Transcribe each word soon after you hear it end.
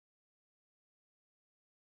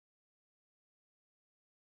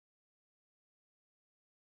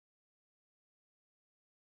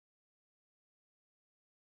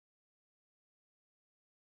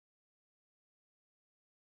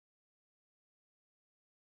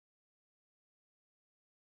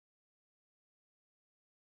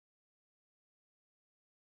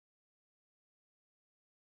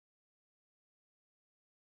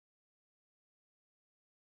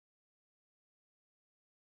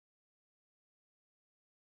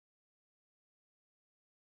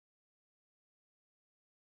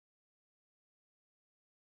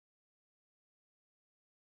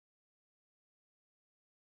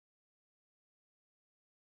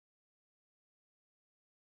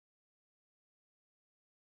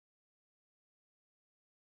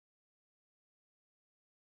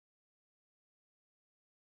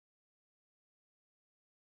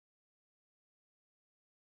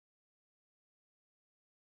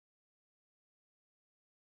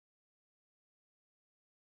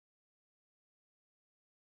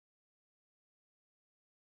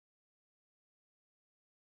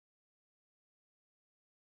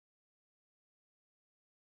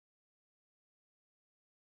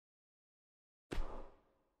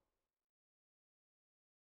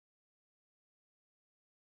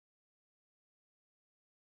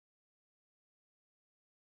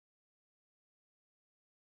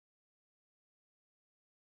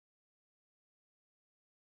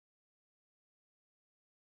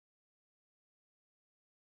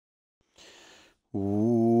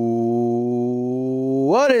What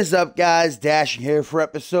is up, guys? Dashing here for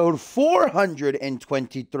episode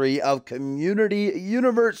 423 of Community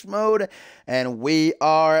Universe Mode, and we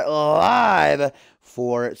are live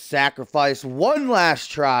for Sacrifice. One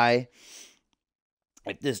last try.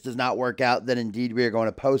 If this does not work out, then indeed we are going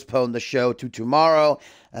to postpone the show to tomorrow,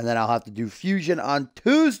 and then I'll have to do Fusion on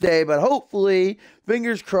Tuesday, but hopefully,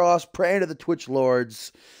 fingers crossed, praying to the Twitch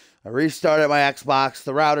lords. I restarted my Xbox.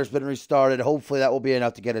 The router's been restarted. Hopefully that will be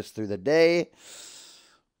enough to get us through the day.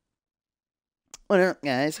 Well,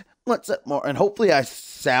 guys, what's up more? And hopefully I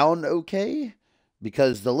sound okay,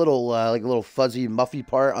 because the little, little fuzzy, muffy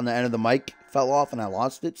part on the end of the mic fell off and I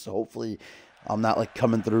lost it. So hopefully I'm not like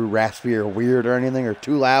coming through raspy or weird or anything or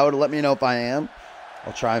too loud. Let me know if I am.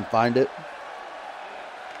 I'll try and find it.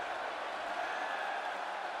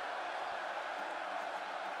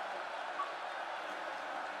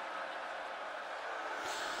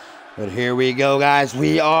 But here we go, guys.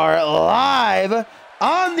 We are live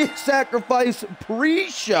on the Sacrifice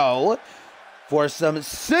pre-show for some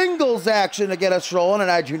singles action to get us rolling, and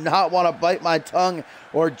I do not want to bite my tongue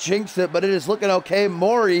or jinx it, but it is looking okay.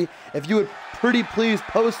 Maury, if you would pretty please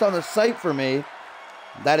post on the site for me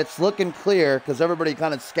that it's looking clear, because everybody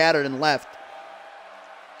kind of scattered and left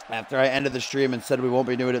after I ended the stream and said we won't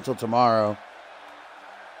be doing it until tomorrow.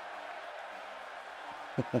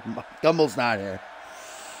 Gumble's not here.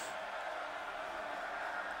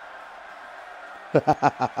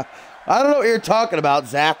 I don't know what you're talking about,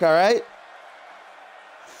 Zach, all right?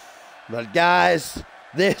 But, guys,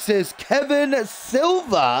 this is Kevin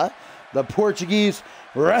Silva, the Portuguese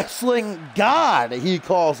wrestling god, he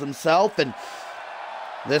calls himself. And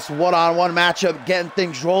this one-on-one matchup getting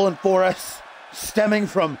things rolling for us, stemming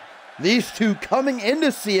from these two coming into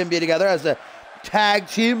CMV together as a tag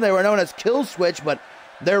team. They were known as Kill Switch, but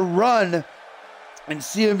their run in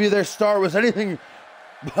CMV, their start was anything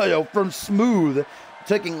from smooth,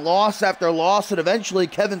 taking loss after loss, and eventually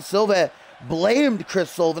Kevin Silva blamed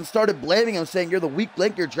Chris Sullivan, started blaming him, saying, "You're the weak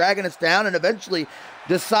link, you're dragging us down," and eventually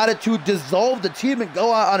decided to dissolve the team and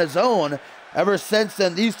go out on his own. Ever since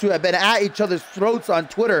then, these two have been at each other's throats on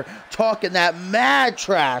Twitter, talking that mad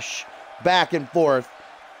trash back and forth.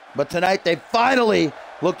 But tonight, they finally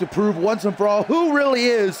look to prove once and for all who really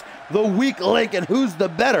is the weak link and who's the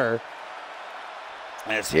better.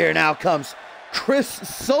 As here now comes Chris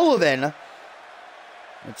Sullivan.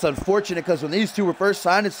 It's unfortunate because when these two were first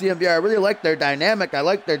signed to CMV, I really liked their dynamic. I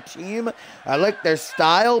liked their team. I liked their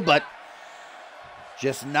style, but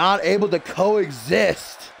just not able to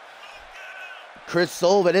coexist. Chris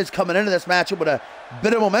Sullivan is coming into this matchup with a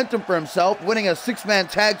bit of momentum for himself, winning a six-man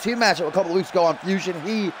tag team matchup a couple of weeks ago on Fusion.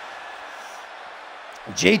 He,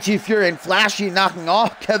 JT Fury and Flashy knocking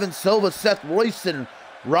off Kevin Silva, Seth Royce, and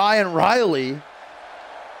Ryan Riley.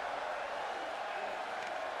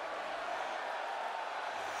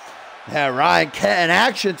 Yeah, Ryan in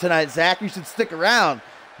action tonight, Zach. You should stick around.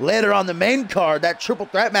 Later on the main card, that triple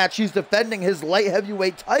threat match, he's defending his light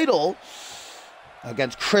heavyweight title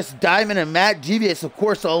against Chris Diamond and Matt Devious. Of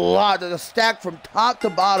course, a stack from top to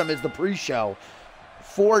bottom is the pre-show.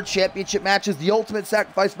 4 championship matches, the Ultimate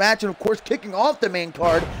Sacrifice match, and of course, kicking off the main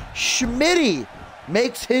card, Schmitty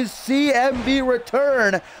makes his CMV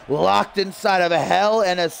return, locked inside of a Hell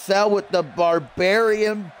in a Cell with the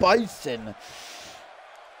Barbarian Bison.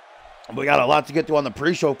 We got a lot to get to on the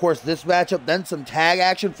pre-show. Of course, this matchup, then some tag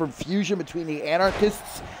action from Fusion between the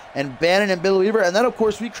Anarchists and Bannon and Billy Weaver. And then, of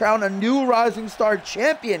course, we crown a new Rising Star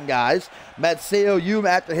champion, guys. Matseo Yum,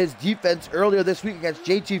 after his defense earlier this week against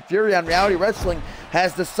JT Fury on Reality Wrestling,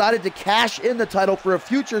 has decided to cash in the title for a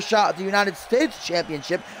future shot at the United States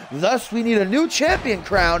Championship. Thus, we need a new champion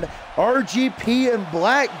crowned. RGP and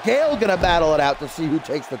Black Gale gonna battle it out to see who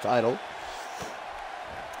takes the title.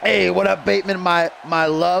 Hey, what up, Bateman, my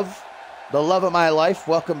love? The love of my life,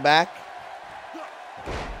 welcome back.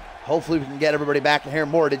 Hopefully we can get everybody back and hear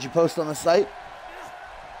more. Did you post on the site?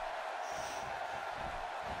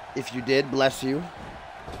 If you did, bless you.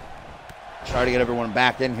 Try to get everyone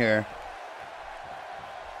back in here.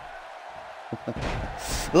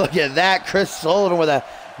 Look at that, Chris Sullivan with a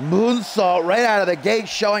moonsault right out of the gate,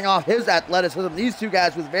 showing off his athleticism. These two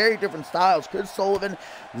guys with very different styles. Chris Sullivan,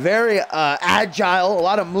 very agile, a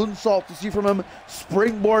lot of moonsault to see from him,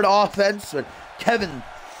 springboard offense. But Kevin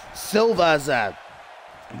Silva is a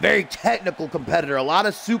very technical competitor, a lot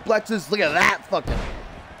of suplexes. Look at that fucking,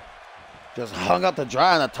 just hung up to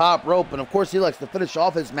dry on the top rope. And of course, he likes to finish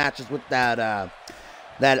off his matches with that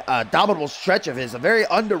dominable stretch of his, a very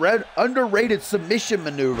underrated submission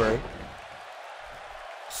maneuver.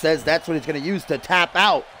 Says that's what he's going to use to tap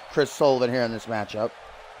out Chris Sullivan here in this matchup.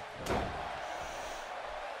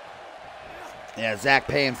 Yeah, Zach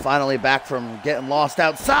Payne finally back from getting lost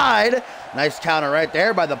outside. Nice counter right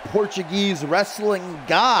there by the Portuguese wrestling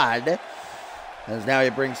god. As now he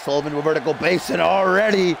brings Sullivan to a vertical basin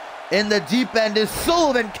already. In the deep end is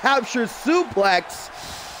Sullivan, captures suplex.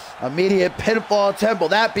 Immediate pinfall attempt. Will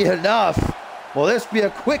that be enough? Will this be a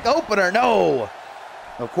quick opener? No.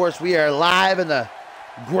 Of course, we are live in the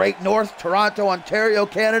Great North, Toronto, Ontario,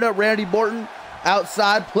 Canada. Randy Morton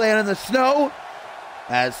outside playing in the snow.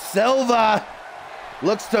 As Silva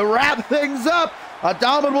looks to wrap things up.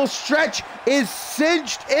 Abdominal stretch is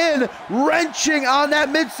cinched in, wrenching on that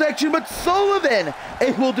midsection, but Sullivan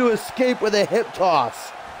able to escape with a hip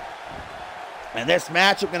toss. And this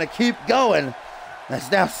matchup going to keep going. As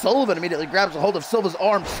now Sullivan immediately grabs a hold of Silva's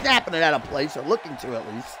arm, snapping it out of place, or looking to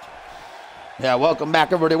at least. Yeah, welcome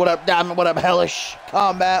back, everybody. What up, Diamond? What up, Hellish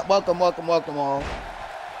Combat? Welcome, welcome, welcome all.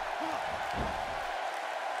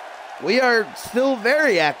 We are still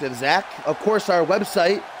very active, Zach. Of course, our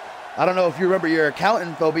website, I don't know if you remember your account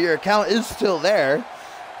info, but your account is still there.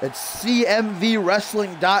 It's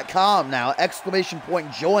cmvwrestling.com now. Exclamation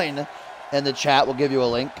point join in the chat. We'll give you a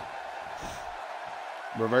link.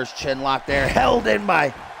 Reverse chin lock there. Held in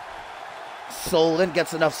by Sullivan.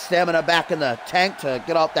 Gets enough stamina back in the tank to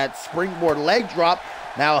get off that springboard leg drop.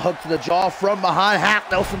 Now a hook to the jaw from behind. Half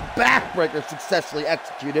Nelson backbreaker successfully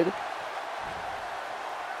executed.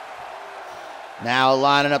 Now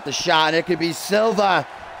lining up the shot, and it could be Silva,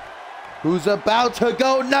 who's about to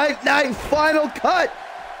go night-night final cut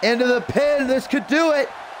into the pin. This could do it.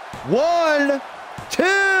 1,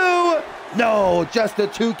 2. No, just a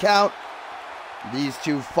 2 count. These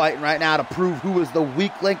two fighting right now to prove who is the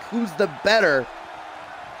weak link, who's the better.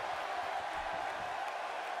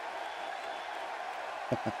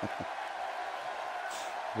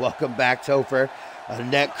 Welcome back, Topher. A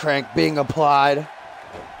neck crank being applied.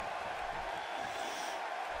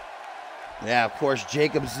 Yeah, of course,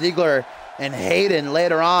 Jacob Ziegler and Hayden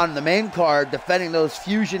later on in the main card defending those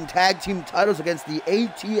Fusion Tag Team titles against the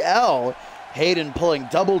ATL. Hayden pulling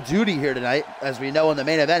double duty here tonight. As we know in the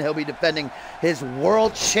main event, he'll be defending his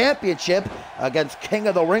World Championship against King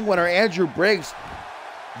of the Ring winner Andrew Briggs.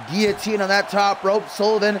 Guillotine on that top rope.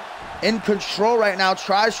 Sullivan in control right now.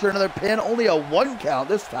 Tries for another pin. Only a 1 count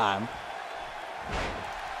this time.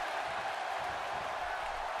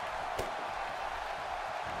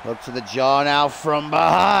 Look to the jaw now from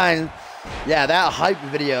behind. Yeah, that hype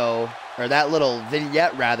video, or that little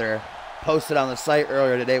vignette rather, posted on the site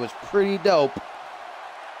earlier today was pretty dope.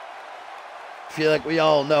 Feel like we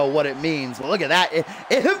all know what it means. Well, look at that.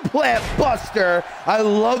 Implant Buster. I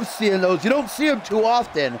love seeing those. You don't see them too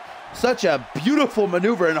often. Such a beautiful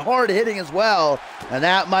maneuver and hard hitting as well. And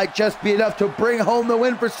that might just be enough to bring home the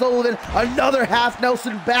win for Sullivan. Another half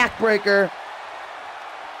Nelson backbreaker.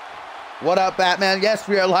 What up, Batman? Yes,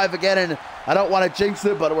 we are live again, and I don't want to jinx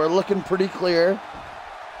it, but we're looking pretty clear.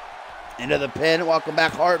 Into the pin. Welcome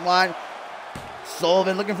back, Hardline.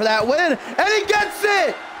 Sullivan looking for that win, and he gets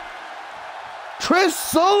it! Chris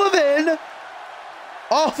Sullivan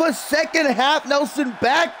off a second half Nelson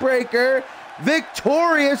backbreaker.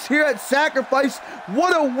 Victorious here at Sacrifice.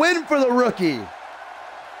 What a win for the rookie.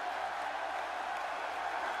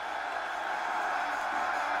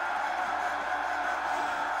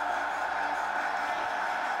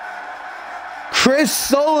 Chris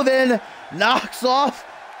Sullivan knocks off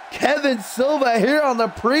Kevin Silva here on the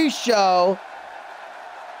pre-show,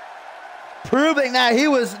 proving that he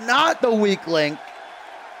was not the weak link.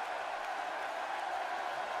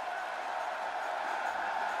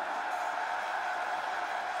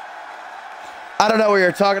 I don't know what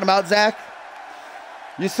you're talking about, Zach.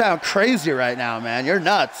 You sound crazy right now, man. You're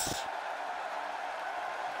nuts.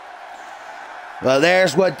 Well,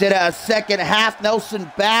 there's what did it. A second half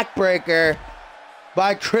Nelson backbreaker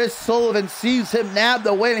by Chris Sullivan. Sees him nab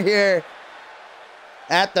the win here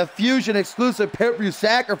at the Fusion exclusive pay-per-view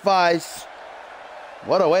Sacrifice.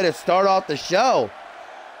 What a way to start off the show.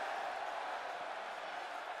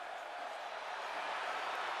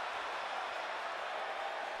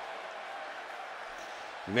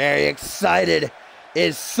 Very excited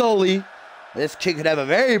is Sully. This kid could have a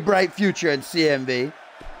very bright future in CMV.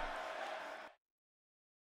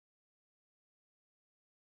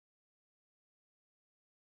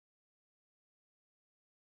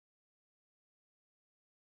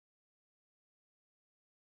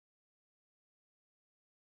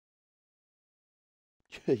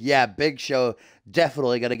 Yeah, Big Show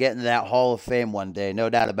definitely going to get into that Hall of Fame one day. No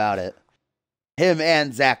doubt about it. Him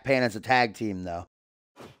and Zach Payne as a tag team, though.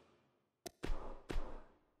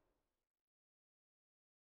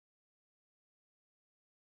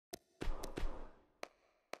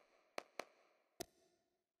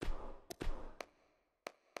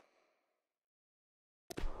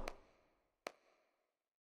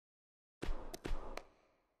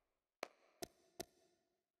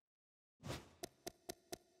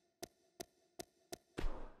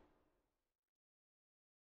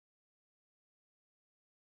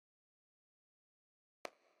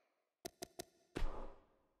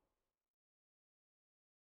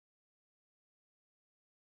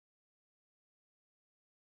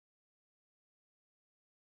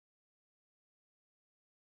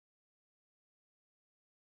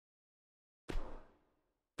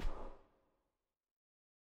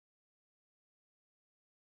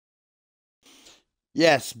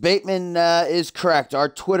 Yes, Bateman is correct. Our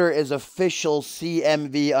Twitter is official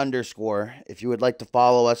CMV_. If you would like to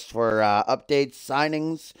follow us for updates,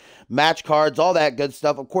 signings, match cards, all that good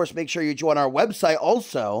stuff, of course, make sure you join our website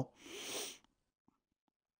also.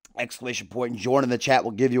 Exclamation point, join in the chat.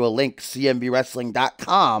 We'll give you a link,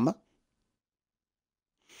 cmvwrestling.com.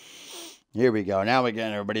 Here we go. Now we're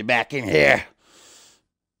getting everybody back in here.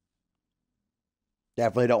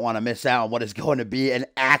 Definitely don't want to miss out on what is going to be an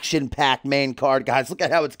action-packed main card, guys. Look at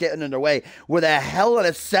how it's getting underway with a Hell in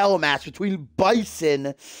a Cell match between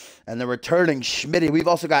Bison and the returning Schmitty. We've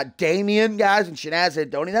also got Damien, guys, and Shanaz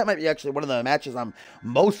Andoni. That might be actually one of the matches I'm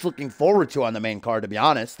most looking forward to on the main card, to be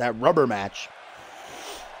honest. That rubber match.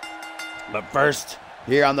 But first,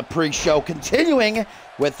 here on the pre-show, continuing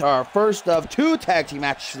with our first of 2 tag team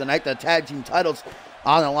matches for the night. The tag team titles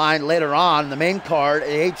on the line later on. The main card,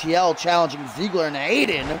 ATL challenging Ziggler and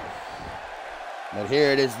Hayden. But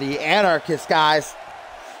here it is, the Anarchist guys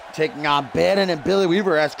taking on Bannon and Billy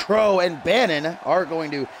Weaver, as Crow and Bannon are going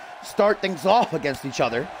to start things off against each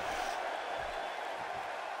other.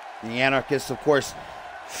 The Anarchists, of course,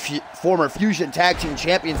 former Fusion Tag Team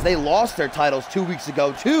Champions. They lost their titles 2 weeks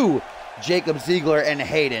ago to Jacob Ziegler and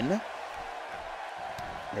Hayden.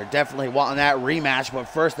 They're definitely wanting that rematch, but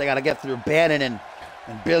first they got to get through Bannon and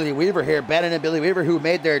Billy Weaver here. Bannon and Billy Weaver, who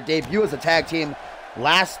made their debut as a tag team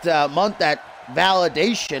last month at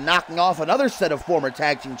Validation, knocking off another set of former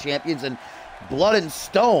tag team champions in Blood and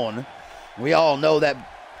Stone. We all know that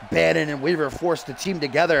Bannon and Weaver forced to team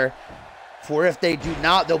together, for if they do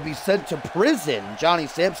not, they'll be sent to prison. Johnny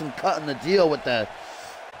Sampson cutting the deal with the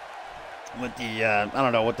I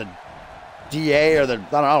don't know, with the DA or the, I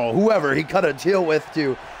don't know, whoever he cut a deal with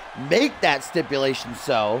to make that stipulation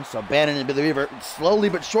so. So Bannon and Billy Weaver slowly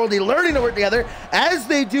but surely learning to work together, as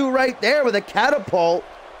they do right there with a catapult.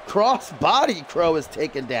 Cross-body Crow is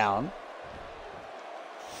taken down.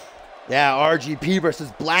 Yeah, RGP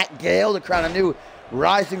versus Black Gale to crown a new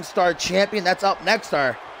Rising Star champion. That's up next,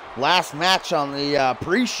 our last match on the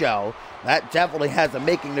pre-show. That definitely has the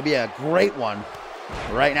making to be a great one.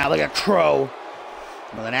 Right now, look at Crow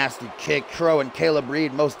with a nasty kick. Crow and Caleb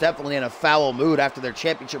Reed most definitely in a foul mood after their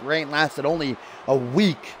championship reign lasted only a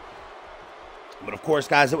week. But of course,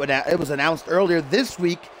 guys, it was announced earlier this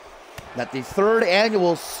week that the 3rd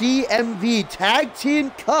annual CMV Tag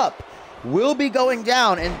Team Cup will be going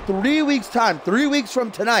down in 3 weeks' time, 3 weeks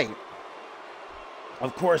from tonight.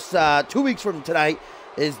 Of course, 2 weeks from tonight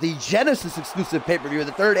is the Genesis exclusive pay-per-view,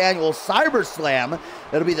 the 3rd annual Cyber Slam.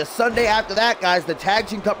 It'll be the Sunday after that, guys. The Tag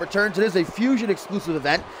Team Cup returns. It is a Fusion exclusive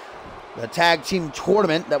event. The Tag Team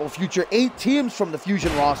Tournament that will feature 8 teams from the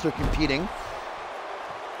Fusion roster competing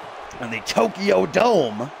in the Tokyo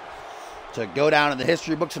Dome to go down in the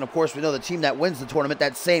history books. And of course, we know the team that wins the tournament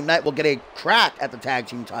that same night will get a crack at the tag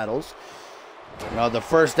team titles. You know, the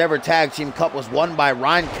first ever Tag Team Cup was won by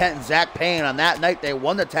Ryan Kent and Zach Payne. On that night, they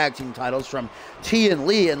won the tag team titles from T and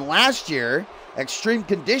Lee. And last year, Extreme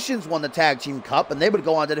Conditions won the Tag Team Cup, and they would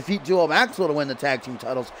go on to defeat Duo Maxwell to win the tag team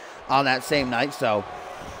titles on that same night. So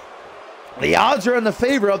the odds are in the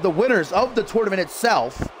favor of the winners of the tournament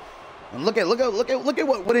itself. And look at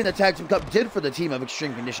what winning the Tag Team Cup did for the team of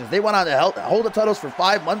Extreme Conditions. They went on to hold the titles for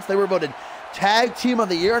 5 months. They were voted Tag Team of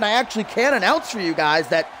the Year. And I actually can announce for you guys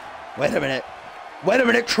that, wait a minute,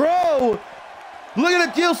 Crow, look at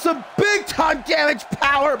it deal some big time damage,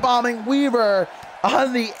 power bombing Weaver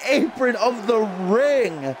on the apron of the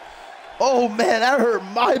ring. Oh man, that hurt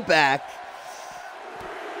my back.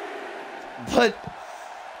 But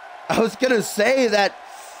I was gonna say that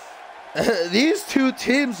these two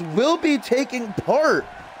teams will be taking part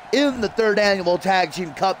in the 3rd annual Tag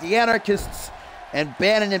Team Cup. The Anarchists and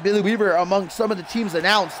Bannon and Billy Weaver are among some of the teams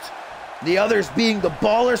announced. The others being the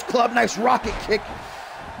Ballers Club. Nice rocket kick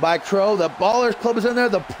by Crow. The Ballers Club is in there.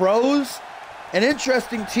 The Pros, an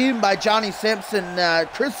interesting team by Johnny Sampson,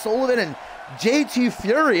 Chris Sullivan, and JT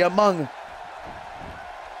Fury among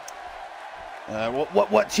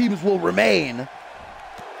what teams will remain.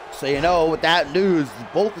 So you know, with that news,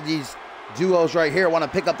 both of these duos right here want to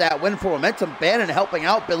pick up that win for momentum. Bannon helping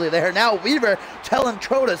out Billy there. Now Weaver telling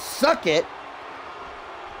Crow to suck it.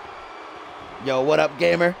 Yo, what up,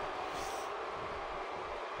 gamer?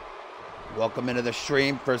 Welcome into the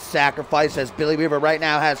stream for Sacrifice, as Billy Weaver right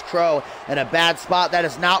now has Crow in a bad spot. That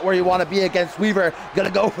is not where you want to be against Weaver. Gonna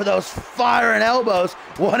go for those firing elbows,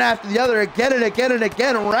 one after the other, again and again and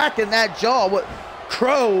again, racking that jaw. With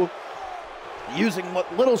Crow using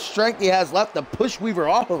what little strength he has left to push Weaver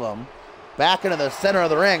off of him. Back into the center of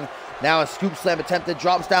the ring. Now a scoop slam attempted,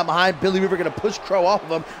 drops down behind. Billy Weaver gonna push Crow off of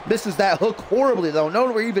him. Misses that hook horribly though.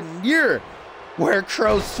 Nowhere even near where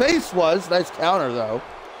Crow's face was. Nice counter though.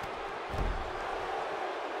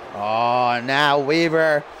 Oh, now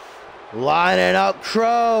Weaver lining up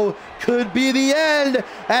Crow. Could be the end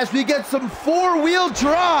as we get some four-wheel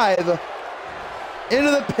drive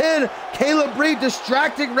into the pin. Caleb Reed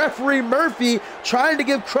distracting referee Murphy, trying to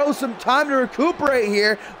give Crow some time to recuperate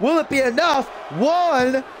here. Will it be enough?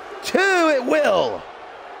 1, 2, it will.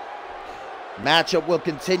 Matchup will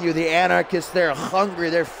continue. The Anarchists, they're hungry.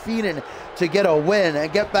 They're fiending to get a win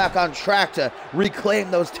and get back on track to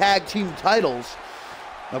reclaim those tag team titles.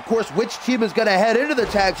 Of course, which team is going to head into the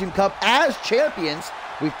Tag Team Cup as champions?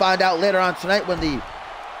 We find out later on tonight when the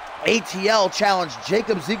ATL challenged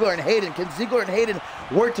Jacob Ziegler and Hayden. Can Ziegler and Hayden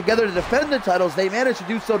work together to defend the titles? They managed to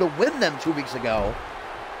do so to win them 2 weeks ago.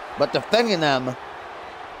 But defending them,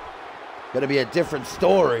 going to be a different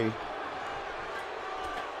story.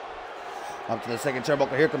 Up to the second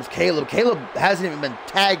turnbuckle. Here comes Caleb. Caleb hasn't even been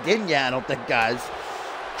tagged in yet, I don't think, guys.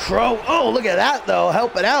 Crow. Oh, look at that, though.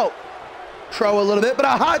 Helping out Crow a little bit, but a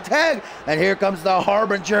hot tag. And here comes the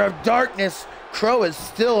Harbinger of Darkness. Crow is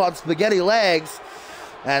still on spaghetti legs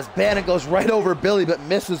as Bannon goes right over Billy, but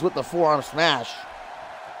misses with the forearm smash.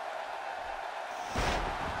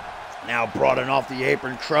 Now brought in off the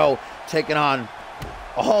apron. Crow taking on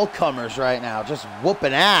all comers right now. Just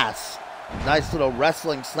whooping ass. Nice little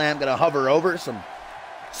wrestling slam. Going to hover over. Some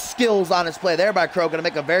skills on display there by Crow. Going to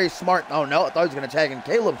make a very smart... Oh, no. I thought he was going to tag in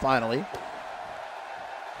Caleb finally.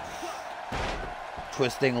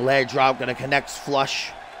 Twisting leg drop. Going to connect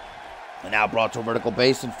flush. And now brought to a vertical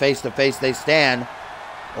base. And face-to-face they stand.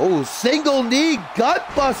 Oh, single knee gut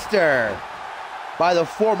buster by the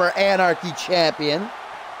former Anarchy champion.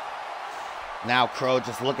 Now Crow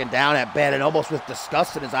just looking down at Bannon almost with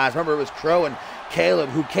disgust in his eyes. Remember, it was Crow and Caleb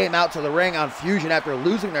who came out to the ring on Fusion after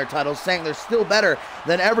losing their titles, saying they're still better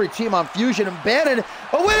than every team on Fusion. And Bannon,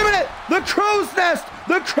 oh, wait a minute! The Crow's Nest!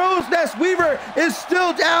 The Crow's Nest! Weaver is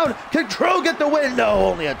still down! Can Crow get the win? No,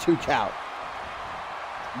 only a 2 count.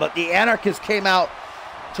 But the Anarchists came out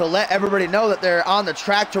to let everybody know that they're on the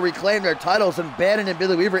track to reclaim their titles, and Bannon and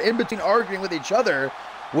Billy Weaver, in between arguing with each other,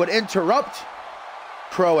 would interrupt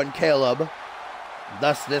Crow and Caleb.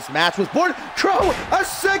 Thus, this match was born. Crow, a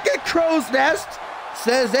second Crow's Nest.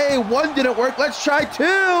 Says, hey, 1 didn't work. Let's try 2.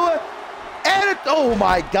 And it, oh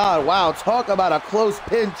my God, wow. Talk about a close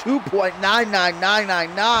pin,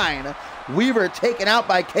 2.99999. Weaver taken out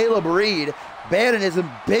by Caleb Reed. Bannon is in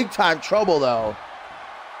big time trouble, though.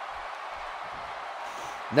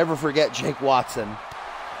 Never forget Jake Watson.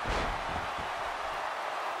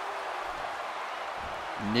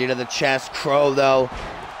 Knee to the chest. Crow, though,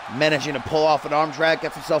 managing to pull off an arm drag,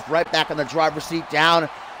 gets himself right back in the driver's seat, down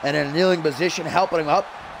and in a kneeling position, helping him up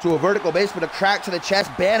to a vertical base, but a crack to the chest.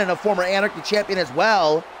 Bannon, a former Anarchy champion as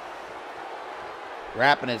well,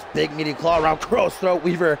 wrapping his big meaty claw around Crow's throat.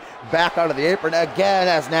 Weaver back onto the apron again,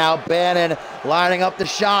 as now Bannon lining up the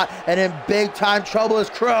shot, and in big time trouble is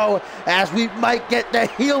Crow, as we might get the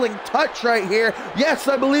healing touch right here. Yes,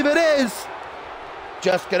 I believe it is.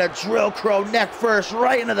 Just gonna drill Crow neck first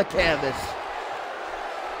right into the canvas.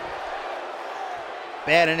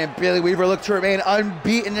 Bannon and Billy Weaver look to remain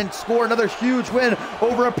unbeaten and score another huge win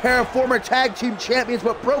over a pair of former tag team champions,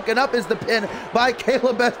 but broken up is the pin by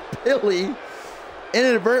Caleb and Billy.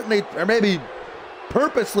 Inadvertently, or maybe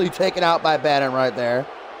purposely taken out by Bannon right there.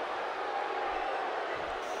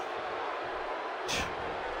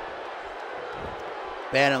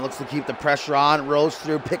 Bannon looks to keep the pressure on, rolls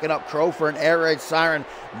through, picking up Crow for an air raid siren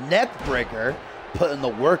neck breaker, putting the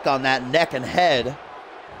work on that neck and head.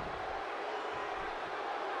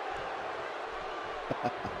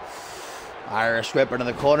 Irish whip into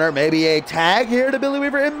the corner. Maybe a tag here to Billy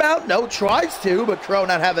Weaver inbound. No, tries to, but Crow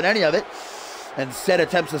not having any of it. Instead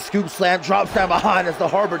attempts a scoop slam, drops down behind as the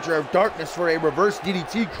Harbinger of Darkness for a reverse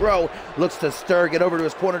DDT. Crow looks to stir, get over to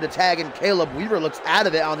his corner to tag, and Caleb Weaver looks out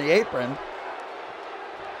of it on the apron.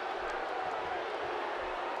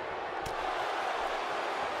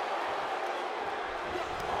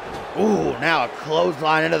 Ooh, now a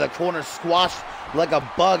clothesline into the corner, squashed like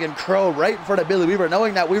a bug, and Crow right in front of Billy Weaver,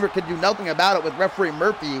 knowing that Weaver could do nothing about it with referee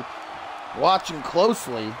Murphy watching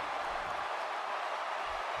closely.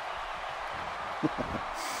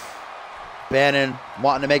 Bannon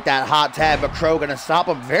wanting to make that hot tag, but Crow gonna stop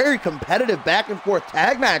him. Very competitive back and forth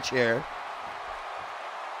tag match here.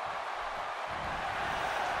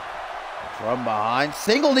 From behind,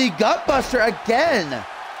 single knee gutbuster again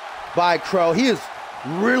by Crow. He is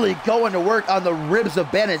really going to work on the ribs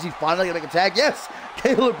of Bannon. Is he finally gonna make a tag? Yes,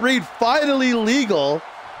 Caleb Reed finally legal.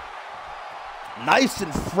 Nice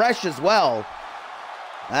and fresh as well.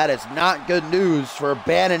 That is not good news for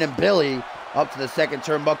Bannon and Billy. Up to the second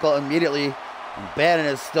turnbuckle immediately. And Bannon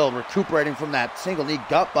is still recuperating from that single knee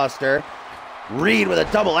gutbuster. Reed with a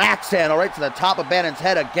double axe handle right to the top of Bannon's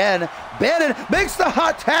head again. Bannon makes the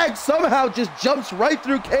hot tag, somehow just jumps right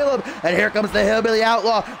through Caleb. And here comes the Hillbilly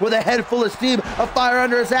Outlaw with a head full of steam, a fire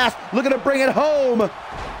under his ass, looking to bring it home.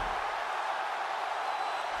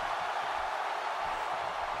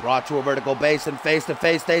 Brought to a vertical base, and face to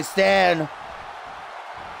face they stand.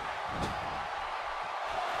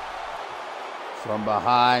 From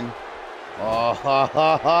behind. Oh, ha,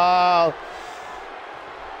 ha, ha.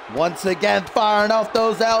 Once again, firing off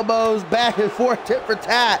those elbows, back and forth, tit for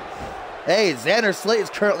tat. Hey, Xander Slate is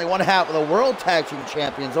currently one half of the World Tag Team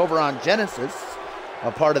Champions over on Genesis,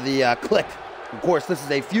 a part of the Click. Of course, this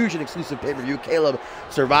is a Fusion exclusive pay-per-view. Caleb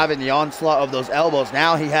surviving the onslaught of those elbows.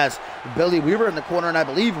 Now he has Billy Weaver in the corner, and I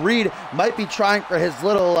believe Reed might be trying for his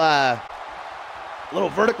little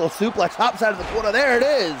vertical suplex outside of the corner. There it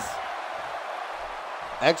is.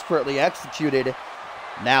 Expertly executed.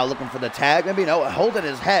 Now looking for the tag. Maybe no, holding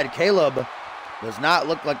his head. Caleb does not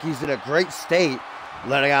look like he's in a great state.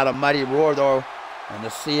 Letting out a mighty roar though. And the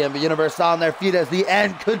CMV Universe on their feet as the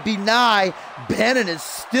end could be nigh. Bannon is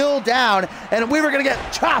still down. And Weaver gonna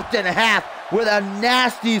get chopped in half with a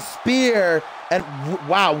nasty spear. And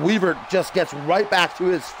wow, Weaver just gets right back to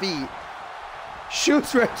his feet.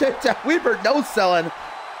 Shoots for a takedown. Weaver no-selling.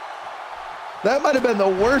 That might have been the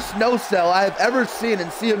worst no-sell I have ever seen in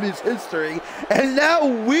CMV's history. And now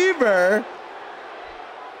Weaver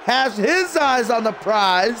has his eyes on the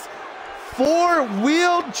prize.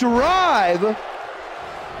 Four-wheel drive.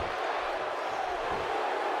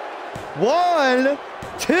 1,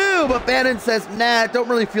 2, but Bannon says, nah, don't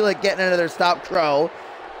really feel like getting another stop crow.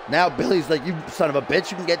 Now Billy's like, you son of a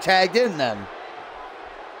bitch, you can get tagged in then.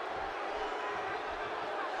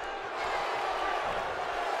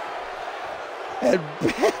 And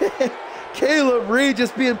Caleb Reed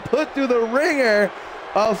just being put through the ringer.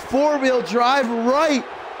 A four-wheel drive right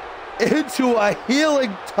into a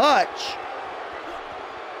healing touch.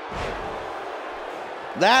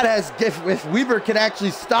 That has, if Weaver can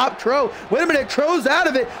actually stop Crow. Wait a minute, Crow's out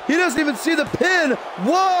of it. He doesn't even see the pin.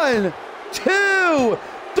 1, 2,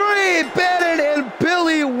 3. Bannon and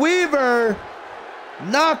Billy Weaver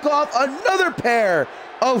knock off another pair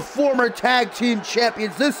of former tag team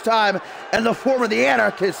champions, this time, and the form of the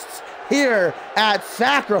Anarchists here at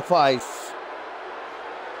Sacrifice.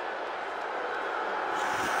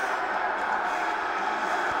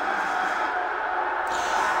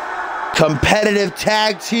 Competitive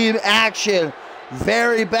tag team action,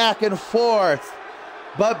 very back and forth,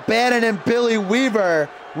 but Bannon and Billy Weaver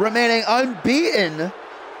remaining unbeaten.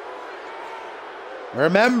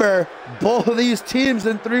 Remember, both of these teams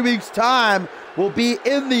in 3 weeks' time will be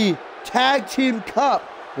in the Tag Team Cup,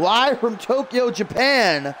 live from Tokyo,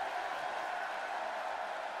 Japan,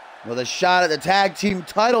 with a shot at the tag team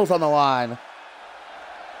titles on the line.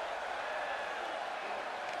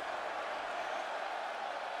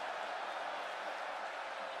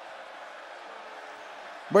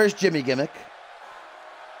 Where's Jimmy Gimmick?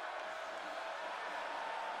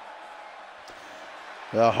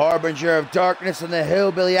 The Harbinger of Darkness and the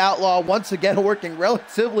Hillbilly Outlaw once again working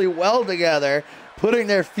relatively well together, putting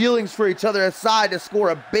their feelings for each other aside to score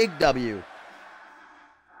a big W.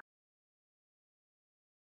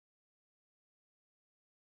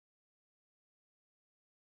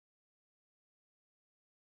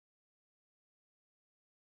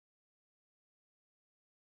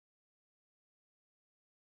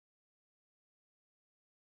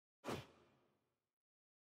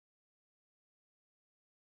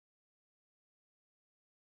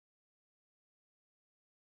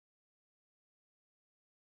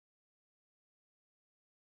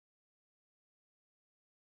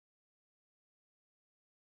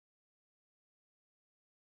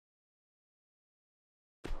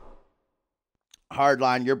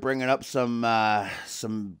 Hardline, you're bringing up some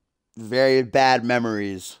very bad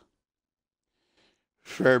memories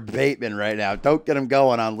for Bateman right now. Don't get him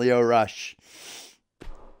going on Leo Rush.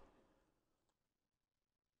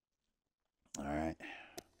 All right.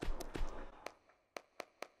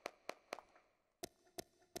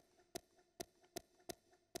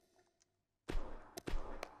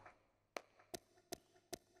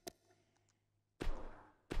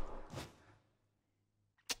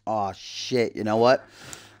 Oh, shit. You know what?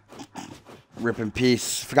 Rip in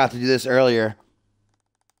peace. Forgot to do this earlier.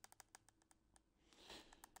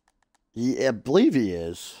 I believe he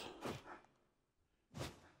is.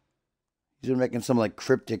 He's been making some, like,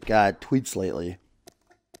 cryptic tweets lately.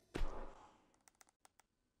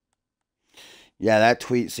 Yeah, that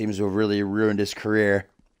tweet seems to have really ruined his career.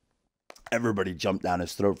 Everybody jumped down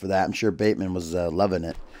his throat for that. I'm sure Bateman was loving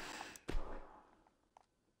it.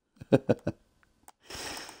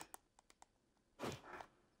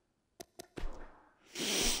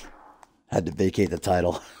 had to vacate the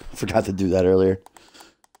title. Forgot to do that earlier.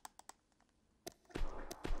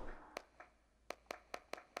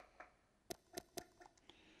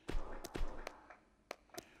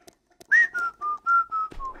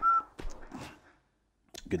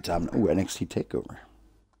 Good time. Oh, NXT TakeOver.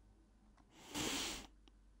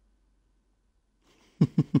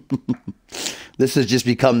 This has just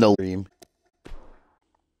become the dream.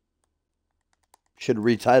 Should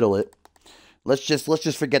retitle it. Let's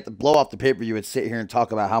just forget the blow off the pay-per-view and sit here and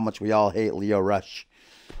talk about how much we all hate Lio Rush.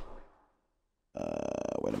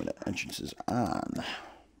 Wait a minute. Entrance is on.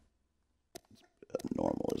 It's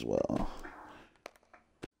normal as well.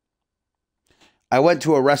 I went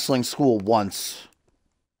to a wrestling school once,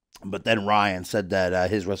 but then Ryan said that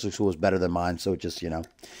his wrestling school was better than mine, so it just, you know,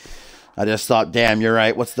 I just thought, damn, you're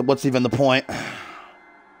right. What's even the point?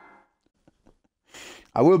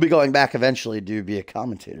 I will be going back eventually to be a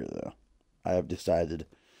commentator, though. I have decided.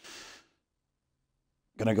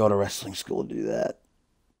 Gonna go to wrestling school to do that.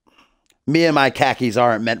 Me and my khakis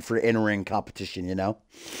aren't meant for in-ring competition, you know?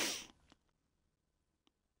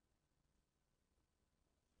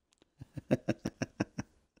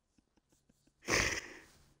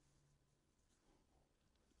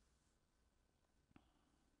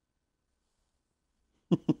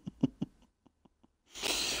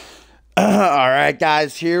 All right,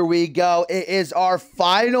 guys, here we go. It is our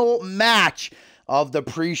final match of the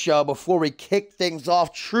pre-show before we kick things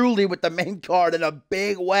off truly with the main card in a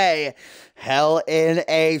big way. Hell in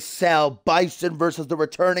a Cell. Bison versus the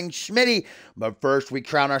returning Schmitty. But first, we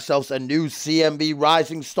crown ourselves a new CMV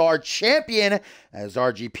Rising Star champion as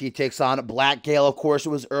RGP takes on Black Gale. Of course, it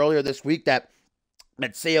was earlier this week that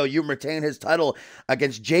Seo Yum retained his title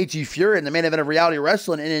against JT Fury in the main event of Reality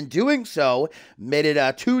Wrestling, and in doing so, made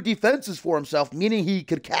it 2 defenses for himself, meaning he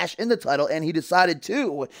could cash in the title, and he decided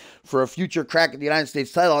to for a future crack at the United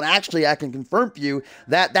States title. And actually, I can confirm for you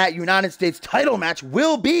that that United States title match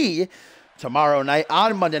will be tomorrow night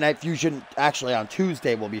on Monday Night Fusion. Actually, on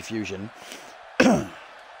Tuesday will be Fusion.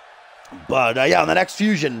 But yeah, on the next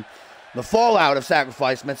Fusion, the fallout of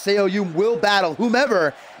Sacrifice, Seo Yum will battle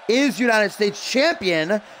whomever is United States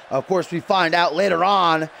champion. Of course, we find out later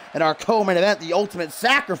on in our co-main event, the Ultimate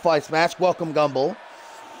Sacrifice match. Welcome, Gumble.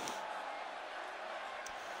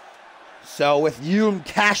 So with Yum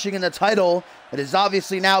cashing in the title, it has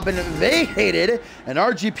obviously now been vacated, and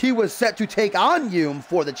RGP was set to take on Yum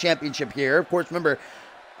for the championship here. Of course, remember,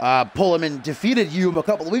 Pullman defeated Yum a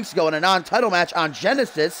couple of weeks ago in a non-title match on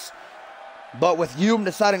Genesis. But with Yum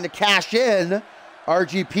deciding to cash in,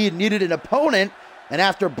 RGP needed an opponent. And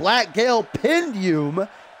after Black Gale pinned Yum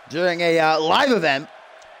during a live event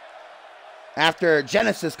after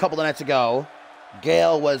Genesis a couple of nights ago,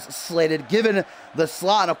 Gale was slated, given the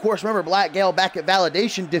slot. And of course, remember, Black Gale back at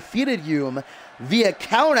Validation defeated Yum via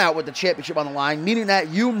countout with the championship on the line, meaning that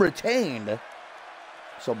Yum retained.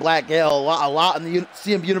 So Black Gale, a lot in the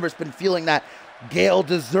CMV universe, been feeling that Gale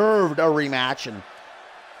deserved a rematch. And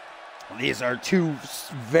these are 2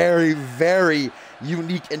 very, very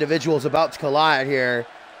unique individuals about to collide here.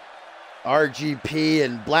 RGP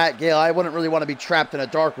and Black Gale. I wouldn't really want to be trapped in a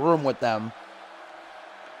dark room with them.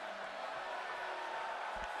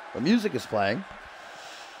 The music is playing.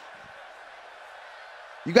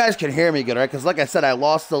 You guys can hear me good, right? Because like I said, I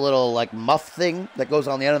lost the little like muff thing that goes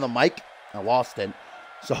on the end of the mic. I lost it.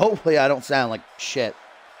 So hopefully I don't sound like shit.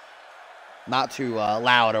 Not too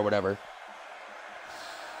loud or whatever.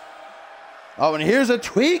 Oh, and here's a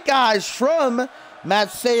tweet, guys, from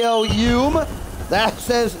Seo Yum that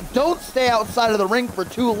says, "Don't stay outside of the ring for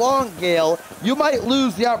too long, Gale. You might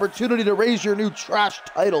lose the opportunity to raise your new trash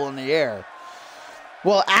title in the air."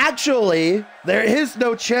 Well, actually, there is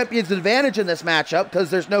no champion's advantage in this matchup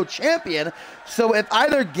because there's no champion. So if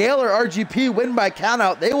either Gale or RGP win by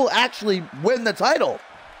countout, they will actually win the title.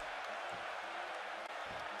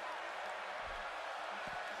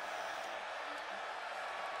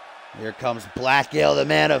 Here comes Black Gale, the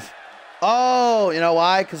man of... Oh, you know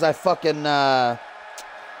why? Because I fucking... I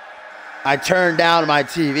turned down my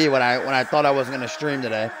TV when I thought I wasn't going to stream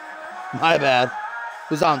today. My bad. It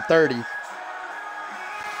was on 30.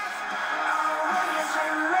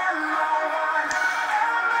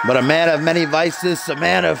 But a man of many vices, a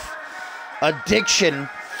man of addiction.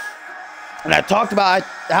 And I talked about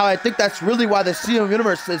how I think that's really why the CM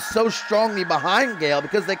Universe is so strongly behind Gale,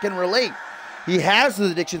 because they can relate. He has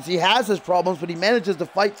his addictions, he has his problems, but he manages to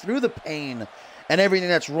fight through the pain and everything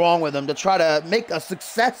that's wrong with him to try to make a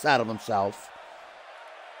success out of himself.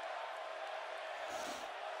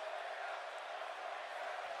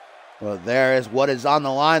 Well, there is what is on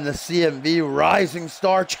the line, the CMV Rising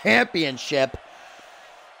Star Championship.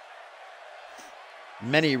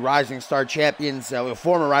 many Rising Star champions,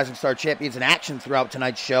 former Rising Star champions in action throughout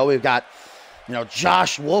tonight's show. We've got,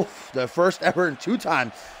 Josh Wolf, the first ever and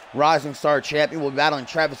two-time Rising Star champion, will be battling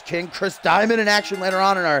Travis King. Chris Diamond in action later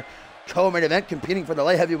on in our co-main event, competing for the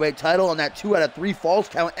light heavyweight title on that 2 out of 3 falls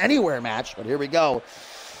count anywhere match. But here we go.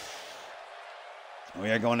 We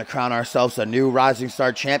are going to crown ourselves a new Rising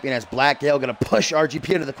Star champion as Black Gale going to push RGP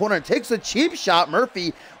into the corner and takes a cheap shot.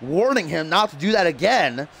 Murphy warning him not to do that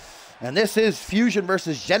again. And this is Fusion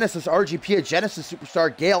versus Genesis. RGP, a Genesis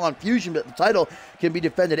superstar, Gale on Fusion, but the title can be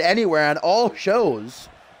defended anywhere on all shows.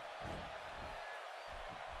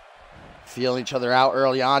 Feeling each other out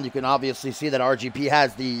early on. You can obviously see that RGP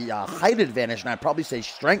has the height advantage, and I'd probably say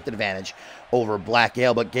strength advantage over Black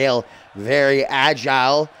Gale, but Gale very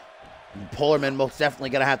agile. Pullerman most definitely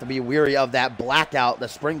going to have to be weary of that blackout, the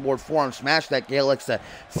springboard forearm smash that Gale likes to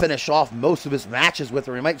finish off most of his matches with,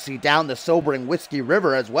 or we might see down the sobering Whiskey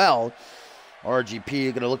River as well. RGP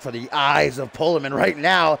going to look for the eyes of Pullerman right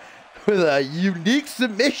now with a unique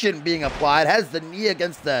submission being applied. Has the knee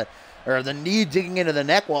against the knee digging into the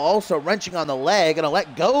neck while also wrenching on the leg. Going to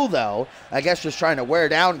let go, though. I guess just trying to wear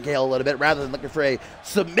down Gale a little bit rather than looking for a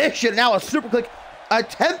submission. Now a super click,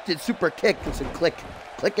 attempted super kick. Listen, click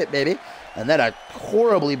it, baby. And then a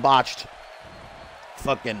horribly botched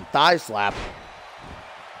fucking thigh slap.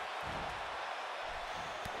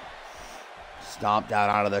 Stomped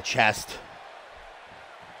down onto the chest.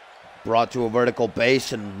 Brought to a vertical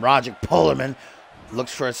base, and Roderick Pullerman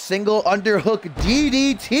looks for a single underhook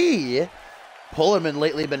DDT. Pullerman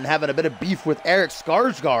lately been having a bit of beef with Eric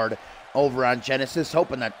Skarsgård over on Genesis,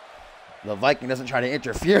 hoping that the Viking doesn't try to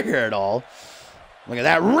interfere here at all. Look at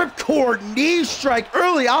that ripcord knee strike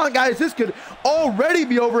early on, guys. This could already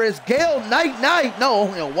be over as Gale night. No,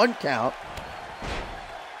 only a 1 count.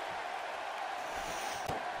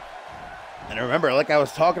 And remember, like I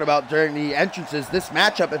was talking about during the entrances, this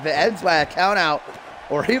matchup, if it ends by a count out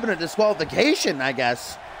or even a disqualification, I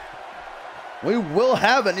guess, we will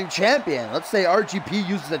have a new champion. Let's say RGP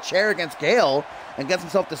uses a chair against Gale and gets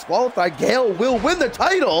himself disqualified. Gale will win the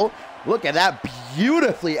title. Look at that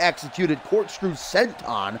beautifully executed corkscrew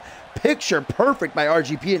senton. Picture perfect by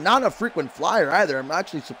RGP, and not a frequent flyer either. I'm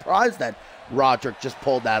actually surprised that Roderick just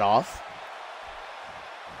pulled that off.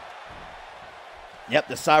 Yep,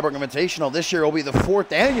 the Cyborg Invitational this year will be the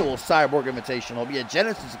 4th annual Cyborg Invitational. It'll be a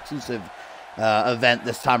Genesis exclusive event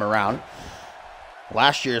this time around.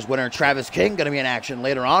 Last year's winner, Travis King, going to be in action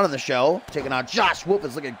later on in the show, taking on Josh Wolf.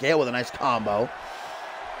 Look at Gale with a nice combo.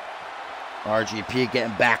 RGP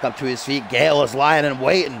getting back up to his feet. Gale is lying in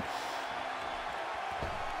wait and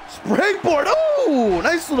springboard. Oh,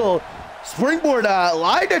 nice little springboard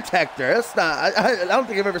lie detector. That's not. I don't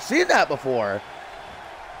think I've ever seen that before.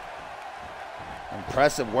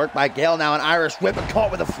 Impressive work by Gale. Now an Irish whip and caught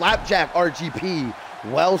with a flapjack. RGP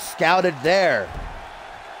well scouted there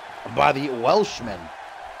by the Welshman.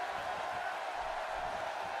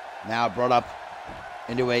 Now brought up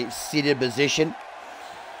into a seated position.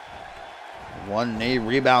 One knee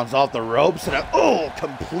rebounds off the ropes and a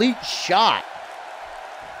complete shot.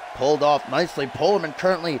 Pulled off nicely. Pullerman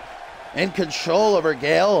currently in control over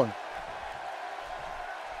Gale.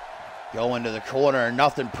 Go into the corner.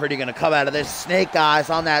 Nothing pretty going to come out of this. Snake eyes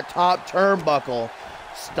on that top turnbuckle.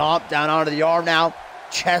 Stomp down onto the arm now.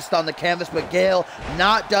 Chest on the canvas, but Gale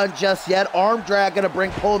not done just yet. Arm drag going to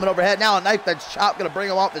bring Pullerman overhead. Now a knife edge chop going to bring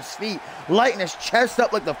him off his feet. Lighting his chest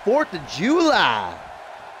up like the 4th of July.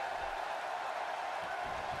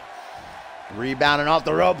 Rebounding off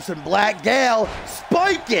the ropes, and Black Gale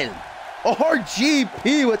spiking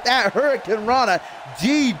RGP with that Hurricane Rana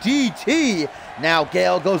DDT. Now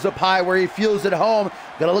Gale goes up high where he feels at home.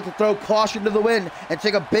 Gonna look to throw caution to the wind and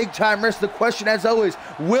take a big time risk. The question, as always,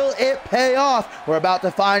 will it pay off? We're about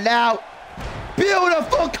to find out.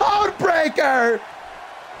 Beautiful code breaker.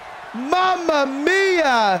 Mamma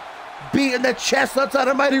mia. Beating the chestnuts out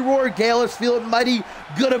of Mighty Roar. Gale is feeling mighty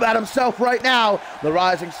good about himself right now. The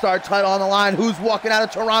Rising Star title on the line. Who's walking out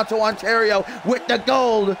of Toronto, Ontario with the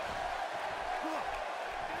gold?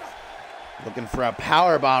 Looking for a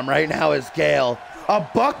power bomb right now is Gale. A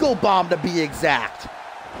buckle bomb to be exact.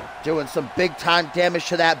 Doing some big time damage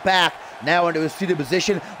to that back. Now into a seated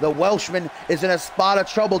position. The Welshman is in a spot of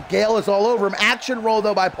trouble. Gale is all over him. Action roll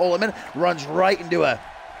though by Pullerman. Runs right into a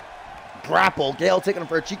grapple. Gale taking him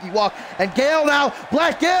for a cheeky walk. And Gale now.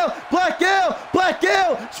 Black Gale.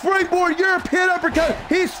 Springboard European uppercut.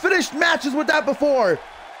 He's finished matches with that before.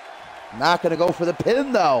 Not going to go for the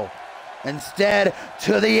pin though. Instead,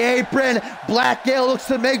 to the apron. Black Gale looks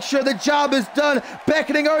to make sure the job is done.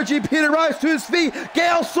 Beckoning RGP to rise to his feet.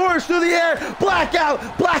 Gale soars through the air.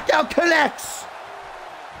 Blackout connects.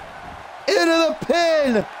 into the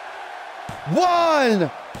pin.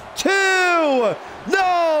 1, 2,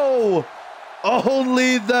 no!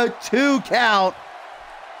 Only the 2 count.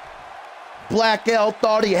 Black Gale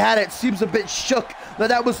thought he had it. Seems a bit shook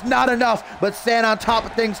that was not enough, but staying on top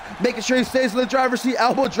of things, making sure he stays in the driver's seat.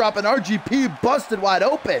 Elbow drop, and RGP busted wide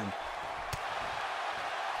open.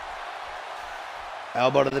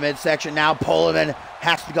 Elbow to the midsection. Now Pullman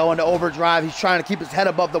has to go into overdrive. He's trying to keep his head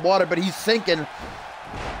above the water, but he's sinking.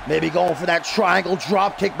 Maybe going for that triangle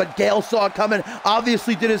drop kick, but Gale saw it coming.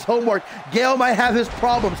 Obviously did his homework. Gale might have his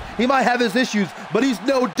problems. He might have his issues, but he's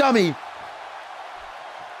no dummy.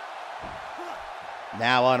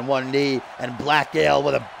 Now on one knee, and Black Gale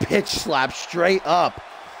with a pitch slap straight up.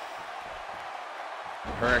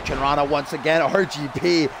 Hurricane Rana once again.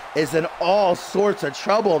 RGP is in all sorts of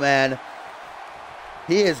trouble, man.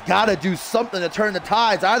 He has got to do something to turn the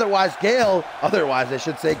tides. Otherwise, Gale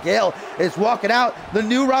is walking out. The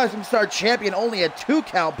new Rising Star champion, only a 2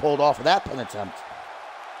 count pulled off of that pin attempt.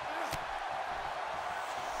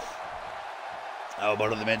 Elbow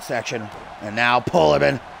to the midsection. And now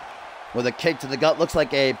Pullman with a kick to the gut. Looks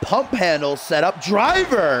like a pump handle setup.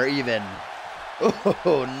 Driver, even.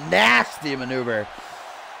 Ooh, nasty maneuver.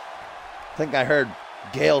 I think I heard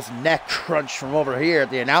Gale's neck crunch from over here at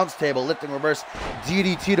the announce table. Lifting reverse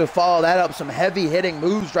DDT to follow that up. Some heavy hitting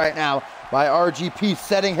moves right now by RGP,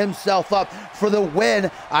 setting himself up for the win.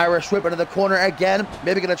 Irish whip into the corner again.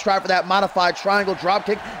 Maybe going to try for that modified triangle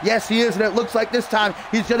dropkick. Yes, he is, and it looks like this time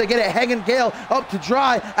he's going to get it. Hanging Gale up to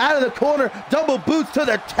dry, out of the corner. Double boots to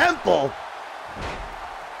the temple.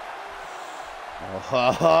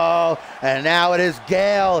 Oh, and now it is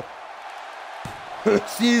Gale who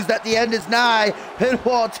sees that the end is nigh.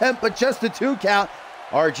 Pinfall attempt, but just a 2 count.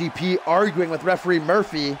 RGP arguing with referee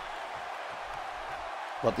Murphy.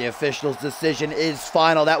 But the official's decision is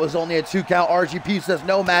final. That was only a 2 count. RGP says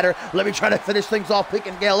no matter. Let me try to finish things off,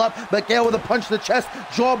 picking Gale up. But Gale with a punch to the chest.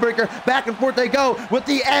 Jawbreaker. Back and forth they go with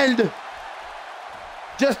the end.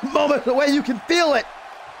 Just moments away. You can feel it.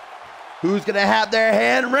 Who's going to have their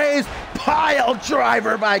hand raised? Pile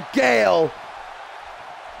driver by Gale.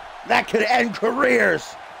 That could end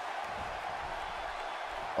careers.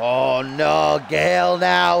 Oh no, Gale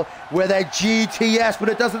now with a GTS, but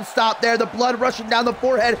it doesn't stop there. The blood rushing down the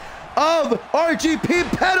forehead of RGP.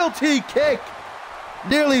 Penalty kick.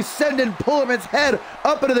 Nearly sending Pullman's head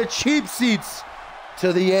up into the cheap seats.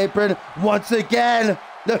 To the apron once again.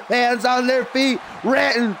 The fans on their feet,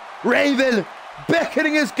 ranting, raving,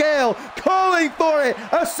 beckoning his Gale, calling for it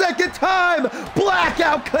a second time.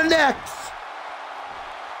 Blackout connects.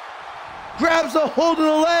 Grabs a hold of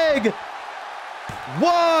the leg.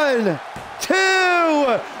 1, 2,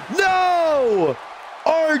 no!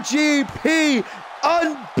 RGP,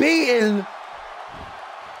 unbeaten,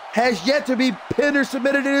 has yet to be pinned or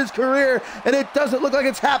submitted in his career, and it doesn't look like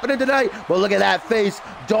it's happening tonight. But look at that face,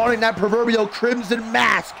 donning that proverbial crimson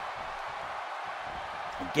mask.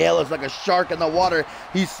 Gale is like a shark in the water.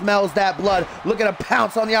 He smells that blood, looking to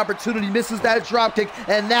pounce on the opportunity, misses that dropkick,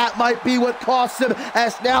 and that might be what costs him,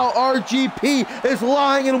 as now RGP is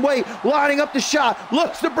lying in wait, lining up the shot,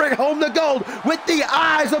 looks to bring home the gold with the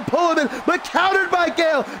eyes of Pullman, but countered by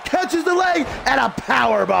Gale, catches the leg, and a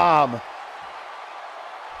power bomb.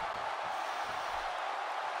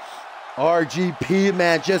 RGP,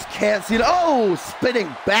 man, just can't see it. Oh,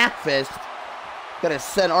 spinning back fist. Gonna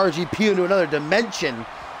send RGP into another dimension.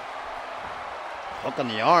 Hook on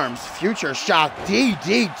the arms. Future shock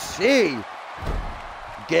DDT.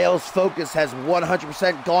 Gale's focus has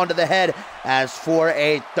 100% gone to the head, as for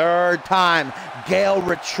a 3rd time, Gale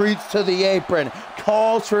retreats to the apron,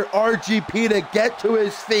 calls for RGP to get to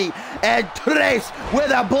his feet, and Trace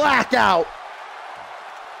with a blackout.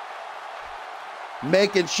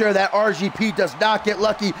 Making sure that RGP does not get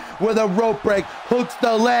lucky with a rope break. Hooks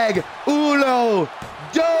the leg. Uno,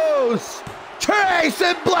 dos, tres,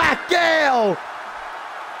 and Black Gale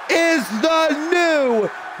is the new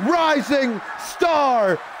Rising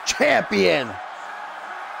Star champion.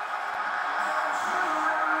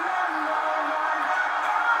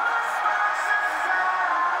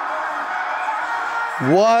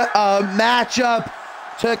 What a matchup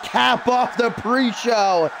to cap off the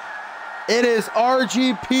pre-show. It is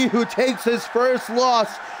RGP who takes his first loss,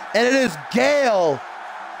 and it is Gale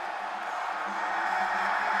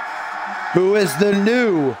who is the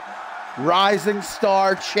new Rising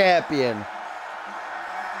Star champion.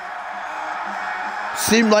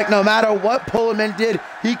 Seemed like no matter what Pullman did,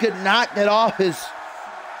 he could not get off his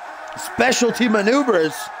specialty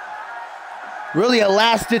maneuvers. Really a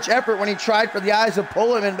last-ditch effort when he tried for the eyes of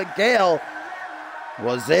Pullman, but Gale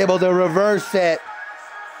was able to reverse it.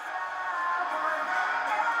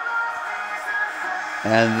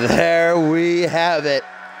 And there we have it.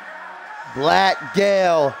 Black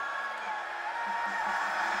Gale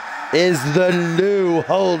is the new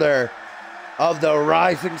holder of the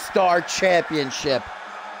Rising Star Championship.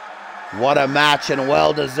 What a match, and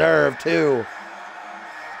well deserved too.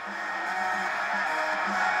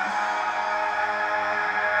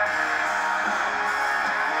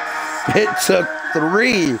 It took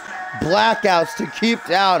 3 blackouts to keep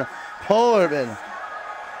down Polarman.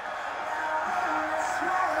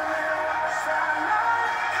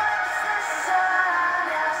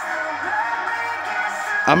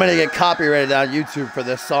 I'm gonna get copyrighted on YouTube for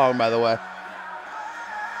this song, by the way.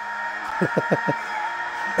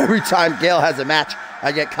 Every time Gale has a match,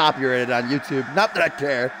 I get copyrighted on YouTube. Not that I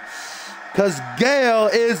care, because Gale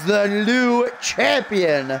is the new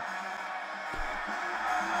champion.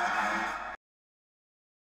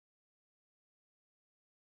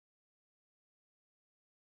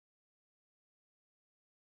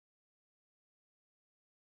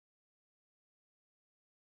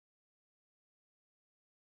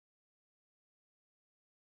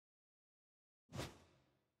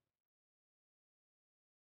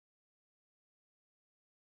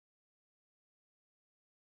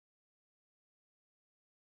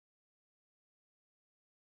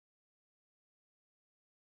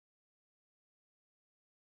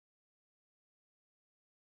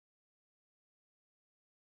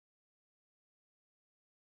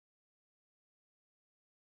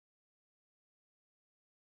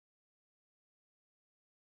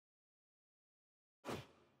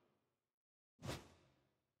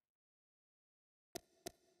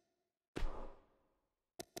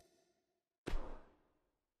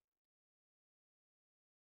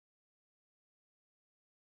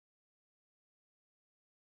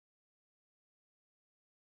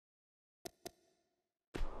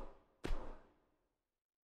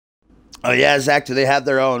 Oh yeah, Zach, do they have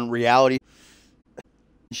their own reality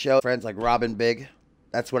show? Friends like Robin Big.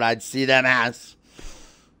 That's what I'd see them as.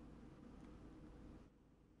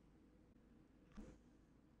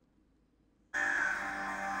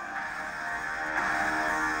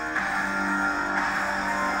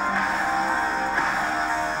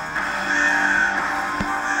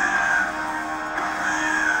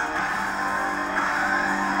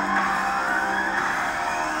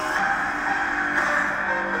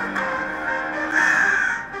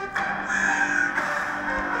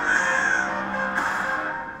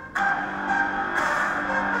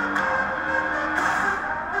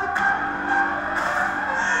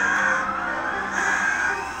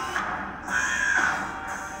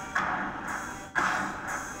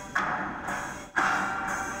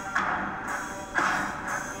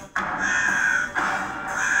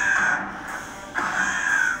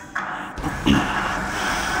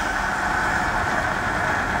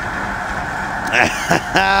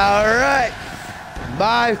 All right,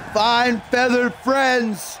 my fine feathered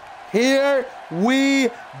friends, here we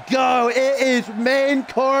go. It is main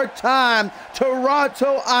card time.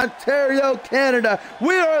 Toronto, Ontario, Canada.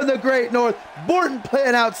 We are in the Great North. Borton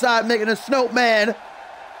playing outside, making a snowman.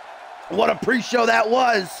 What a pre-show that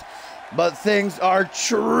was. But things are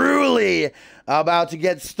truly about to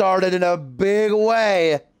get started in a big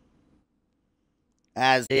way,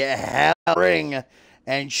 as the Hell Ring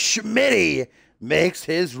and Schmitty makes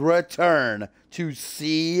his return to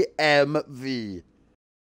CMV.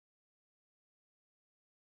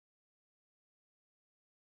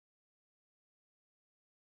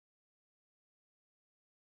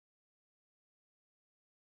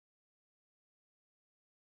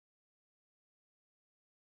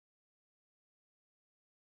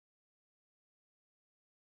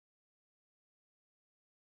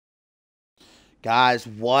 Guys,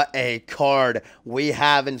 what a card we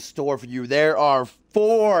have in store for you. There are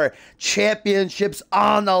 4 championships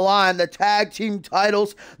on the line. The tag team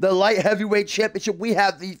titles, the light heavyweight championship. We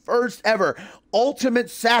have the first ever ultimate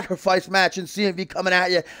sacrifice match in CMV coming at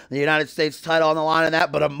you. The United States title on the line in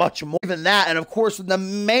that, but a much more than that. And of course, in the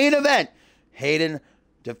main event, Hayden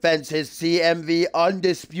defends his CMV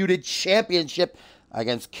Undisputed Championship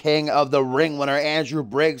against King of the Ring winner Andrew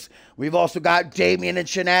Briggs. We've also got Damian and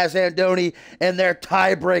Shanaz Andoni in their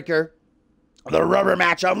tiebreaker, the rubber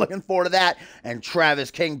match. I'm looking forward to that. And Travis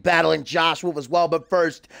King battling Josh Wolf as well. But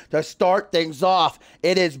first, to start things off,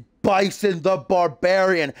 it is Bison the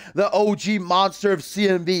Barbarian, the OG monster of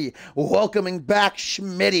CMV, welcoming back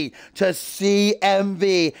Schmitty to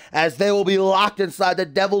CMV as they will be locked inside the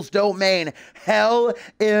Devil's Domain, Hell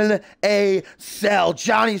in a Cell.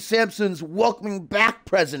 Johnny Sampson's welcoming back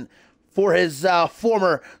present for his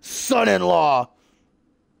former son-in-law.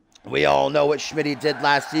 We all know what Schmitty did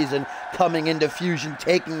last season, coming into Fusion,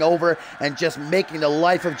 taking over, and just making the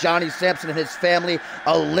life of Johnny Sampson and his family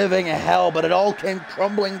a living hell. But it all came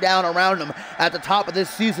crumbling down around him at the top of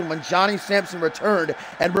this season when Johnny Sampson returned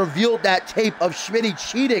and revealed that tape of Schmitty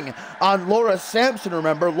cheating on Laura Sampson.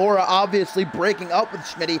 Remember, Laura obviously breaking up with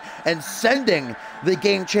Schmitty and sending the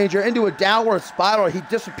Game Changer into a downward spiral. He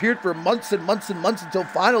disappeared for months and months and months until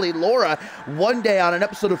finally Laura, one day on an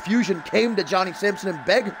episode of Fusion, came to Johnny Sampson and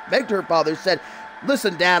begged her father, said,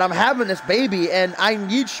 "Listen, Dad, I'm having this baby and I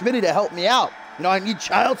need Schmitty to help me out. You know, I need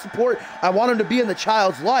child support. I want him to be in the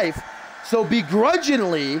child's life." So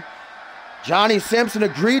begrudgingly, Johnny Sampson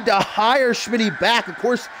agreed to hire Schmitty back. Of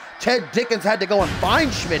course, Ted Dickens had to go and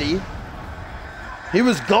find Schmitty. He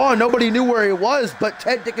was gone. Nobody knew where he was, but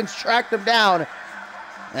Ted Dickens tracked him down,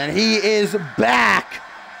 and he is back.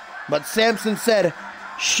 But Sampson said,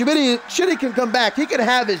 Schmitty can come back. He can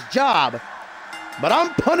have his job, but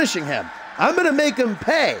I'm punishing him. I'm going to make him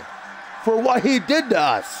pay for what he did to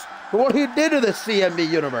us, for what he did to the CMV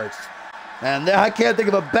universe. And I can't think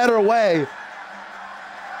of a better way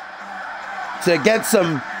to get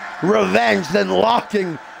some revenge than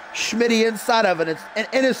locking Schmitty inside of an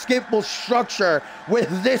inescapable structure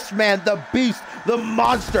with this man, the beast, the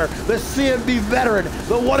monster, the CMV veteran,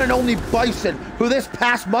 the one and only Bison, who this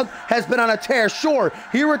past month has been on a tear. Sure,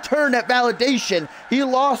 he returned at Validation. He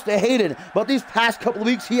lost to Hayden, but these past couple of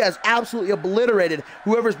weeks, he has absolutely obliterated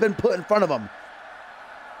whoever's been put in front of him.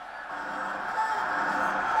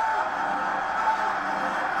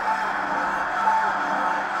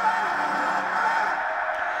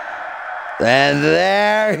 And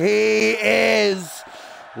there he is,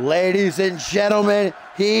 ladies and gentlemen,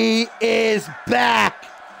 he is back,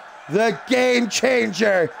 the Game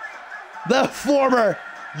Changer, the former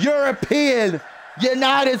European,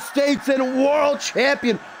 United States and World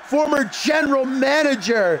Champion, former General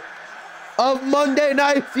Manager of Monday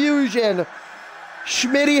Night Fusion.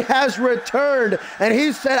 Schmitty has returned, and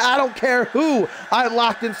he said, I don't care who I'm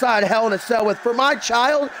locked inside Hell in a Cell with. For my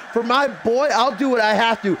child, for my boy, I'll do what I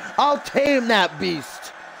have to. I'll tame that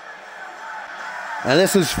beast. And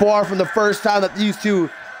this is far from the first time that these two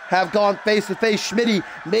have gone face-to-face. Schmitty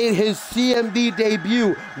made his CMV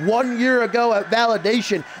debut 1 year ago at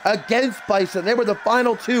Validation against Bison. They were the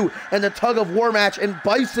final two in the tug-of-war match, and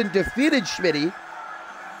Bison defeated Schmitty.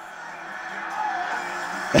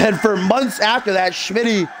 And for months after that,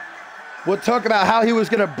 Schmitty would talk about how he was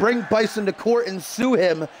going to bring Bison to court and sue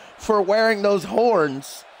him for wearing those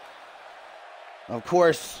horns. Of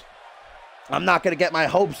course, I'm not going to get my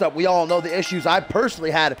hopes up. We all know the issues I personally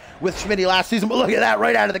had with Schmitty last season. But look at that,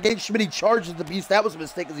 right out of the gate, Schmitty charges the beast. That was a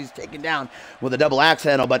mistake as he's taken down with a double axe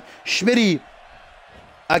handle. But Schmitty,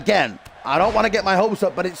 again, I don't want to get my hopes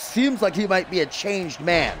up, but it seems like he might be a changed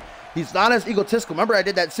man. He's not as egotistical. Remember, I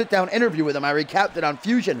did that sit-down interview with him. I recapped it on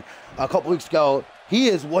Fusion a couple weeks ago. He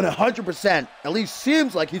is 100%, at least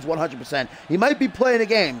seems like he's 100%. He might be playing a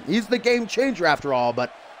game. He's the Game Changer after all,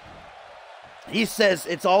 but he says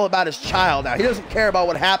it's all about his child now. He doesn't care about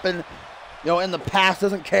what happened, in the past.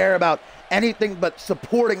 Doesn't care about anything but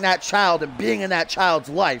supporting that child and being in that child's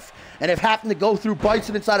life. And if having to go through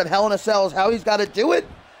Bison inside of Hell in a Cell is how he's got to do it,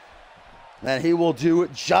 then he will do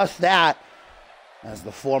just that. As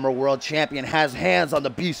the former world champion has hands on the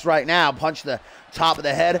beast right now. Punch the top of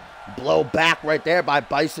the head. Blow back right there by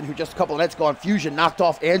Bison, who just a couple of nights ago on Fusion knocked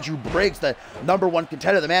off Andrew Briggs, the #1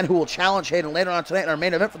 contender, the man who will challenge Hayden later on tonight in our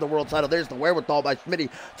main event for the world title. There's the wherewithal by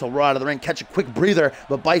Schmitty to roll out of the ring, catch a quick breather,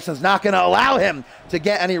 but Bison's not going to allow him to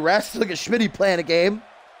get any rest. Look at Schmitty playing a game.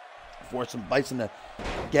 Forcing Bison to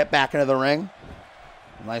get back into the ring.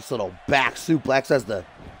 Nice little back suplex as the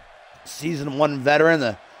Season 1 veteran,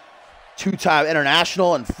 the two-time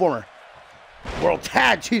international and former world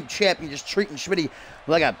tag team champion, just treating Schmitty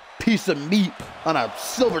like a piece of meat on a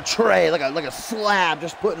silver tray, like a slab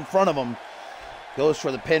just put in front of him. Goes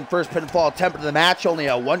for the pin, first pinfall attempt of the match, only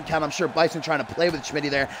a 1 count. I'm sure Bison trying to play with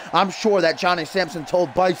Schmitty there. I'm sure that Johnny Sampson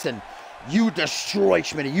told Bison, you destroy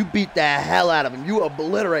Schmitty, you beat the hell out of him, you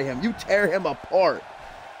obliterate him, you tear him apart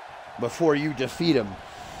before you defeat him.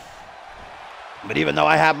 But even though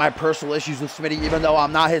I have my personal issues with Schmitty, even though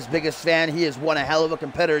I'm not his biggest fan, he is one hell of a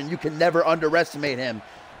competitor, and you can never underestimate him.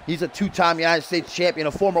 He's a 2-time United States champion,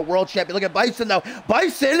 a former world champion. Look at Bison, though.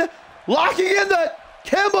 Bison locking in the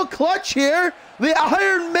Campbell clutch here. The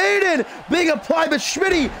Iron Maiden being applied, but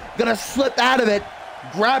Schmitty going to slip out of it,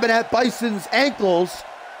 grabbing at Bison's ankles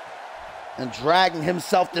and dragging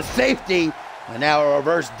himself to safety. And now a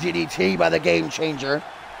reverse DDT by the Game Changer.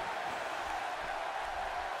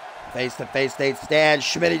 Face-to-face they stand.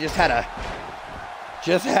 Schmitty just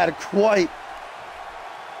had quite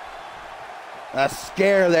A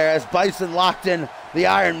scare there as Bison locked in the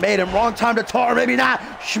Iron Maiden. Wrong time to tar, maybe not.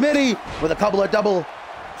 Schmitty with a couple of double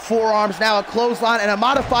forearms, now a clothesline and a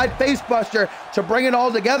modified facebuster to bring it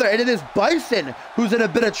all together. And it is Bison who's in a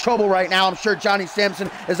bit of trouble right now. I'm sure Johnny Sampson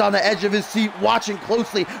is on the edge of his seat watching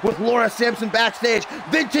closely with Laura Sampson backstage.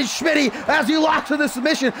 Vintage Schmitty as he locks in the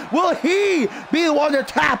submission. Will he be the one to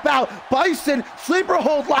tap out? Bison, sleeper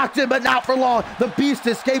hold locked in, but not for long. The Beast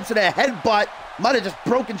escapes in a headbutt. Might have just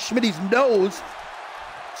broken Schmitty's nose.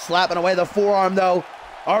 Slapping away the forearm though.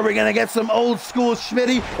 Are we gonna get some old school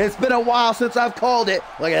Schmitty? It's been a while since I've called it.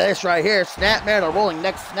 Look at this right here. Snapmare, the rolling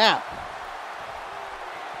neck snap.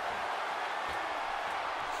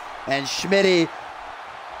 And Schmitty,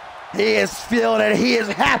 he is feeling it. He is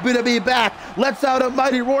happy to be back. Lets out a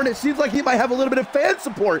mighty roar, and it seems like he might have a little bit of fan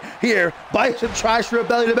support here. Bison tries for a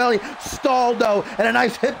belly-to-belly. Stalled, though, and a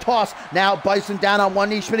nice hip toss. Now Bison down on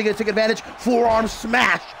one knee. Schmitty gonna take advantage. Forearm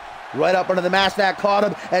smash. Right up under the mask that caught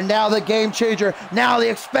him. And now the game changer. Now the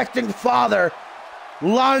expecting father.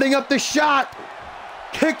 Lining up the shot.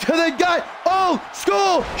 Kick to the gut. Old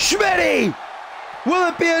school Schmitty. Will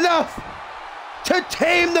it be enough to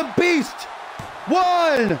tame the Beast?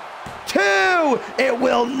 1, 2. It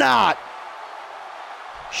will not.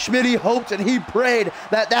 Schmitty hoped and he prayed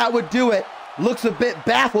that that would do it. Looks a bit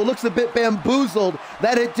baffled. Looks a bit bamboozled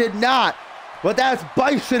that it did not. But that's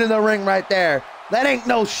Bison in the ring right there. That ain't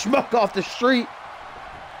no schmuck off the street.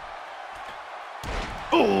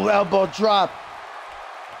 Ooh, elbow drop.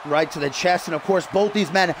 Right to the chest. And of course, both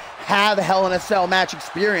these men have Hell in a Cell match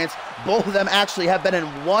experience. Both of them actually have been in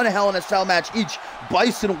one Hell in a Cell match each.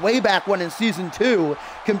 Bison, way back when in season 2,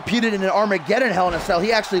 competed in an Armageddon Hell in a Cell.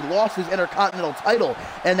 He actually lost his Intercontinental title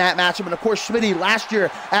in that matchup. And of course, Schmitty last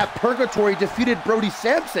year at Purgatory defeated Brody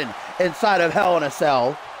Sampson inside of Hell in a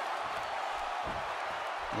Cell.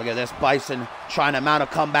 Look at this, Bison trying to mount a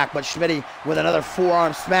comeback, but Schmitty with another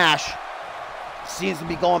forearm smash. Seems to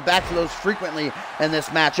be going back to those frequently in this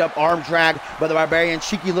matchup. Arm drag by the Barbarian,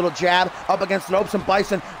 cheeky little jab up against the ropes, and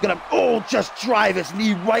Bison gonna, just drive his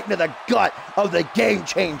knee right into the gut of the game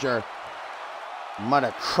changer. Might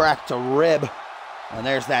have cracked a rib. And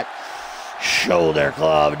there's that shoulder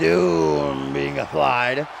club doom being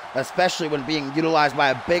applied, especially when being utilized by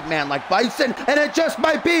a big man like Bison, and it just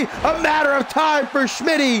might be a matter of time for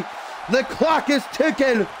Schmitty. The clock is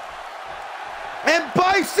ticking, and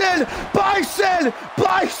Bison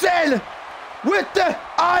with the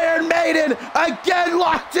Iron Maiden again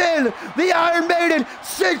locked in. The Iron Maiden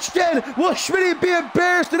cinched in. Will Schmitty be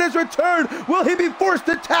embarrassed in his return? Will he be forced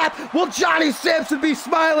to tap? Will Johnny Sampson be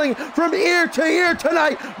smiling from ear to ear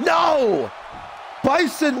tonight? No!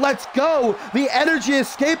 Bison lets go. The energy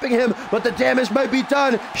escaping him, but the damage might be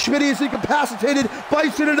done. Schmitty is incapacitated.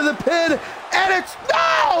 Bison into the pin, and it's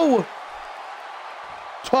no!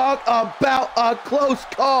 Talk about a close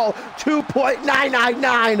call.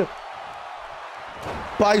 2.999.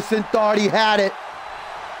 Bison thought he had it,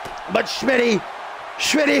 but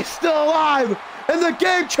Schmitty's still alive, and the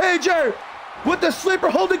game changer with the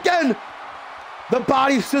sleeper hold again. The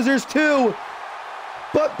body scissors too,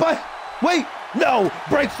 but wait, no,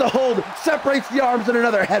 breaks the hold, separates the arms, and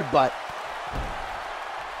another headbutt.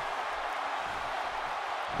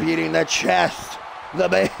 Beating the chest, the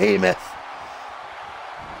behemoth,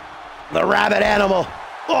 the rabbit animal.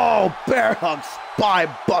 Oh, bear hug, spine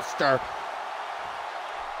buster.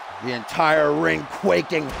 The entire ring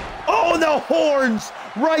quaking. Oh, the horns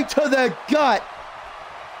right to the gut.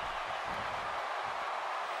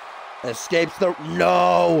 Escapes the,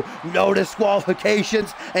 no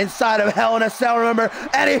disqualifications inside of Hell in a Cell. Remember,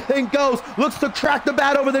 anything goes. Looks to crack the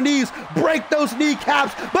bat over the knees, break those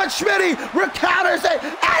kneecaps, but Schmitty recounters it,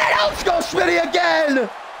 and it else goes Schmitty again.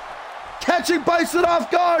 Catching Bison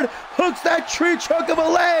off guard, hooks that tree trunk of a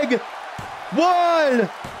leg. 1,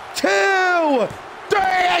 2, 3,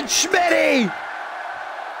 and Schmitty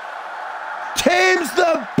tames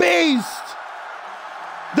the Beast.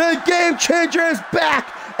 The game changer is back,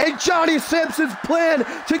 and Johnny Sampson's plan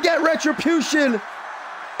to get retribution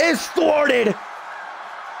is thwarted.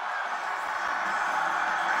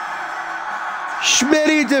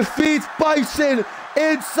 Schmitty defeats Bison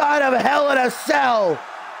inside of Hell in a Cell.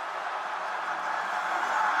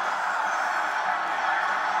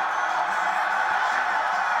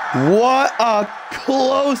 What a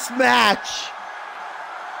close match.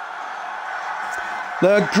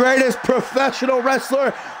 The greatest professional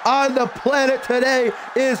wrestler on the planet today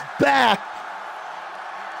is back.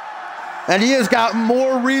 And he has got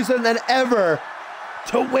more reason than ever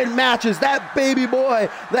to win matches. That baby boy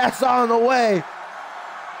that's on the way.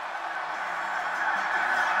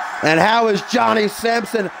 And how is Johnny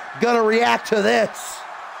Sampson gonna react to this?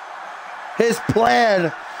 his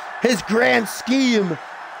plan, his grand scheme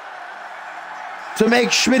to make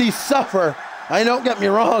Schmitty suffer. Don't get me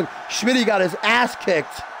wrong, Schmitty got his ass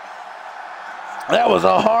kicked. That was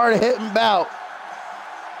a hard-hitting bout.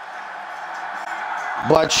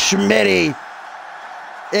 But Schmitty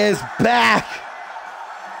is back,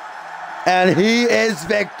 and he is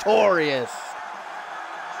victorious.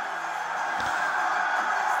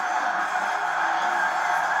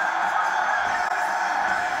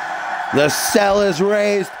 The cell is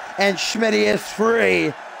raised, and Schmitty is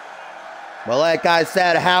free. But like I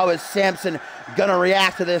said, how is Samson gonna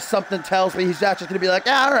react to this? Something tells me he's not just gonna be like,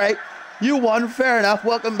 all right, you won, fair enough,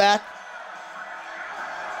 welcome back.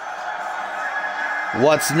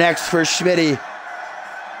 What's next for Schmitty?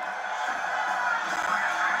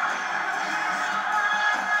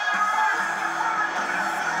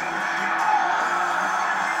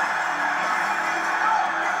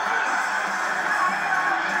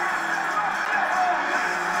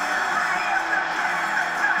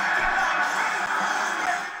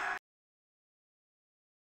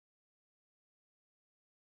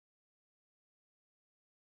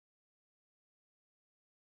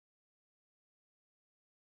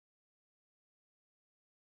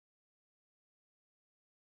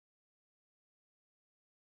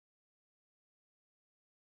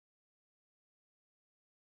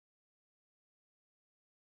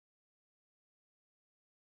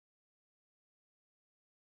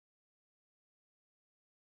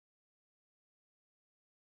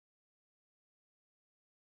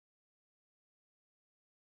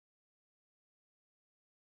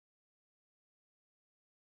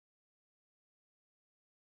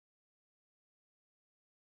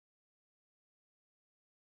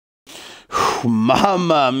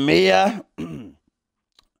 Mamma mia.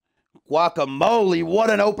 Guacamole,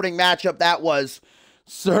 what an opening matchup that was.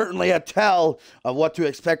 Certainly a tell of what to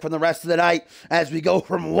expect from the rest of the night as we go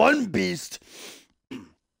from one beast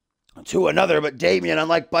to another. But Damian,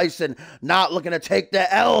 unlike Bison, not looking to take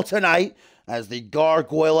the L tonight, as the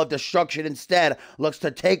Gargoyle of Destruction instead looks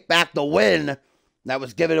to take back the win that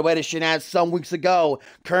was given away to Shenaz some weeks ago.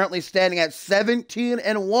 Currently standing at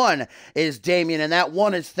 17-1 is Damian, and that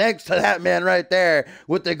one is thanks to that man right there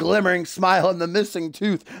with the glimmering smile and the missing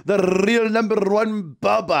tooth, the real #1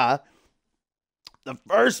 Bubba. The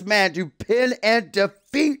first man to pin and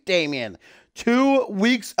defeat Damian 2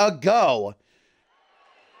 weeks ago.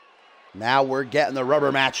 Now we're getting the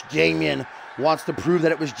rubber match. Damian wants to prove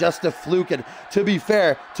that it was just a fluke, and to be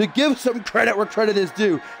fair, to give some credit where credit is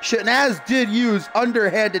due, Shenaz did use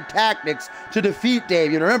underhanded tactics to defeat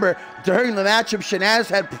Damian. Remember, during the matchup, Shenaz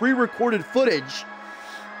had pre-recorded footage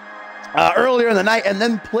earlier in the night and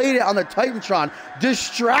then played it on the Titantron,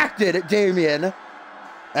 distracted Damian,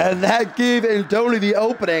 and that gave Andoni the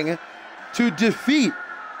opening to defeat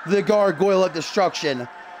the Gargoyle of Destruction.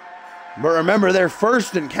 But remember their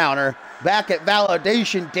first encounter back at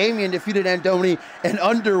Validation, Damian defeated Andoni in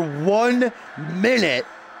under 1 minute.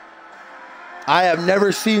 I have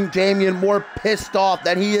never seen Damian more pissed off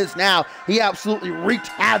than he is now. He absolutely wreaked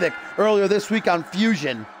havoc earlier this week on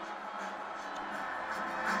Fusion.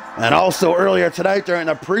 And also earlier tonight during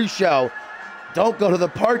the pre-show, don't go to the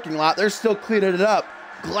parking lot. They're still cleaning it up.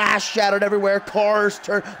 Glass shattered everywhere, cars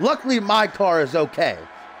turned. Luckily my car is okay.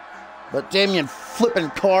 But Damian flipping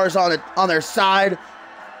cars on their side,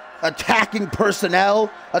 attacking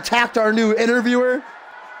personnel, attacked our new interviewer.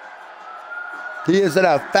 He is in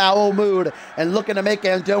a foul mood and looking to make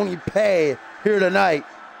Andoni pay here tonight.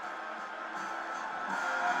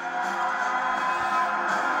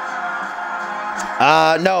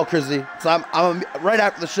 No, Chrissy. So I'm right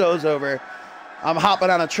after the show's over, I'm hopping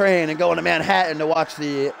on a train and going to Manhattan to watch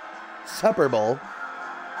the Super Bowl.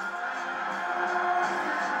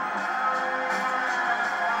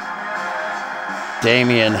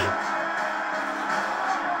 Damian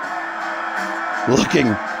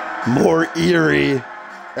looking more eerie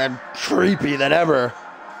and creepy than ever.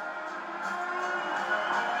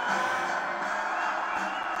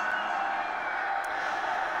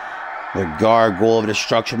 The Gargoyle of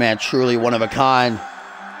Destruction, man, truly one of a kind.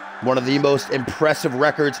 One of the most impressive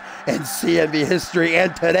records in CMV history.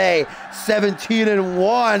 And today,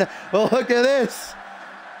 17-1. Well, look at this.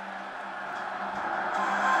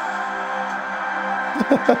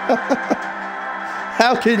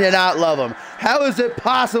 How can you not love him? How is it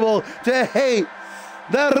possible to hate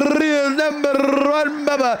the real #1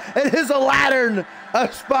 Bubba in his Aladdin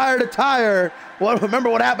inspired attire? Well, remember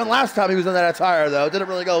what happened last time he was in that attire, though. It didn't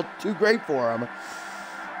really go too great for him.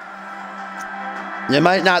 You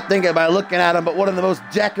might not think it by looking at him, but one of the most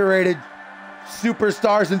decorated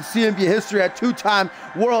superstars in CMV history, a two-time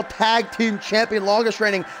World Tag Team Champion, longest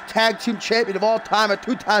reigning Tag Team Champion of all time, a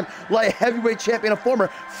two-time Light Heavyweight Champion, a former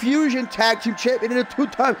Fusion Tag Team Champion, and a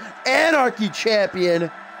two-time Anarchy Champion.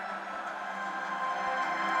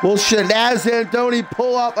 Will Shanaz Andoni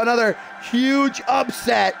pull off another huge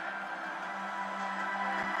upset?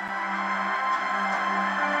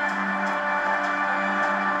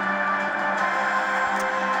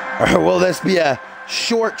 Or will this be a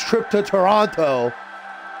short trip to Toronto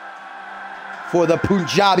for the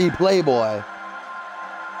Punjabi Playboy?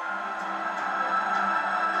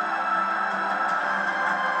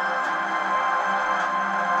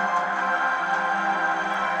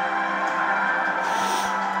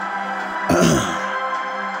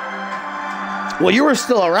 Well, you were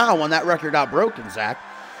still around when that record got broken, Zach.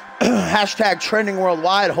 Hashtag trending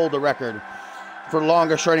worldwide hold the record for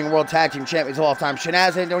longest reigning World Tag Team Champions of all time.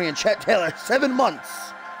 Shanaz Andoni and Chet Taylor, 7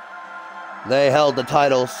 months. They held the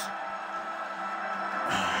titles.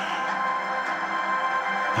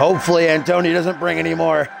 Hopefully Andoni doesn't bring any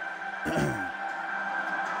more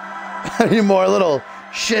little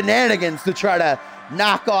shenanigans to try to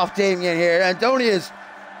knock off Damian here. Andoni is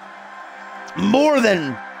more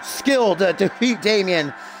than skilled to defeat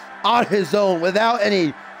Damian on his own without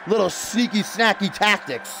any little sneaky snacky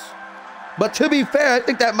tactics. But to be fair, I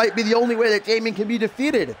think that might be the only way that Damian can be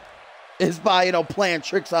defeated, is by, you know, playing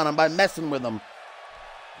tricks on him, by messing with him.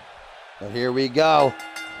 But here we go.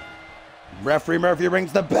 Referee Murphy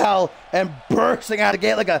rings the bell and bursting out of the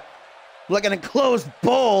gate like an enclosed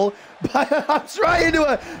bull. I'm trying to do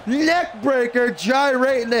a neck breaker,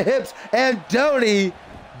 gyrating the hips, and Andoni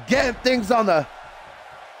getting things on the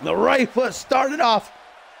right foot, started off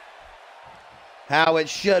how it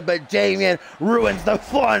should, but Damian ruins the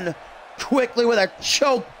fun quickly with a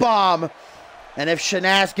choke bomb. And if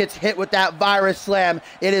Shanaz gets hit with that virus slam,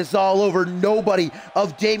 it is all over. Nobody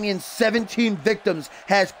of Damian's 17 victims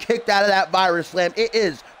has kicked out of that virus slam. It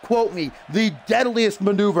is, quote me, the deadliest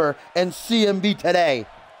maneuver in CMV today.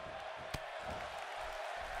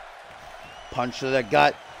 Punch to the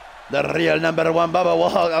gut. The real number one Bubba.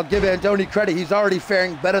 Well, I'll give Andoni credit. He's already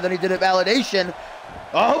faring better than he did at Validation.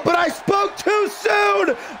 Oh, but I spoke too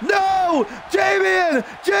soon! No! Damian!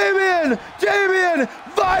 Damian! Damian!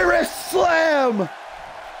 Virus slam!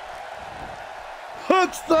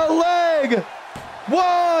 Hooks the leg!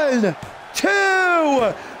 1, 2,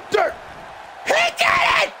 dirt! He did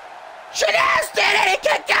it! Shanaz did it! He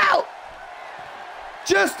kicked out!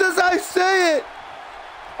 Just as I say it,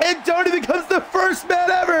 Andoni becomes the first man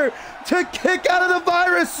ever to kick out of the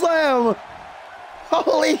virus slam!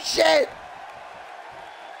 Holy shit!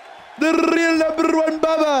 The real number one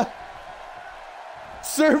Bubba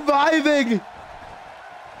surviving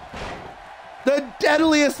the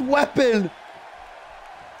deadliest weapon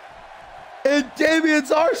in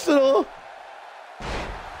Damian's arsenal.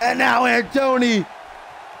 And now Andoni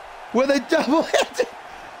with a double-handed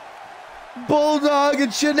bulldog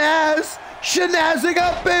and Shanaz. Shanazing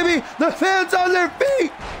up, baby. The fans on their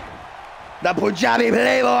feet. The Punjabi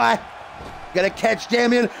Playboy gonna catch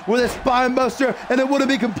Damian with a spine buster, and it wouldn't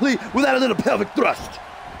be complete without a little pelvic thrust.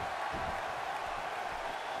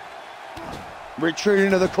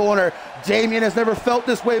 Retreating to the corner. Damian has never felt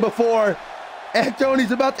this way before.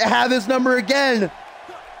 Andoni's about to have his number again.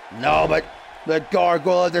 No, but the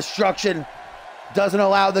gargoyle of destruction doesn't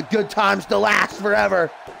allow the good times to last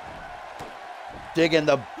forever. Digging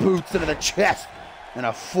the boots into the chest, and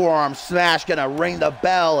a forearm smash gonna ring the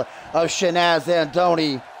bell of Shanaz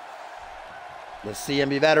Andoni. The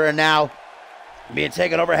CMV veteran now being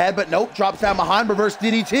taken overhead, but nope, drops down behind, reverse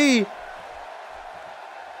DDT.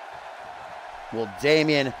 Will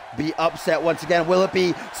Damian be upset once again? Will it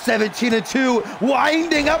be 17-2?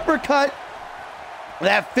 Winding uppercut.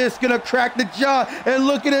 That fist gonna crack the jaw, and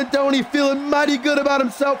look at Andoni feeling mighty good about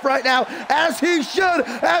himself right now, as he should,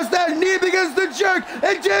 as that knee begins to jerk,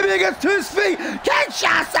 and Damian gets to his feet. Ken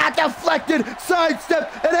shots out deflected,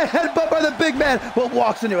 sidestep, and a headbutt by the big man, but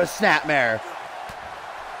walks into a snapmare.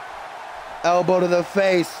 Elbow to the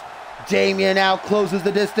face. Damian now closes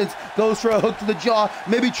the distance, goes for a hook to the jaw,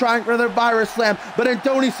 maybe trying for another virus slam, but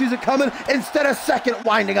Andoni sees it coming, instead a second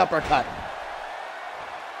winding uppercut.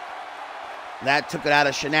 That took it out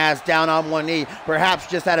of Shanaz, down on one knee, perhaps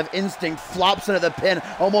just out of instinct, flops into the pin,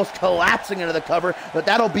 almost collapsing into the cover, but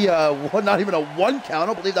that'll be not even a 1 count. I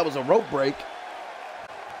don't believe that was a rope break.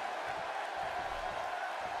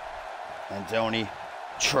 Andoni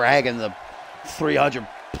dragging the 300+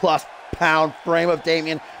 pound frame of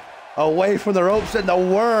Damian away from the ropes, and the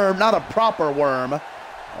worm, not a proper worm.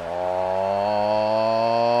 Oh,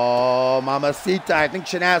 mamacita. I think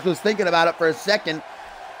Shanaz was thinking about it for a second.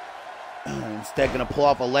 Instead, gonna pull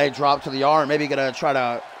off a leg drop to the arm. Maybe gonna try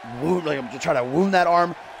to wound that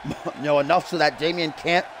arm, you know, enough so that Damian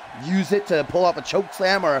can't use it to pull off a choke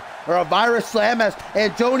slam or a virus slam, as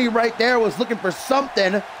Andoni right there was looking for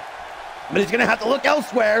something, but he's gonna have to look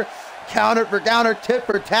elsewhere. Counter for counter, tit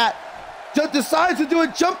for tat. Just decides to do a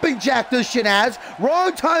jumping jack to Shanaz.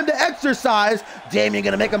 Wrong time to exercise. Damian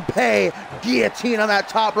gonna make him pay. Guillotine on that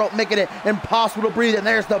top rope, making it impossible to breathe. And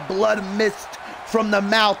there's the blood mist from the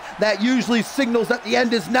mouth that usually signals that the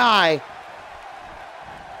end is nigh.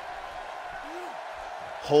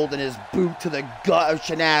 Holding his boot to the gut of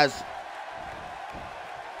Shanaz.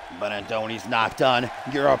 But Andoni's not done.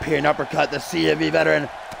 European uppercut, the CMV veteran.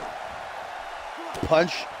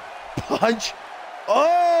 Punch. Punch.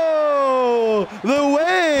 Oh, the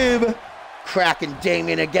wave. Cracking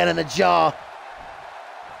Damian again in the jaw.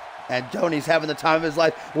 Andoni's having the time of his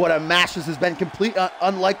life. What a match this has been, complete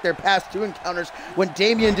unlike their past two encounters. When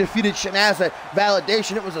Damian defeated Shanaz at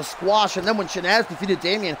Validation, it was a squash. And then when Shanaz defeated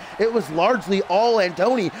Damian, it was largely all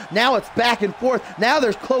Andoni. Now it's back and forth. Now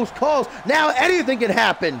there's close calls. Now anything can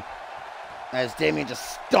happen. As Damian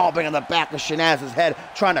just stomping on the back of Shanaz's head,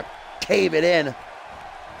 trying to cave it in.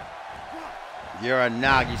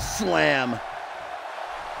 Uranagi slam.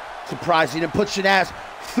 Surprised he didn't put Shanaz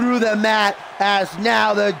through the mat, as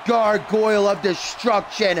now the Gargoyle of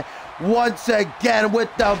Destruction once again with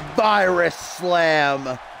the virus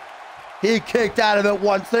slam. He kicked out of it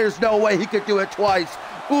once. There's no way he could do it twice.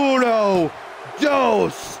 Uno,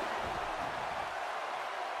 dos.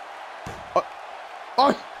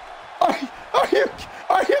 Are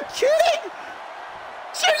you kidding?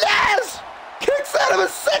 Shanaz kicks out of a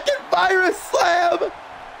second virus slam.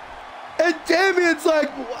 And Damian's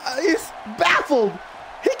like, he's baffled.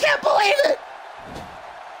 He can't believe it.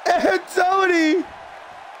 And Tony,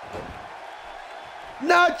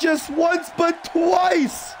 not just once, but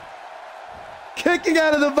twice, kicking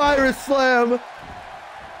out of the virus slam.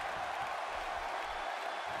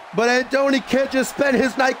 But Andoni can't just spend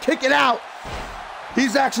his night kicking out.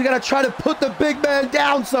 He's actually gonna try to put the big man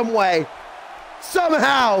down some way,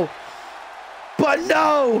 somehow. But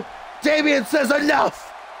no, Damian says enough.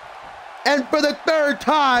 And for the third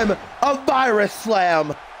time, a virus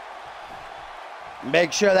slam.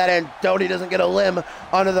 Make sure that Andoni doesn't get a limb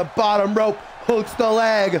under the bottom rope. Hooks the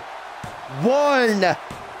leg. 1,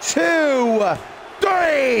 2,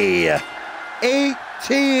 3.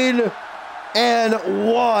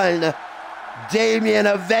 18-1. Damian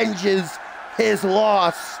avenges his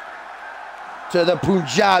loss to the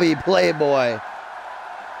Punjabi Playboy.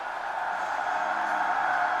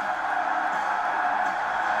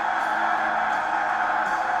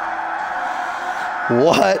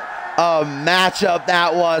 What a matchup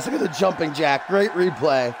that was. Look at the jumping jack. Great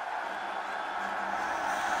replay.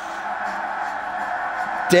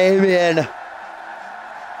 Damian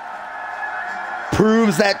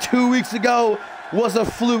proves that 2 weeks ago was a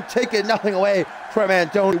fluke, taking nothing away from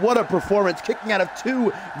Andoni. What a performance, kicking out of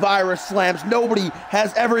 2 virus slams. Nobody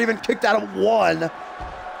has ever even kicked out of 1.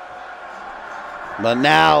 But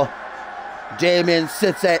now, Damian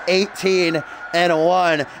sits at 18-1.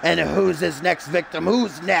 And who's his next victim?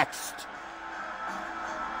 Who's next?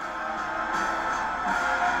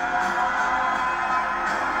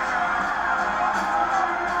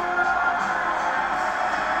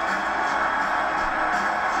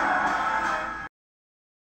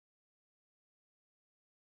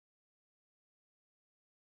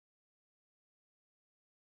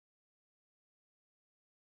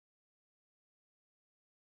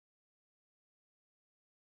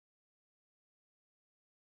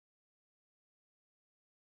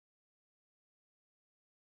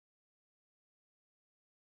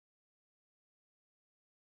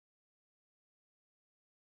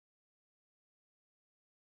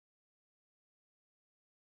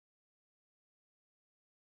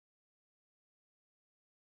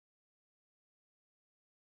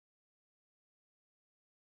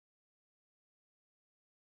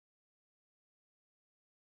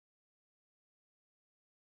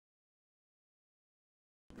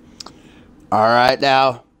 All right,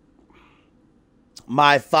 now,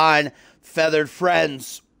 my fine feathered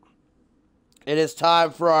friends, it is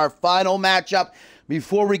time for our final matchup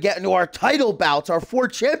before we get into our title bouts, our 4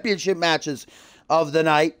 championship matches of the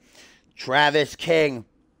night. Travis King,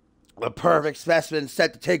 the perfect specimen,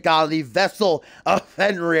 set to take on the Vessel of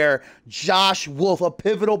Fenrir, Josh Wolf. A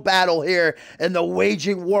pivotal battle here in the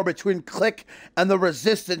waging war between Click and the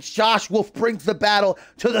Resistance. Josh Wolf brings the battle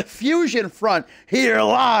to the Fusion front here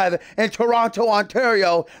live in Toronto,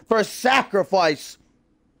 Ontario for Sacrifice.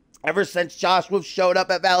 Ever since Josh Wolf showed up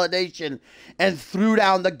at Validation and threw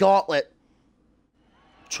down the gauntlet,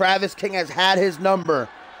 Travis King has had his number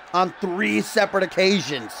on 3 separate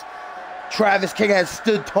occasions. Travis King has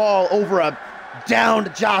stood tall over a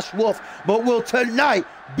downed Josh Wolf, but will tonight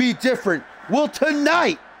be different? Will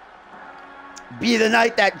tonight be the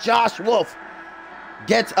night that Josh Wolf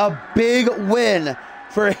gets a big win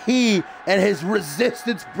for he and his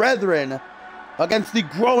resistance brethren against the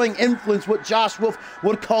growing influence what Josh Wolf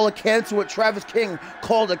would call a cancer, what Travis King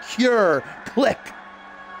called a cure, Click.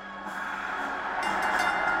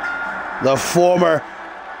 The former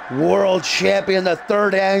world champion, the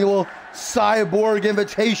 3rd annual Cyborg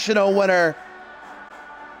Invitational winner,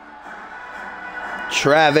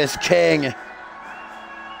 Travis King,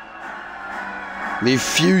 the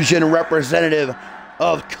Fusion representative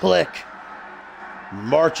of Click,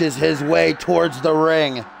 marches his way towards the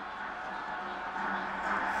ring.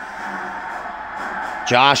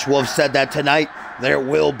 Josh Wolf said that tonight there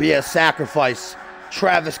will be a sacrifice.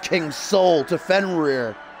 Travis King's soul to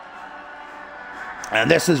Fenrir. And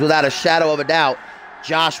this is without a shadow of a doubt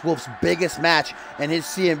Josh Wolf's biggest match in his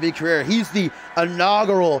CMV career. He's the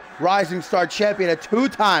inaugural Rising Star champion, a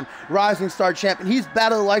 2-time Rising Star champion. He's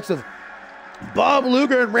battled the likes of Bob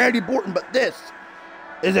Luger and Randy Orton, but this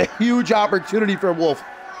is a huge opportunity for Wolf.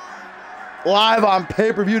 Live on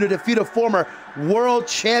pay-per-view to defeat a former world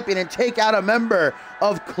champion and take out a member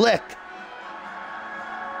of Click.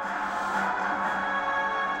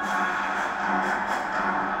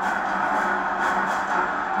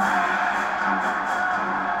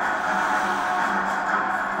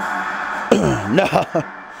 No,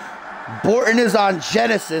 Borton is on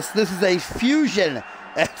Genesis. This is a Fusion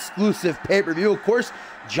exclusive pay-per-view. Of course,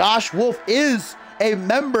 Josh Wolf is a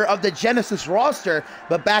member of the Genesis roster,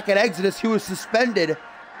 but back at Exodus, he was suspended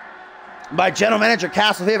by general manager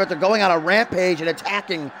Castle Fave after going on a rampage and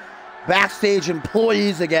attacking backstage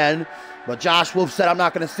employees again. But Josh Wolf said, I'm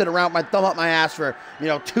not going to sit around with my thumb up my ass for,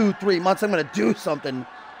 2-3 months. I'm going to do something.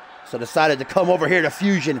 So decided to come over here to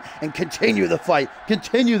Fusion and continue the fight,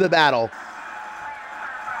 continue the battle.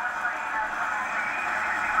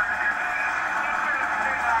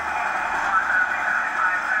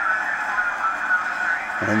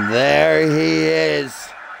 And there he is,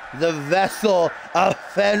 the vessel of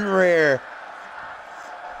Fenrir.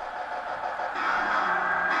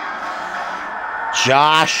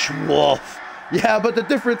 Josh Wolf. Yeah, but the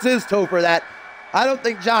difference is, Topher, that I don't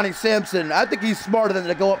think Johnny Sampson, I think he's smarter than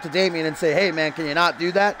to go up to Damien and say, hey man, can you not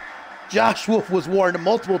do that? Josh Wolf was warned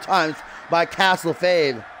multiple times by Castle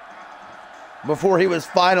Fave before he was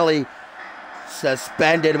finally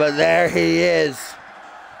suspended, but there he is.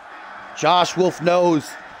 Josh Wolf knows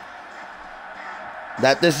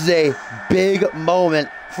that this is a big moment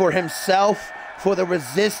for himself, for the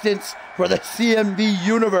Resistance, for the CMV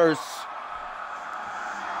universe.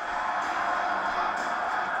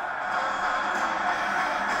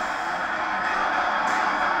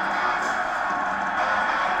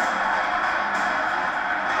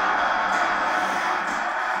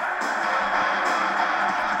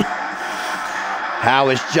 How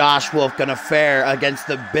is Josh Wolf going to fare against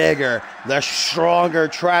the bigger, the stronger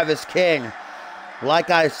Travis King?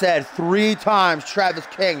 Like I said, 3 times Travis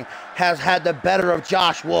King has had the better of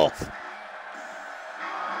Josh Wolf.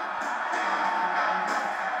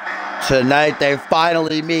 Tonight they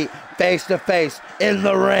finally meet face to face in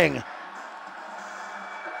the ring.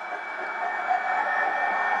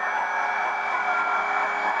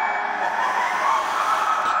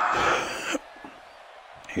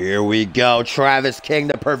 Here we go, Travis King,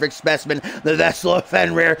 the perfect specimen, the vessel of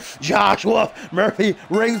Fenrir, Josh Wolf, Murphy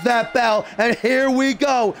rings that bell, and here we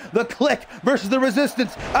go, the Click versus the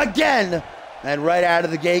Resistance again. And right out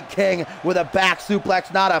of the gate, King with a back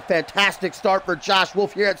suplex, not a fantastic start for Josh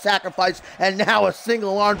Wolf here at Sacrifice, and now a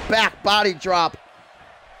single arm back body drop.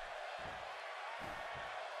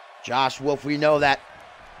 Josh Wolf, we know that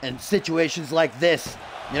in situations like this,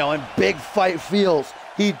 in big fight feels,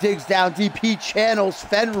 he digs down deep, he channels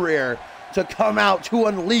Fenrir to come out to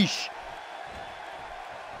unleash.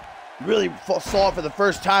 Really saw it for the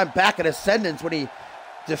first time back at Ascendance when he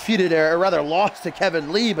defeated, or rather lost to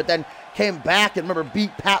Kevin Lee, but then came back and remember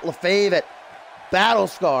beat Pat LaFave at Battle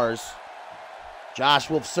Scars. Josh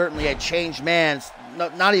Wolf certainly a changed man,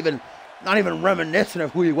 not even reminiscent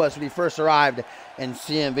of who he was when he first arrived in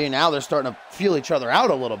CMV. Now they're starting to feel each other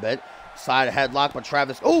out a little bit. Side headlock, but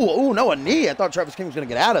Travis, no, a knee. I thought Travis King was going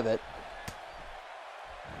to get out of it.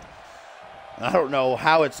 I don't know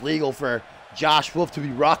how it's legal for Josh Wolf to be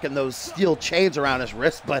rocking those steel chains around his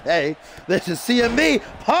wrist, but hey, this is CMV.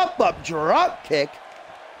 Pop-up drop kick.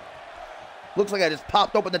 Looks like I just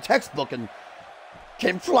popped open the textbook and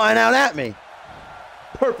came flying out at me.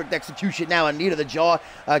 Perfect execution now, a knee to the jaw.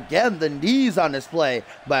 Again, the knees on display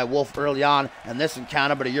by Wolf early on in this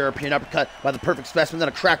encounter, but a European uppercut by the Perfect Specimen, then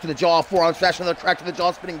a crack to the jaw, forearm smash, another crack to the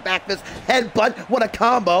jaw, spinning back fist, headbutt. What a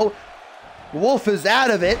combo. Wolf is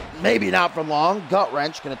out of it, maybe not for long. Gut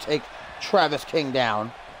wrench, gonna take Travis King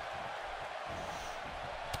down.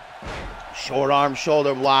 Short arm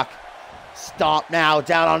shoulder block. Stomp now,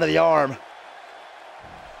 down onto the arm.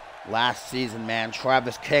 Last season, man,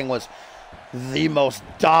 Travis King was the most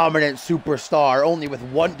dominant superstar, only with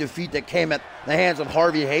one defeat that came at the hands of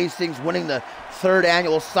Harvey Hastings, winning the 3rd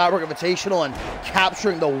annual Cyborg Invitational and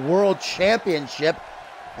capturing the World Championship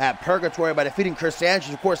at Purgatory by defeating Chris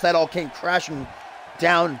Sanchez. Of course, that all came crashing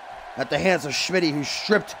down at the hands of Schmitty, who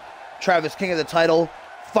stripped Travis King of the title,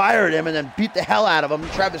 fired him, and then beat the hell out of him.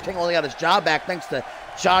 Travis King only got his job back thanks to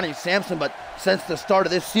Johnny Sampson, but since the start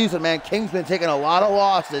of this season, man, King's been taking a lot of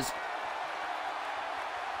losses,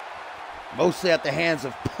 mostly at the hands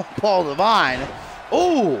of Paul Devine.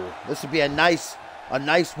 Ooh, this would be a nice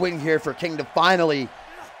win here for King to finally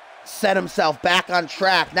set himself back on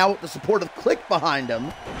track. Now with the support of Click behind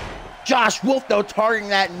him. Josh Wolf, though, targeting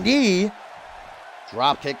that knee.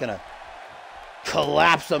 Drop kick, gonna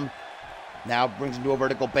collapse him. Now brings him to a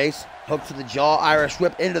vertical base. Hook to the jaw, Irish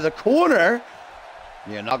whip into the corner.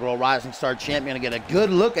 The inaugural Rising Star champion gonna get a good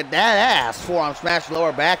look at that ass. Forearm smash,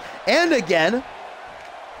 lower back, and again.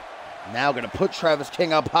 Now gonna put Travis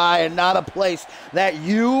King up high and not a place that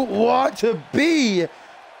you want to be.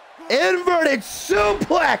 Inverted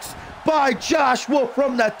suplex by Josh Wolf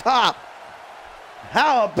from the top.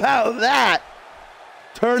 How about that?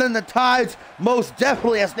 Turning the tides most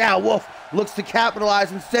definitely, as now Wolf looks to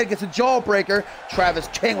capitalize, instead gets a jawbreaker. Travis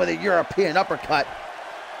King with a European uppercut.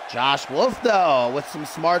 Josh Wolf, though, with some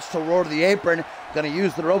smarts to roar to the apron, gonna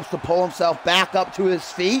use the ropes to pull himself back up to his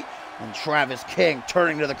feet. And Travis King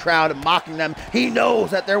turning to the crowd and mocking them. He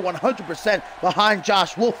knows that they're 100% behind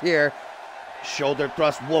Josh Wolf here. Shoulder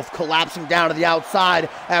thrust, Wolf collapsing down to the outside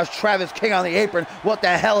as Travis King on the apron. What the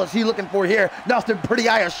hell is he looking for here? Nothing pretty,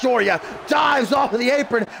 I assure you. Dives off of the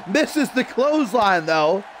apron, misses the clothesline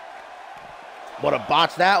though. What a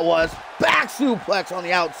botch that was. Back suplex on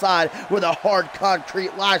the outside where the hard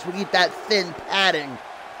concrete lies would eat that thin padding.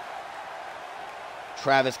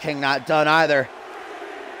 Travis King not done either.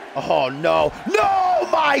 Oh no, no,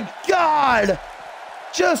 my God!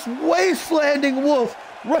 Just wastelanding Wolf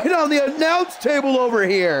right on the announce table over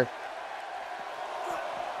here.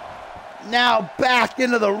 Now back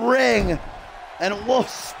into the ring. And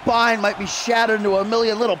Wolf's spine might be shattered into a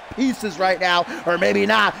million little pieces right now. Or maybe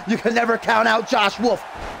not. You can never count out Josh Wolf.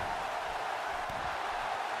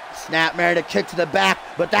 Snapmare to kick to the back,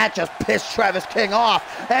 but that just pissed Travis King off.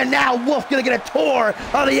 And now Wolf gonna get a tour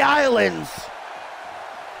of the islands.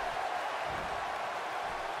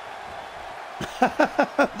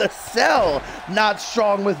 The cell not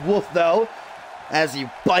strong with Wolf though, as he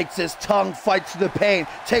bites his tongue, fights through the pain,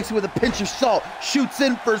 takes it with a pinch of salt, shoots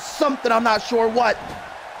in for something, I'm not sure what.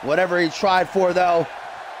 Whatever he tried for though.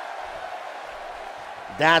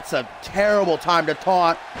 That's a terrible time to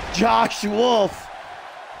taunt Josh Wolf.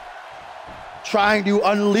 Trying to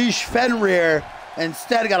unleash Fenrir,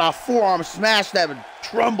 instead got a forearm smash that would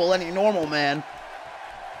crumble any normal man.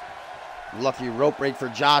 Lucky rope break for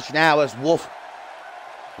Josh now as Wolf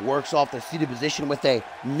works off the seated position with a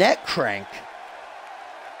neck crank.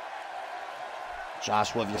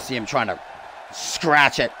 Josh Wolf, you see him trying to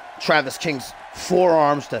scratch at Travis King's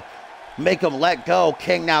forearms to make him let go.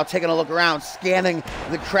 King now taking a look around, scanning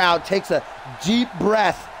the crowd, takes a deep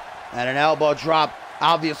breath, and an elbow drop,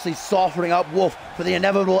 obviously softening up Wolf for the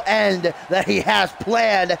inevitable end that he has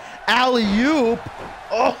planned. Alley-oop.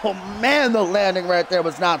 Oh man, the landing right there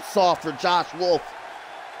was not soft for Josh Wolf.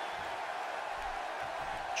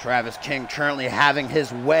 Travis King currently having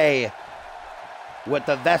his way with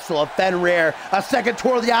the vessel of Fenrir. A second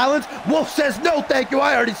tour of the islands. Wolf says, no thank you,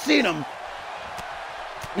 I already seen him.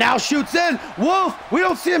 Now shoots in. Wolf, we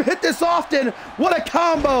don't see him hit this often. What a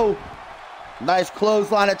combo. Nice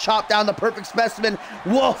clothesline to chop down the Perfect Specimen.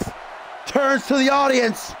 Wolf turns to the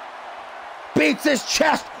audience, beats his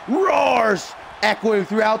chest, roars, echoing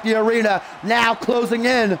throughout the arena. Now closing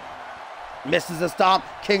in. Misses a stomp.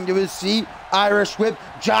 King to his feet. Irish whip.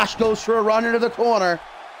 Josh goes for a run into the corner.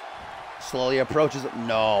 Slowly approaches.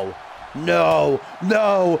 No. No.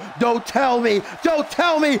 No. Don't tell me. Don't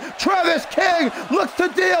tell me. Travis King looks to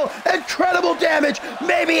deal incredible damage.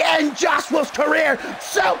 Maybe end Josh Wolf's career.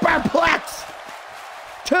 Superplex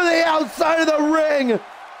to the outside of the ring.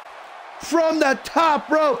 From the top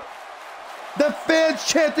rope. The fans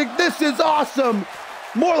chanting, this is awesome.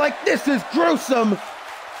 More like this is gruesome.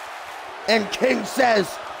 And King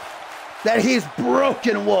says, that he's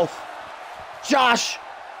broken, Wolf. Josh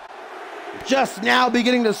just now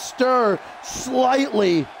beginning to stir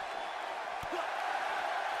slightly.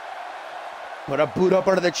 Put a boot up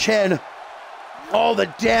under the chin. All the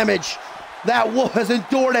damage that Wolf has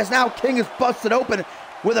endured as now King is busted open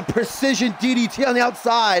with a precision DDT on the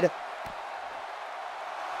outside.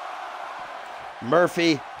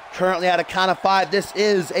 Murphy currently at a count of 5. This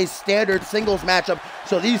is a standard singles matchup,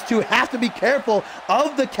 so these two have to be careful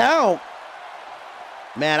of the count.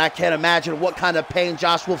 Man, I can't imagine what kind of pain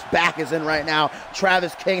Josh Wolf's back is in right now.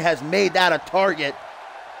 Travis King has made that a target.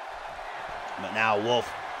 But now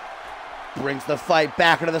Wolf brings the fight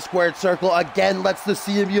back into the squared circle. Again, lets the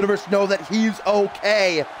CMV Universe know that he's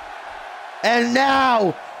okay. And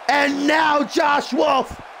now Josh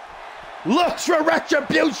Wolf looks for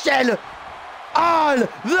retribution on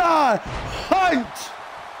the hunt.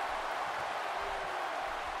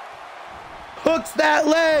 Hooks that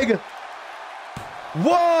leg.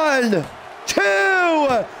 1, 2, 3,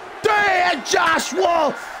 and Josh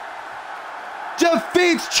Wolf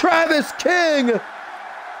defeats Travis King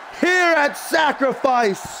here at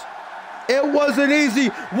Sacrifice. It wasn't easy.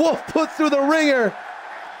 Wolf put through the ringer.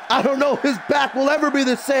 I don't know if his back will ever be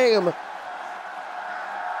the same.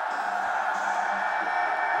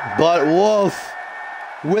 But Wolf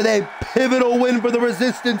with a pivotal win for the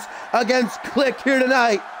Resistance against Click here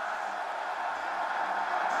tonight.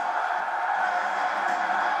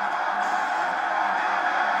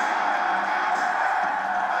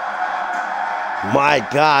 My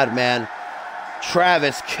God, man.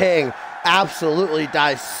 Travis King absolutely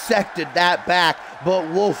dissected that back, but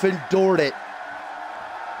Wolf endured it.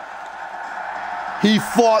 He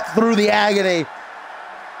fought through the agony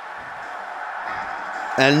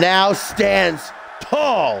and now stands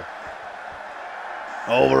tall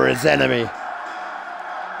over his enemy.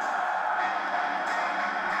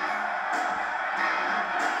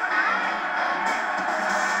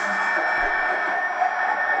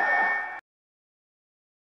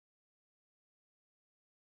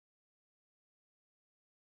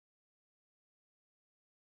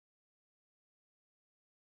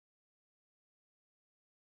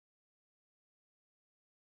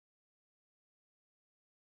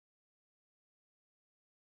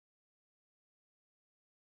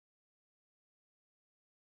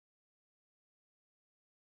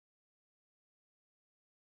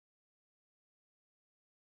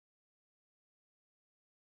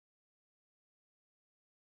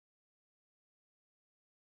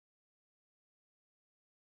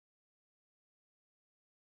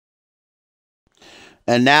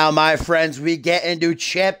 And now, my friends, we get into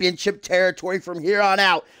championship territory from here on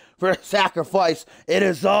out for Sacrifice. It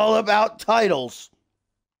is all about titles.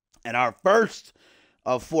 And our first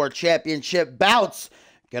of 4 championship bouts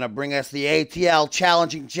gonna bring us the ATL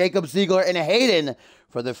challenging Jacob Ziegler and Hayden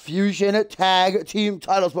for the Fusion Tag Team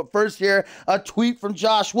titles. But first here, a tweet from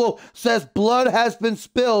Josh Wolf says, "Blood has been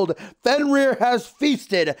spilled. Fenrir has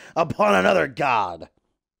feasted upon another god."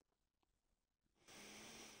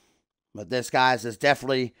 But this, guys, is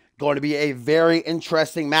definitely going to be a very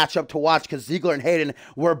interesting matchup to watch because Ziegler and Hayden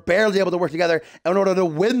were barely able to work together in order to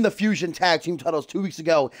win the Fusion Tag Team titles 2 weeks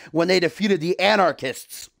ago when they defeated the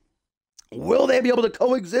Anarchists. Will they be able to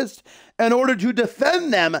coexist in order to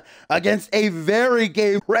defend them against a very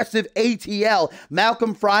aggressive ATL?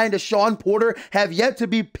 Malcolm Fry and Deshaun Porter have yet to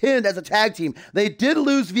be pinned as a tag team. They did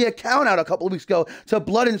lose via countout a couple of weeks ago to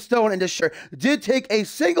Blood and Stone, and Deshaun did take a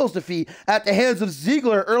singles defeat at the hands of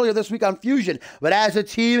Ziegler earlier this week on Fusion. But as a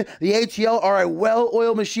team, the ATL are a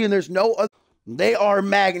well-oiled machine. There's no other. They are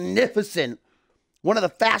magnificent. One of the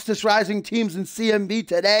fastest rising teams in CMV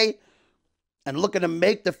today, and looking to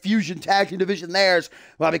make the Fusion Tag Team division theirs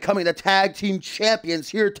while becoming the Tag Team Champions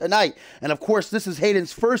here tonight. And of course, this is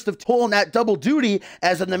Hayden's first of pulling that double duty,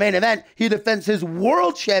 as in the main event, he defends his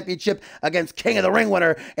World Championship against King of the Ring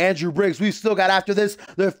winner, Andrew Briggs. We've still got, after this,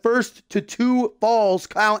 the first to 2 falls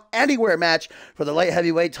count anywhere match for the light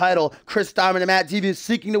heavyweight title. Chris Diamond and Matt Devious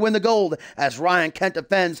seeking to win the gold as Ryan Kent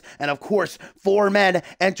defends. And of course, 4 men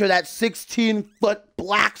enter that 16-foot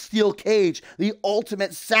black steel cage, the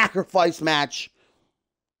ultimate sacrifice match.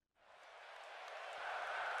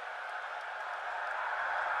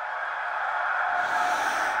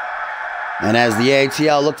 And as the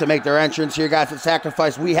ATL look to make their entrance here, guys, at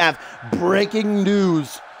Sacrifice, we have breaking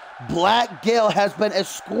news. Black Gale has been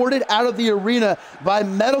escorted out of the arena by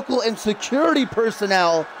medical and security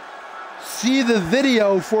personnel. See the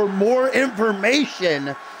video for more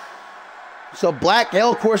information. So Black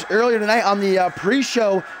Gale, of course, earlier tonight on the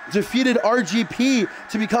pre-show, defeated RGP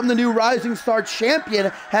to become the new Rising Star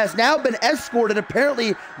champion, has now been escorted.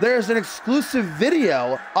 Apparently, there's an exclusive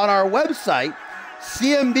video on our website,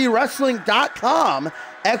 CMVWrestling.com.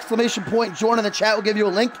 Exclamation point, join in the chat. We'll give you a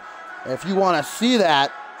link if you want to see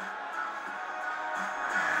that.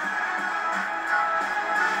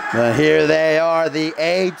 But here they are, the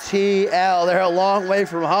ATL. They're a long way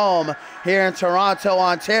from home here in Toronto,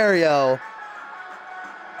 Ontario.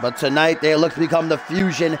 But tonight they look to become the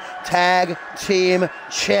Fusion Tag Team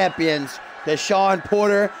Champions. Deshaun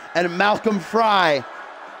Porter and Malcolm Fry.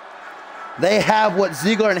 They have what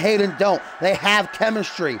Ziggler and Hayden don't. They have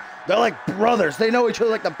chemistry. They're like brothers. They know each other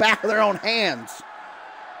like the back of their own hands.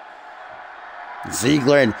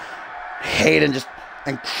 Ziggler and Hayden just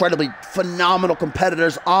incredibly phenomenal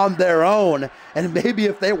competitors on their own. And maybe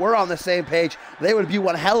if they were on the same page, they would be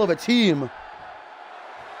one hell of a team.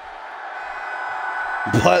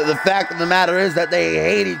 But the fact of the matter is that they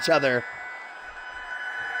hate each other.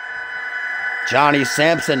 Johnny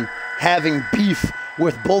Sampson, having beef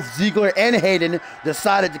with both Ziggler and Hayden,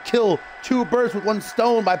 decided to kill two birds with one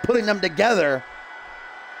stone by putting them together.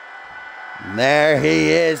 And there he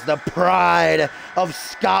is, the pride of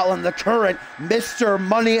Scotland, the current Mr.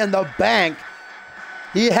 Money in the Bank.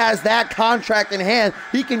 He has that contract in hand.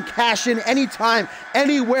 He can cash in anytime,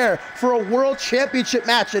 anywhere for a world championship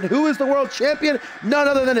match. And who is the world champion? None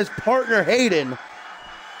other than his partner, Hayden.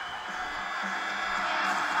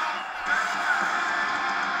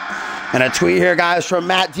 And a tweet here, guys, from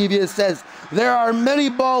Matt Devious says, there are many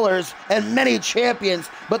ballers and many champions,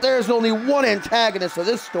 but there is only one antagonist of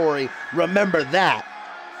this story. Remember that.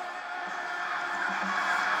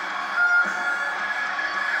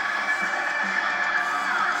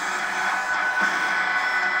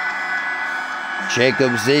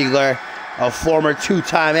 Jacob Ziegler, a former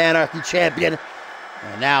two-time Anarchy champion,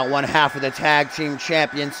 and now one half of the tag team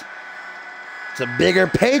champions. It's a bigger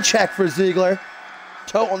paycheck for Ziegler,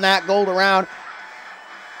 toting that gold around.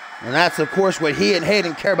 And that's, of course, what he and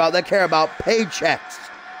Hayden care about. They care about paychecks.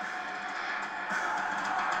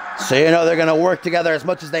 So you know they're going to work together as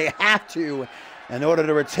much as they have to in order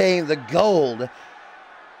to retain the gold.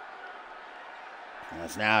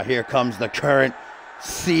 As now here comes the current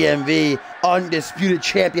CMV undisputed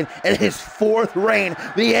champion in his fourth reign,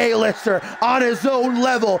 the A-lister on his own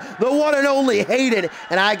level, the one and only Hayden.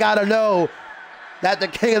 And I gotta know that the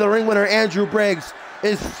King of the Ring winner, Andrew Briggs,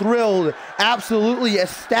 is thrilled, absolutely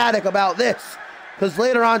ecstatic about this, because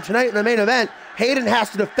later on tonight in the main event, Hayden has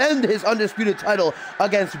to defend his undisputed title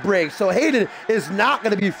against Briggs. So Hayden is not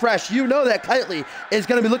going to be fresh. You know that Kitely is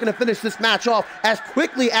going to be looking to finish this match off as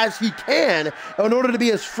quickly as he can in order to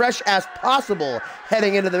be as fresh as possible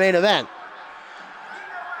heading into the main event.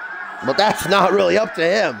 But that's not really up to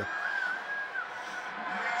him.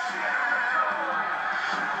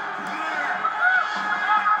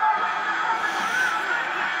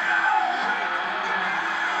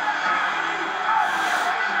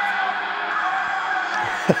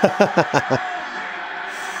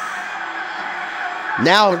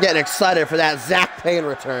 Now I'm getting excited for that Zach Payne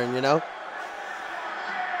return, you know?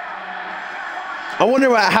 I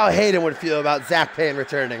wonder how Hayden would feel about Zach Payne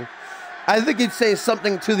returning. I think he'd say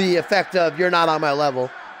something to the effect of, "You're not on my level."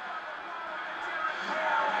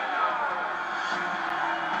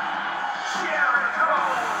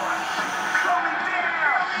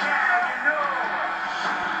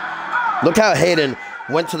 Look how Hayden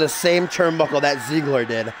went to the same turnbuckle that Ziggler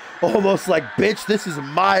did. Almost like, bitch, this is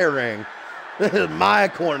my ring. This is my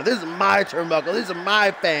corner. This is my turnbuckle. These are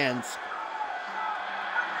my fans.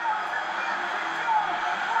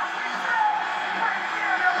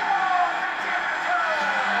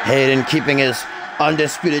 Hayden keeping his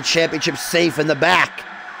undisputed championship safe in the back.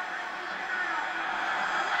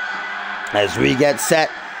 As we get set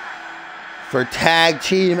for tag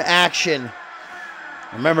team action.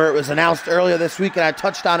 Remember, it was announced earlier this week, and I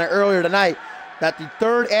touched on it earlier tonight, that the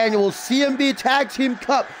third annual CMV Tag Team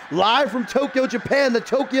Cup, live from Tokyo, Japan, the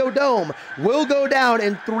Tokyo Dome, will go down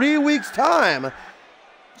in 3 weeks' time.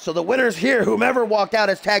 So the winners here, whomever walked out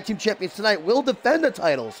as tag team champions tonight, will defend the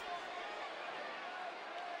titles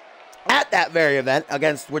at that very event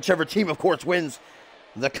against whichever team, of course, wins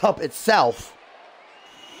the cup itself.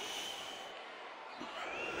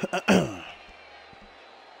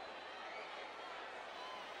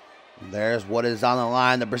 There's what is on the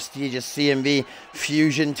line, the prestigious CMV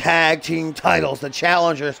Fusion Tag Team titles, the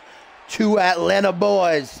challengers, two Atlanta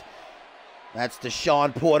boys. That's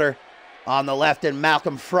Deshaun Porter on the left and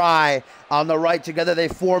Malcolm Fry on the right. Together they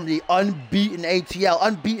form the unbeaten ATL,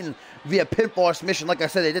 unbeaten via pinfall submission. Like I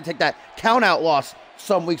said, they did take that count-out loss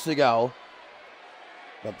some weeks ago.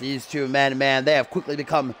 But these two men, man, they have quickly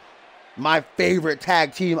become my favorite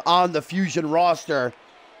tag team on the Fusion roster.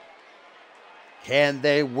 Can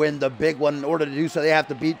they win the big one? In order to do so, they have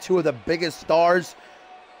to beat two of the biggest stars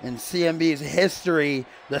in CMV's history,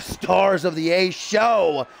 the stars of the A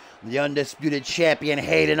show. The undisputed champion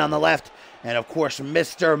Hayden on the left, and of course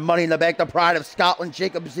Mr. Money in the Bank, the pride of Scotland,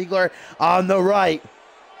 Jacob Ziegler on the right.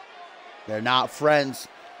 They're not friends,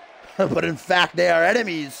 but in fact they are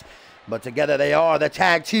enemies. But together they are the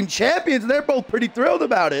tag team champions, and they're both pretty thrilled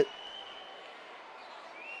about it.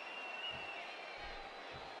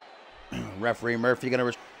 Referee Murphy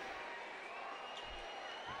gonna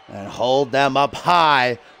and hold them up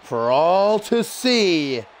high for all to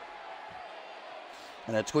see.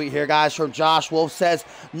 And a tweet here, guys, from Josh Wolf says,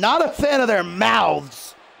 not a fan of their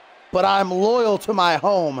mouths, but I'm loyal to my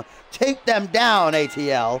home. Take them down,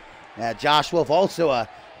 ATL. Josh Wolf, also a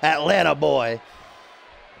Atlanta boy.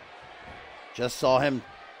 Just saw him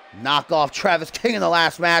knock off Travis King in the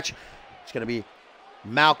last match. It's going to be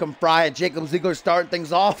Malcolm Fry and Jacob Ziegler starting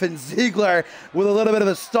things off, and Ziegler with a little bit of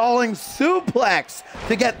a stalling suplex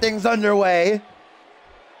to get things underway.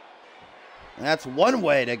 And that's one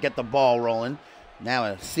way to get the ball rolling. Now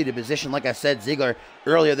in a seated position, like I said, Ziegler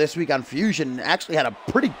earlier this week on Fusion actually had a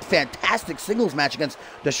pretty fantastic singles match against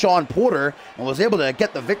Deshaun Porter and was able to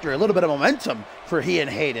get the victory. A little bit of momentum for he and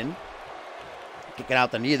Hayden. Kicking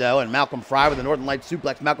out the knee, though, and Malcolm Fry with the Northern Light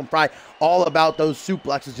suplex. Malcolm Fry, all about those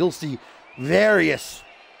suplexes. You'll see various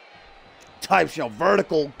types,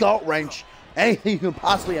 vertical, gut wrench, anything you can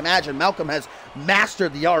possibly imagine. Malcolm has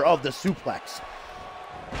mastered the art of the suplex.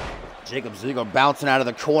 Jacob Ziegler bouncing out of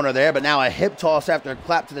the corner there, but now a hip toss after a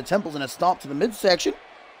clap to the temples and a stomp to the midsection.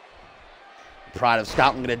 Pride of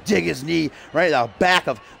Scotland going to dig his knee right in the back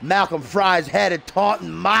of Malcolm Fry's head and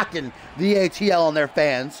taunting, mocking the ATL and their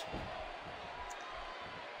fans.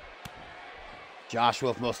 Josh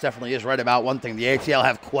Wolf most definitely is right about one thing. The ATL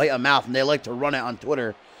have quite a mouth, and they like to run it on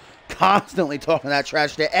Twitter, constantly talking that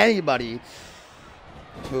trash to anybody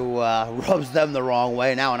who rubs them the wrong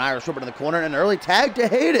way. Now an Irish whip in the corner and an early tag to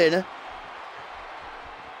Hayden.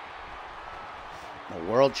 The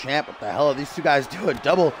world champ, what the hell are these two guys doing?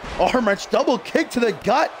 Double arm wrench, double kick to the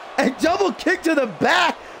gut, and double kick to the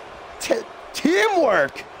back.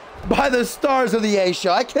 Teamwork by the stars of the A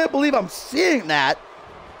show. I can't believe I'm seeing that.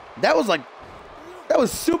 That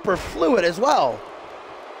was super fluid as well.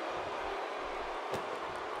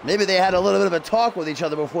 Maybe they had a little bit of a talk with each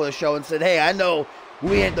other before the show and said, hey, I know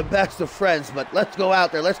we ain't the best of friends, but let's go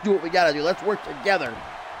out there. Let's do what we got to do. Let's work together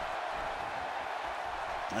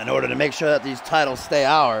in order to make sure that these titles stay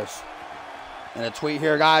ours. And a tweet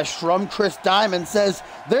here, guys, from Chris Diamond says,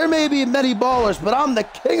 there may be many ballers, but I'm the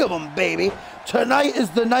king of them, baby. Tonight is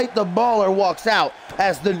the night the baller walks out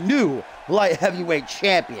as the new light heavyweight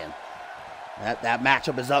champion. That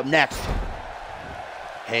matchup is up next.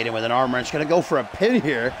 Hayden with an arm wrench, going to go for a pin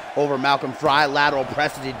here over Malcolm Fry. Lateral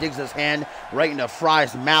press as he digs his hand right into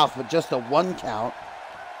Fry's mouth with just a 1 count.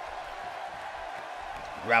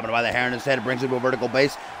 Grabbing him by the hair on his head, brings him to a vertical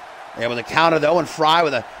base. Able to counter, though, and Fry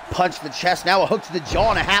with a punch to the chest. Now a hook to the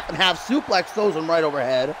jaw and a half and half suplex throws him right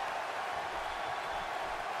overhead.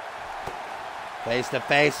 Face to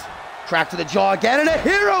face. Crack to the jaw again, and a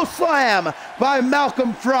hero slam by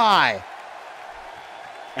Malcolm Fry.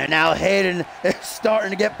 And now Hayden is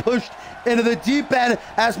starting to get pushed into the deep end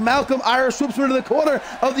as Malcolm Irish swoops into the corner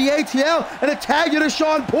of the ATL and a tag to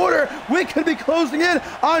Deshaun Porter. We could be closing in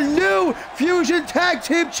on new Fusion Tag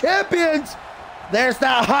Team Champions. There's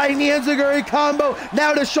that high knee enziguri combo.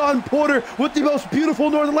 Now Deshaun Porter with the most beautiful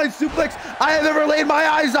Northern Light suplex I have ever laid my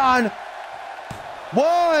eyes on.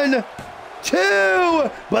 1,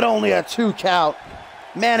 2, but only a 2 count.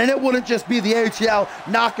 Man, and it wouldn't just be the ATL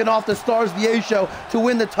knocking off the stars of the A show to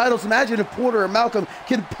win the titles. Imagine if Porter and Malcolm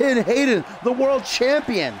can pin Hayden, the world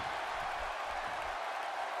champion.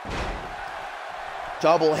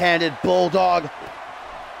 Double-handed bulldog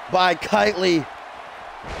by Kitely.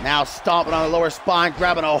 Now stomping on the lower spine,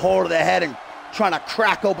 grabbing a hold of the head and trying to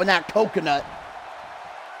crack open that coconut.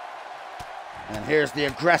 And here's the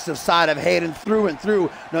aggressive side of Hayden through and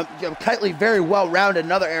through. Now, Kitely very well-rounded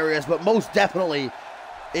in other areas, but most definitely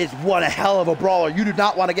is one hell of a brawler. You do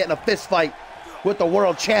not want to get in a fist fight with the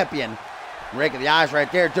world champion. Rake of the eyes right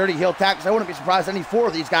there. Dirty heel tactics. I wouldn't be surprised any 4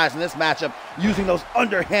 of these guys in this matchup using those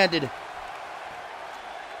underhanded,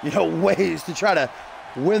 ways to try to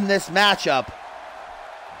win this matchup.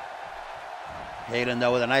 Hayden,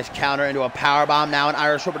 though, with a nice counter into a powerbomb. Now an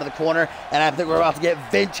Irish whip into the corner. And I think we're about to get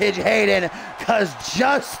vintage Hayden because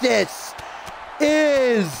justice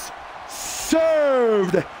is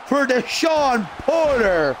served for Deshaun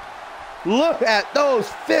Porter. Look at those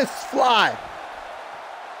fists fly.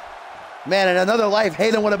 Man, in another life,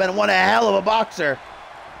 Hayden would have been one hell of a boxer.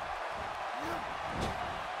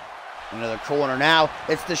 Into the corner now.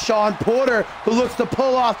 It's Deshaun Porter who looks to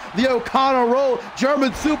pull off the O'Connor roll.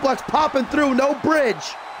 German suplex popping through, no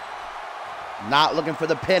bridge. Not looking for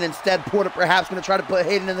the pin. Instead, Porter perhaps going to try to put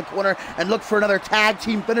Hayden in the corner and look for another tag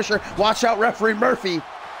team finisher. Watch out, referee Murphy.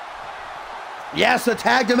 Yes, a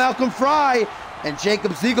tag to Malcolm Fry. And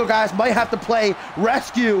Jacob Ziegler, guys, might have to play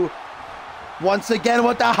rescue. Once again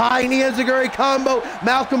with the high knee enziguri combo.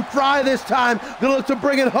 Malcolm Fry this time going to look to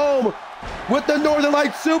bring it home with the Northern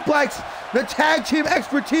Light suplex. The tag team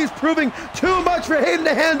expertise proving too much for Hayden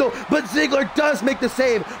to handle, but Ziegler does make the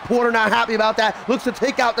save. Porter not happy about that. Looks to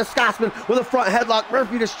take out the Scotsman with a front headlock.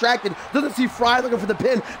 Murphy distracted. Doesn't see Fry looking for the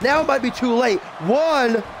pin. Now it might be too late.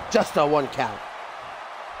 Just a one count.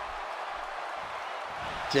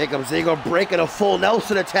 Jacob Ziegler breaking a full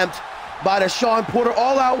Nelson attempt by Deshaun Porter.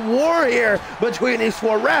 All-out war here between these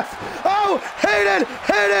four refs. Oh, Hayden,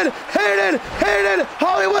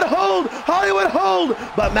 Hollywood hold,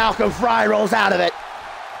 but Malcolm Fry rolls out of it.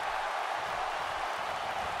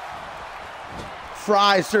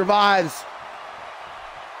 Fry survives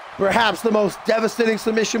perhaps the most devastating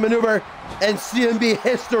submission maneuver in CMV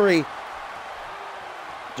history.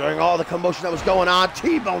 During all the commotion that was going on,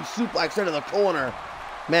 T-bone suplex into the corner.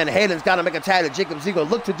 Man, Hayden's got to make a tag to Jacob Ziegler.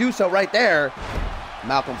 Look to do so right there.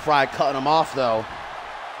 Malcolm Fry cutting him off, though.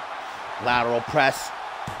 Lateral press.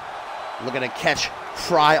 Looking to catch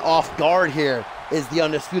Fry off guard here. Is the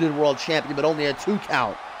undisputed world champion, but only a 2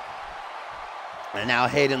 count. And now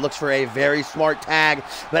Hayden looks for a very smart tag,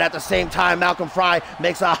 but at the same time, Malcolm Fry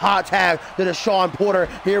makes a hot tag to Deshaun Porter.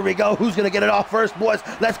 Here we go. Who's going to get it off first, boys?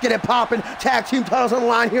 Let's get it popping. Tag team titles on the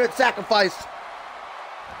line here at Sacrifice.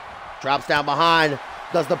 Drops down behind.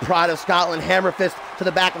 Does the Pride of Scotland hammer fist to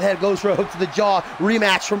the back of the head, goes for a hook to the jaw.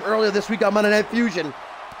 Rematch from earlier this week on Monday Night Fusion.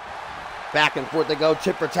 Back and forth they go,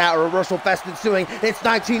 tit for tat, reversal fest ensuing. It's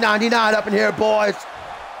 1999 up in here, boys.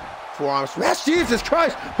 Forearm smash, Jesus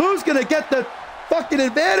Christ, who's gonna get the fucking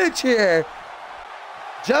advantage here?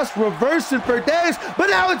 Just reversing for days, but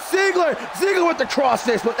now it's Ziegler. Ziegler with the cross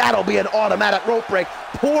face, but that'll be an automatic rope break.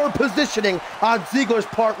 Poor positioning on Ziegler's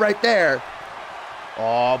part right there.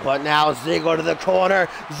 Oh, but now Ziegler to the corner,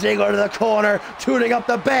 tuning up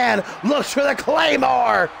the band, looks for the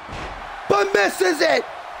Claymore, but misses it.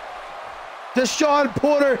 Deshaun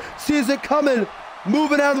Porter sees it coming,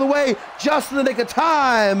 moving out of the way just in the nick of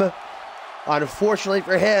time. Unfortunately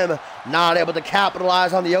for him, not able to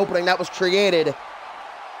capitalize on the opening that was created.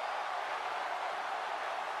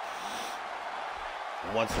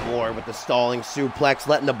 Once more with the stalling suplex,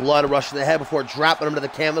 letting the blood rush to the head before dropping him to the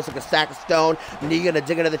canvas like a sack of stone. Knee gonna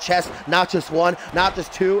dig into the chest. Not just one, not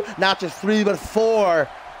just two, not just three, but 4.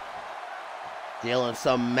 Dealing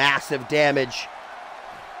some massive damage.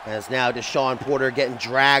 As now Deshaun Porter getting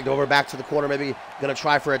dragged over back to the corner. Maybe gonna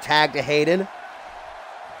try for a tag to Hayden.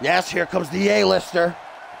 Yes, here comes the A-lister.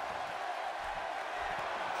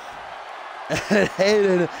 And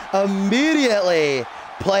Hayden immediately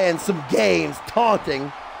playing some games,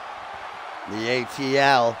 taunting the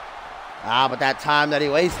ATL. But that time that he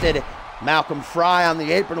wasted, Malcolm Fry on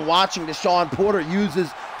the apron watching Deshaun Porter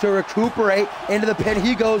uses to recuperate. Into the pin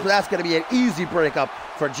he goes, but that's going to be an easy breakup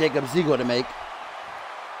for Jacob Ziegler to make.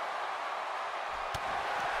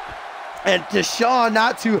 And Deshaun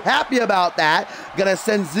not too happy about that. Gonna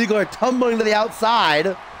send Ziegler tumbling to the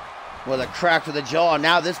outside with a crack to the jaw.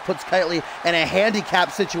 Now this puts Kitely in a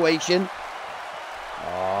handicap situation.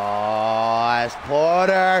 Oh, as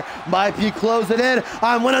Porter might be closing in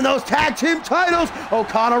on winning those tag team titles.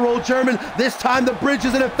 O'Connor rolled German. This time the bridge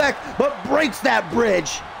is in effect, but breaks that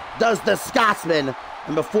bridge. Does the Scotsman.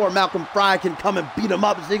 And before Malcolm Fry can come and beat him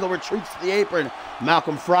up, Ziegler retreats to the apron.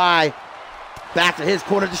 Malcolm Fry back to his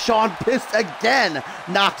corner. Deshaun pissed again.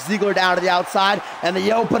 Knocks Ziegler down to the outside, and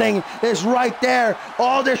the opening is right there.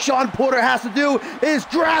 All Deshaun Porter has to do is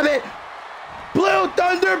grab it. Blue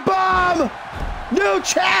Thunder Bomb. New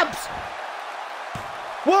champs.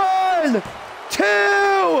 1, 2.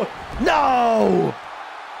 No.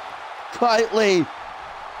 Kitely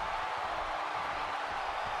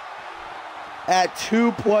at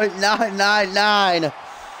 2.999.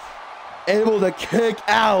 Able to kick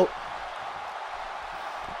out.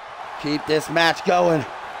 Keep this match going.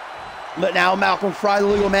 But now Malcolm Fry, the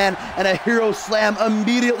legal man, and a hero slam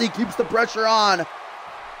immediately keeps the pressure on.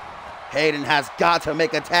 Hayden has got to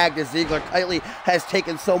make a tag to Ziegler. Kitely has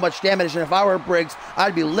taken so much damage, and if I were Briggs,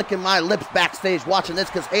 I'd be licking my lips backstage watching this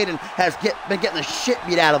because Hayden has been getting the shit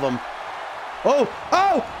beat out of him. Oh,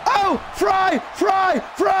 Fry,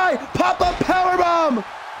 pop-up powerbomb.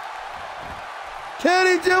 Can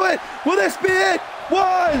he do it? Will this be it?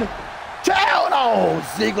 1, down. Oh,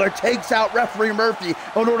 Ziggler takes out referee Murphy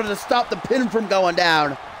in order to stop the pin from going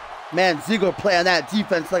down. Man, Ziggler playing that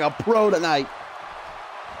defense like a pro tonight.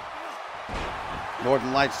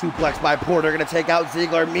 Northern Light suplex by Porter, gonna take out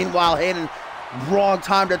Ziggler. Meanwhile, Hayden, wrong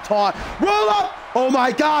time to taunt. Roll up! Oh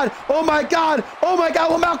my God! Oh my God! Oh my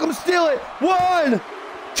God! Will Malcolm steal it? 1,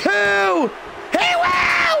 2. He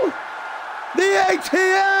will! The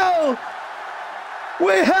ATL!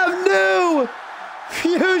 We have new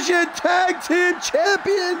Fusion Tag Team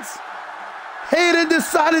Champions! Hayden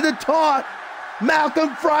decided to taunt.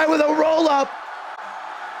 Malcolm Fry with a roll-up.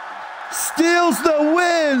 Steals the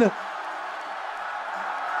win.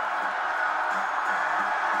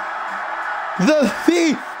 The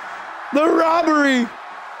thief, the robbery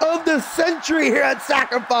of the century here at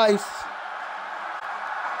Sacrifice.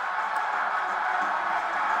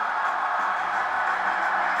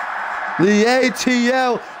 The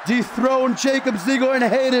ATL dethroned Jacob Ziggler and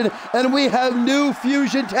Hayden, and we have new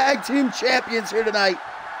Fusion Tag Team Champions here tonight.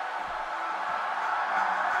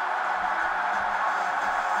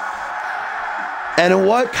 And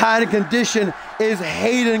what kind of condition is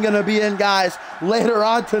Hayden going to be in, guys, later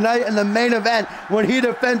on tonight in the main event when he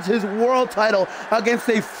defends his world title against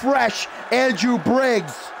a fresh Andrew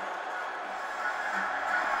Briggs?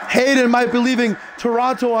 Hayden might be leaving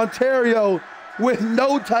Toronto, Ontario with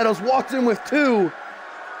no titles, walks in with 2.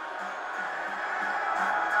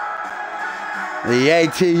 The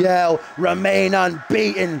ATL remain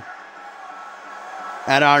unbeaten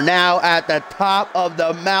and are now at the top of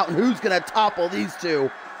the mountain. Who's going to topple these two?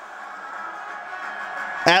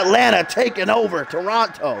 Atlanta taking over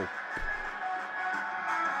Toronto.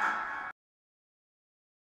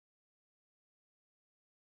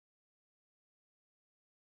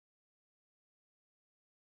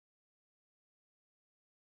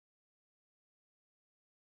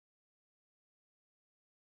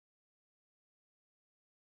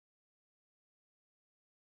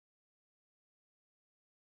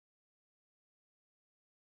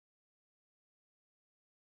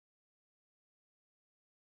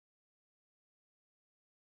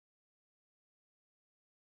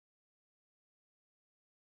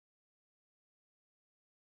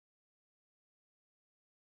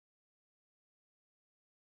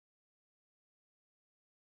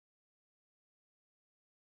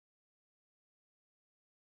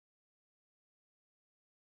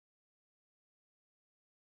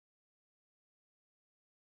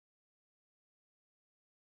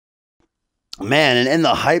 Man, and in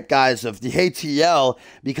the hype, guys, of the ATL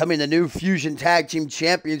becoming the new Fusion Tag Team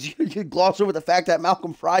Champions, you gloss over the fact that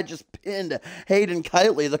Malcolm Fry just pinned Hayden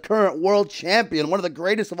Kitely, the current world champion, one of the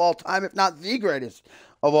greatest of all time, if not the greatest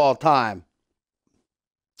of all time.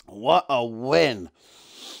 What a win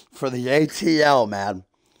for the ATL, man.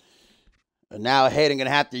 And now Hayden going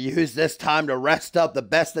to have to use this time to rest up the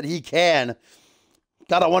best that he can.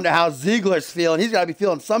 Gotta wonder how Ziggler's feeling. He's got to be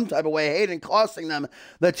feeling some type of way. Hayden costing them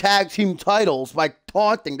the tag team titles by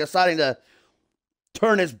taunting, deciding to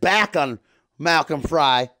turn his back on Malcolm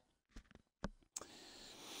Fry.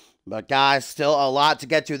 But guys, still a lot to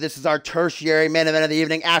get to. This is our tertiary main event of the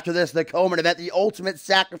evening. After this, the co-main event, the Ultimate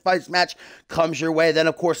Sacrifice match comes your way. Then,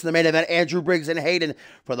 of course, in the main event, Andrew Briggs and Hayden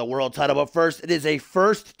for the world title. But first, it is a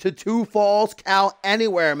first to 2 falls count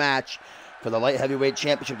anywhere match for the light heavyweight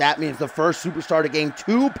championship. That means the first superstar to gain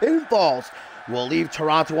 2 pinfalls will leave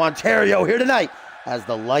Toronto, Ontario here tonight as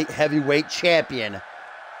the light heavyweight champion.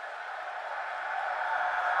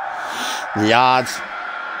 The odds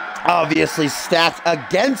obviously stacked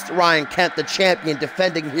against Ryan Kent, the champion,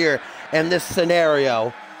 defending here in this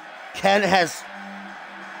scenario. Kent has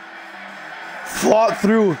fought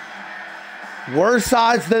through worse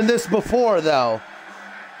odds than this before, though.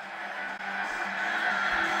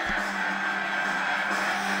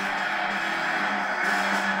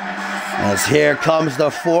 As here comes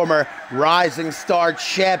the former Rising Star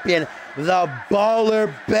champion, the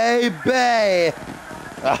Baller Baby.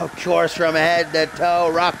 Of course, from head to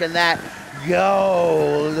toe, rocking that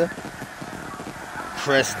gold.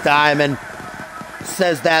 Chris Diamond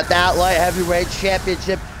says that light heavyweight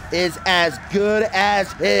championship is as good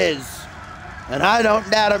as his. And I don't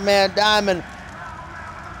doubt it, man. Diamond,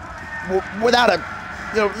 without a,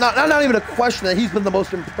 not even a question, that he's been the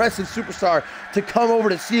most impressive superstar to come over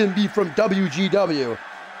to CMV from WGW.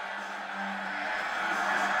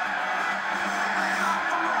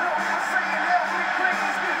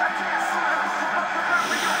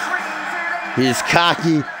 He's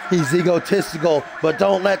cocky, he's egotistical, but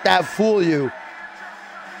don't let that fool you.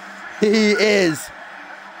 He is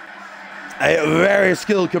a very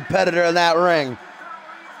skilled competitor in that ring.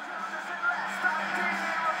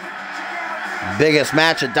 Biggest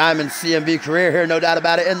match of Diamond's CMV career here, no doubt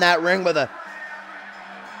about it, in that ring with a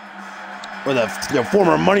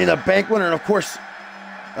former Money in the Bank winner, and of course,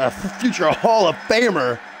 a future Hall of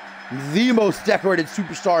Famer, the most decorated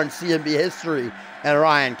superstar in CMV history, and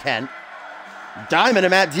Ryan Kent. Diamond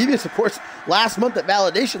and Matt Devious, of course, last month at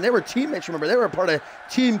Validation, they were teammates, remember, they were a part of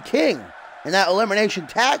Team King in that elimination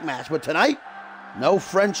tag match, but tonight, no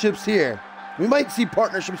friendships here. We might see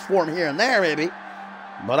partnerships form here and there, maybe,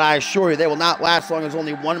 but I assure you, they will not last long as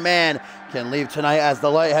only one man can leave tonight as the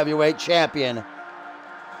light heavyweight champion.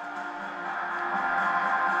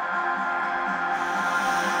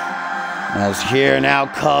 As here now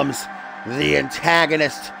comes the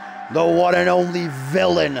antagonist, the one and only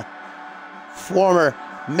villain, former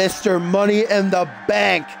Mr. Money in the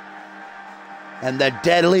Bank, and the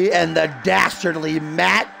deadly and the dastardly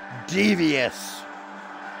Matt Devious.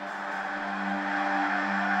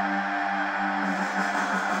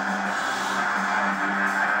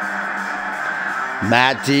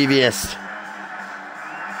 Matt Devious,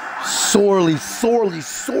 sorely, sorely,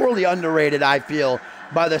 sorely underrated, I feel,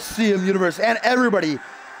 by the CM universe and everybody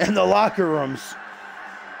in the locker rooms.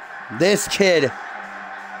 This kid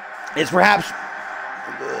is perhaps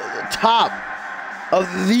the top of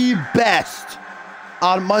the best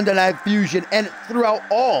on Monday Night Fusion and throughout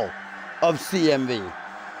all of CMV.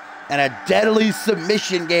 And a deadly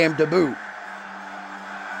submission game to boot.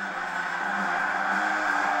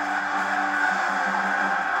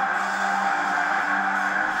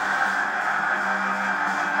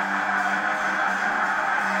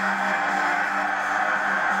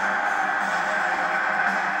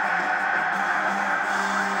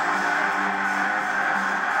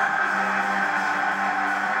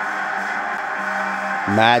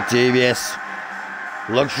 Matt Devious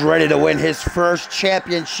looks ready to win his first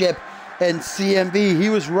championship in CMV. He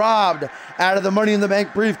was robbed out of the Money in the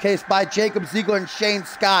Bank briefcase by Jacob Ziegler and Shane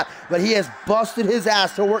Scott, but he has busted his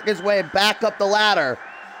ass to work his way back up the ladder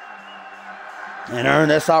and earn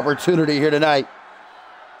this opportunity here tonight.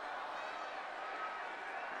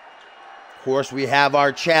 Of course, we have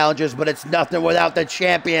our challengers, but it's nothing without the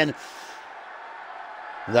champion,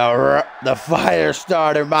 the fire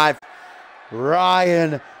starter, my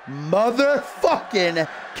Ryan motherfucking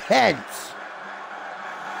Kent.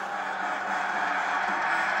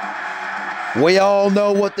 We all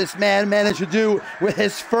know what this man managed to do with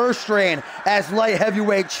his first reign as light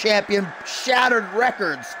heavyweight champion. Shattered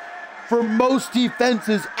records for most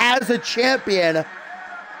defenses as a champion.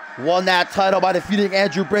 Won that title by defeating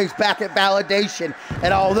Andrew Briggs back at Validation.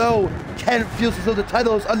 And although Kent feels as though the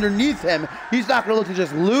title is underneath him, he's not going to look to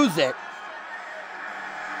just lose it.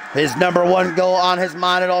 His #1 goal on his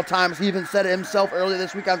mind at all times, he even said it himself earlier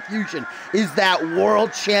this week on Fusion, is that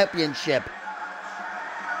world championship.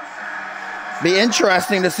 Be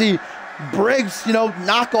interesting to see Briggs,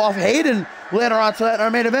 knock off Hayden later on tonight in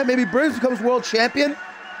our main event. Maybe Briggs becomes world champion.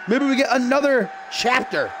 Maybe we get another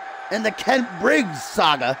chapter in the Kent Briggs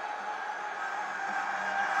saga.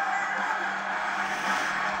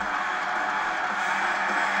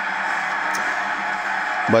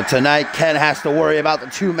 But tonight, Kent has to worry about the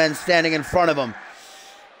two men standing in front of him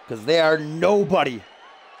because they are nobody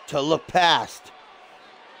to look past.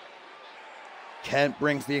 Kent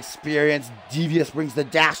brings the experience, Devious brings the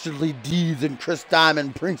dastardly deeds, and Chris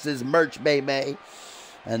Diamond brings his merch, baby.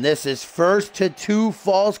 And this is first to 2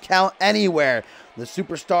 falls count anywhere. The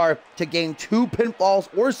superstar to gain 2 pinfalls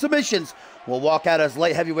or submissions will walk out as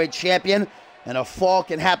light heavyweight champion. And a fall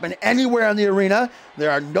can happen anywhere in the arena.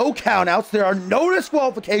 There are no countouts. There are no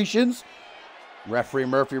disqualifications. Referee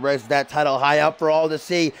Murphy raises that title high up for all to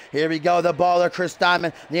see. Here we go. The baller, Chris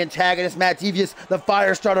Diamond. The antagonist, Matt Devious. The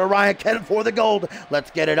fire starter, Ryan Kent for the gold.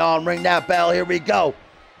 Let's get it on. Ring that bell. Here we go.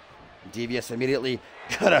 Devious immediately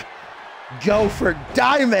gonna go for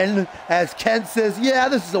Diamond as Kent says, yeah,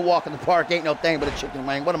 this is a walk in the park. Ain't no thing but a chicken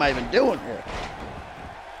wing. What am I even doing here?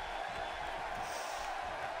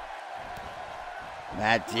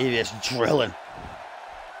 Matt Devious drilling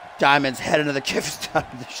Diamond's head into the kif's time.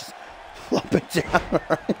 Just flop it down.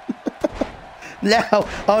 Right? Now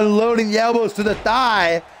unloading the elbows to the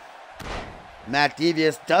thigh. Matt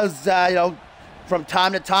Devious does, from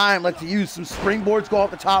time to time like to use some springboards, go off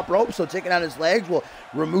the top rope. So taking out his legs will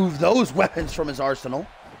remove those weapons from his arsenal.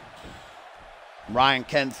 Ryan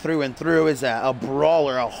Kent through and through is a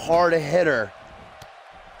brawler, a hard hitter.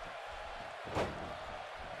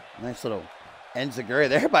 Nice little enziguri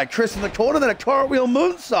there by Chris in the corner, then a cartwheel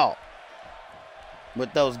moonsault.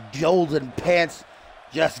 With those golden pants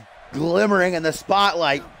just glimmering in the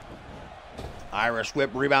spotlight. Irish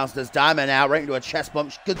whip rebounds this Diamond out right into a chest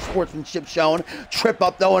bump. Good sportsmanship shown. Trip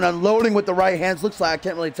up though and unloading with the right hands. Looks like I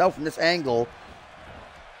can't really tell from this angle.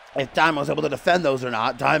 if Diamond was able to defend those or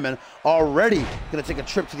not. Diamond already going to take a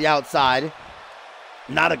trip to the outside.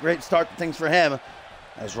 Not a great start to things for him,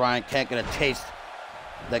 as Ryan Kent going to taste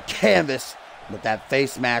the canvas with that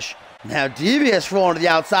face smash. Now Devious rolling to the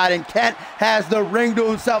outside, and Kent has the ring to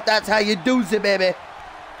himself. That's how you do it, baby.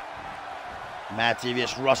 Matt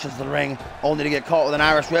Devious rushes the ring, only to get caught with an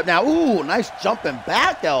Irish whip. Now, ooh, nice jumping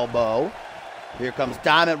back elbow. Here comes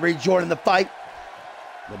Diamond rejoining the fight.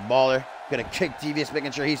 The Baller gonna kick Devious,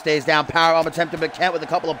 making sure he stays down. Powerbomb attempted by Kent with a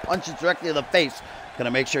couple of punches directly to the face. Gonna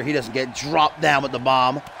make sure he doesn't get dropped down with the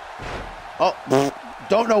bomb. Oh,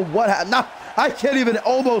 don't know what happened. No, I can't even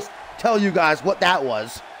almost tell you guys what that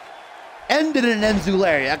was. Ended in an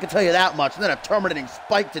Enzulari, I can tell you that much. And then a terminating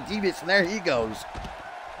spike to Devious, and there he goes.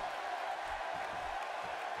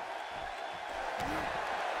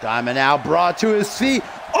 Diamond now brought to his feet,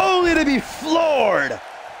 only to be floored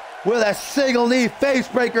with a single knee face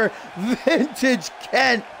breaker. Vintage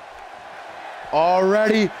Kent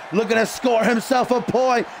already looking to score himself a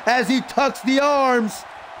point as he tucks the arms.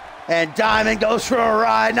 And Diamond goes for a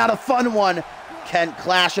ride, not a fun one. Kent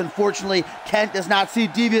clash, unfortunately. Kent does not see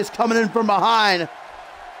Devious coming in from behind,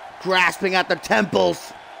 grasping at the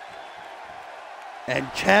temples.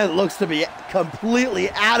 And Kent looks to be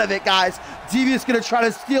completely out of it, guys. Devious gonna try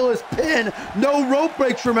to steal his pin. No rope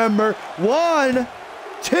breaks, remember. 1,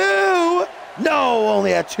 2. No,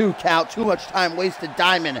 only a 2 count. Too much time wasted.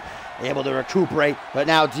 Diamond able to recuperate, but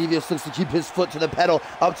now Devious looks to keep his foot to the pedal.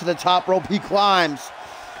 Up to the top rope he climbs.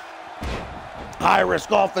 High risk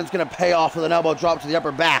offense gonna pay off with an elbow drop to the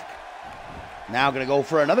upper back. Now gonna go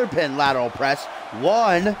for another pin lateral press.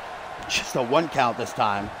 1, just a 1 count this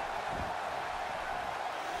time.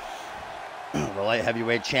 The light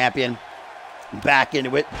heavyweight champion back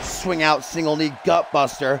into it. Swing out single knee gut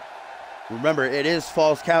buster. Remember, it is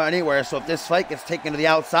falls count anywhere, so if this fight gets taken to the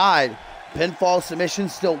outside, pinfall submission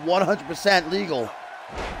still 100% legal.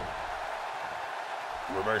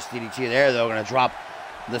 Reverse DDT there, though, going to drop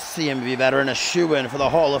the CMV veteran a shoe-in for the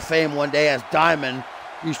Hall of Fame one day, as Diamond,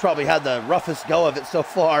 he's probably had the roughest go of it so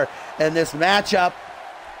far in this matchup.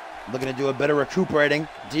 Looking to do a bit of recuperating.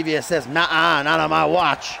 Devious says, nah, not on my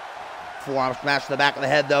watch. Forearm smash to the back of the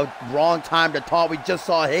head, though. Wrong time to taunt. We just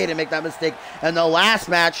saw Hayden make that mistake. And the last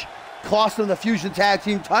match cost them the Fusion Tag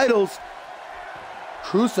Team titles.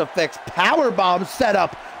 Crucifix powerbomb set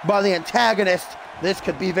up by the antagonist. This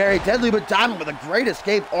could be very deadly, but Diamond with a great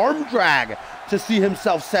escape arm drag to see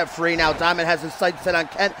himself set free. Now Diamond has his sights set on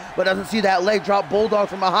Kent, but doesn't see that leg drop bulldog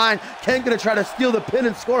from behind. Kent gonna try to steal the pin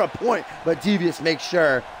and score a point, but Devious makes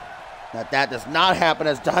sure that does not happen,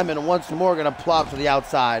 as Diamond once more gonna plop to the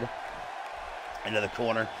outside. Into the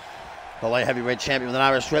corner. The light heavyweight champion with an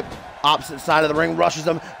Irish whip. Opposite side of the ring, rushes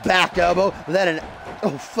him. Back elbow. Then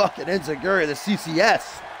fucking Enziguri, the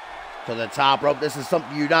CCS. To the top rope. This is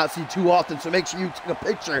something you not see too often, so make sure you take a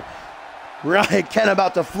picture. Ryan Kent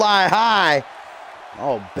about to fly high.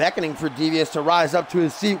 Oh, beckoning for Devious to rise up to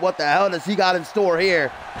his seat. What the hell does he got in store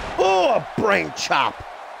here? Oh, a brain chop.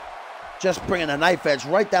 Just bringing the knife edge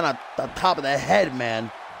right down on the top of the head, man.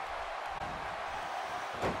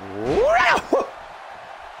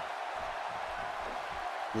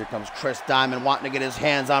 Here comes Chris Diamond wanting to get his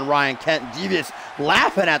hands on Ryan Kent. Devious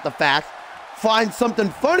laughing at the fact. Finds something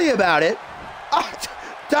funny about it.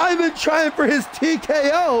 Diamond trying for his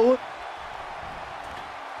TKO.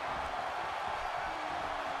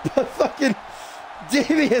 But fucking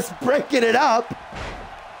Devious breaking it up.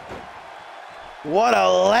 What a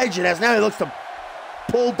legend, as now he looks to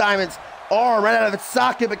pull Diamond's arm right out of its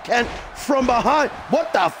socket, but Kent from behind.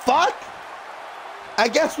 What the fuck? I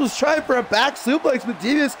guess was trying for a back suplex, but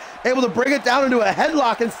Devious able to bring it down into a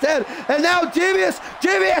headlock instead. And now Devious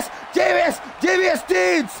Deeds,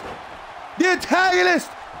 the antagonist,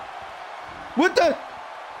 with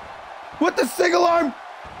the single arm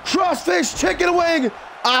crossface chicken wing.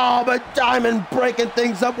 Oh, but Diamond breaking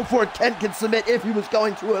things up before Kent can submit, if he was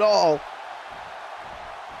going to at all.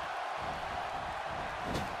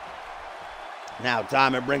 Now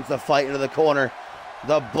Diamond brings the fight into the corner.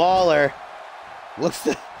 The Baller looks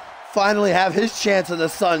to finally have his chance in the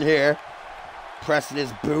sun here. Pressing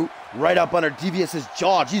his boot right up under Devious's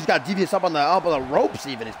jaw. He's got Devious up on the ropes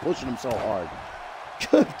even. He's pushing him so hard.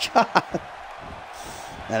 Good God.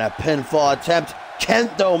 And a pinfall attempt.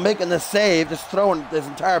 Kent, though, making the save, just throwing his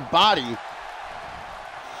entire body.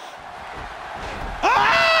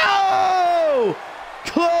 Oh!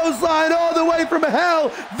 Clothesline all the way from hell.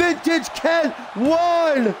 Vintage Kent.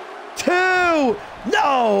 1, 2.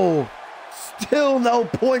 No. Still no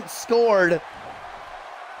points scored.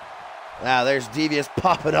 Now there's Devious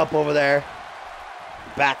popping up over there.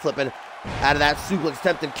 Backflipping out of that suplex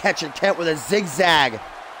attempt and catching Kent with a zigzag.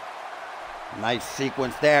 Nice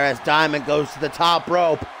sequence there as Diamond goes to the top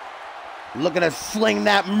rope. Looking to sling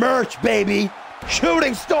that merch, baby.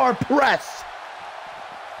 Shooting star press.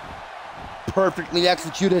 Perfectly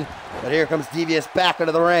executed. But here comes Devious back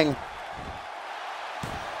into the ring.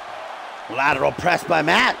 Lateral press by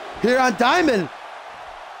Matt. Here on Diamond.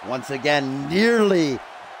 Once again, nearly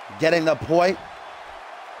getting the point.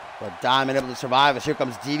 But Diamond able to survive as here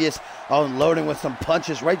comes Devious unloading with some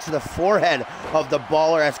punches right to the forehead of the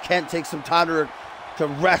baller as Kent takes some time to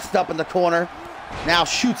rest up in the corner. Now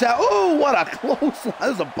shoots out. Oh, what a clothesline. That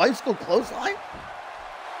was a bicycle clothesline.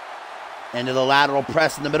 Into the lateral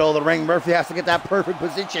press in the middle of the ring. Murphy has to get that perfect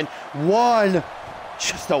position. One.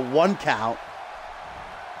 Just a 1 count.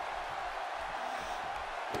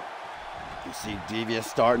 You see Devious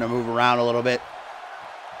starting to move around a little bit.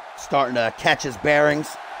 Starting to catch his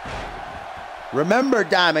bearings. Remember,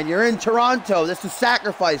 Diamond, you're in Toronto. This is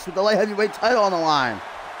Sacrifice with the light heavyweight title on the line.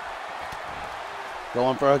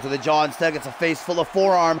 Going for it to the jaw instead. Gets a face full of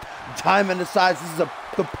forearm. Diamond decides this is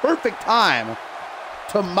the perfect time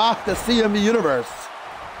to mock the CMV universe.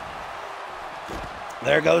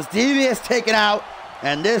 There goes Devious taken out.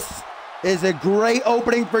 And this is a great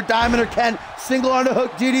opening for Diamond or Kent. Single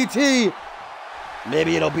underhook DDT.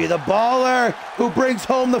 Maybe it'll be the baller who brings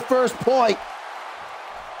home the first point.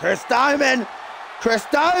 Chris Diamond. Chris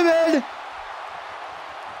Diamond.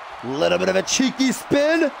 Little bit of a cheeky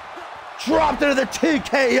spin. Dropped into the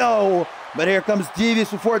TKO. But here comes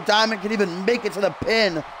Devious before Diamond can even make it to the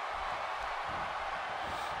pin.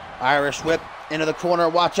 Irish whip into the corner.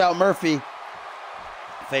 Watch out, Murphy.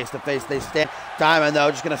 Face to face they stand. Diamond,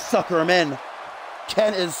 though, just going to sucker him in.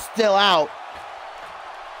 Kent is still out.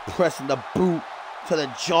 Pressing the boot to the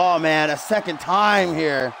jaw, man. A second time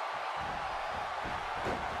here.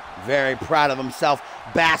 Very proud of himself.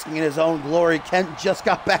 Basking in his own glory. Kent just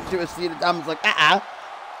got back to his seat. Diamond's like,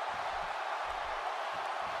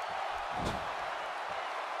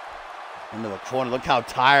 Into the corner. Look how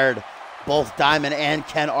tired both Diamond and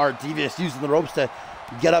Kent are. Devious using the ropes to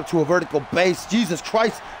get up to a vertical base. Jesus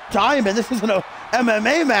Christ, Diamond, this isn't a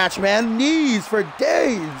MMA match, man. Knees for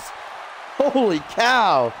days. Holy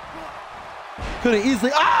cow. Could have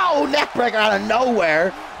easily, neckbreaker out of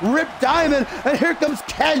nowhere. Ripped Diamond, and here comes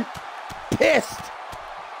Kent. Pissed.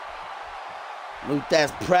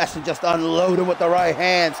 Lutez press and just unload him with the right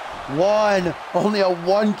hands. One, only a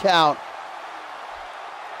 1 count.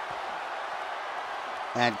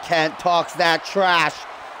 And Kent talks that trash,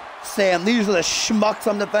 saying these are the schmucks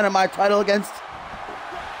I'm defending my title against.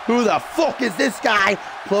 Who the fuck is this guy?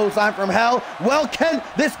 Clothesline from hell. Well, Kent,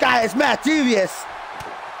 this guy is Matt Devious.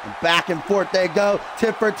 And back and forth they go,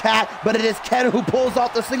 tit for tat, but it is Kent who pulls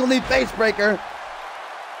off the single knee face breaker.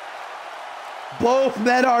 Both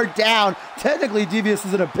men are down. Technically, Devious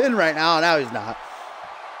is in a pin right now, and now he's not.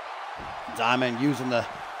 Diamond using the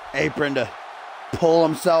apron to pull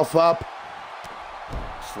himself up.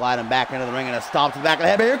 Sliding back into the ring and a stomp to the back of the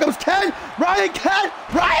head. But here comes Kent! Ryan Kent!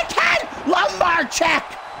 Lumbar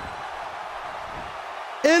check!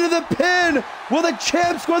 Into the pin! Will the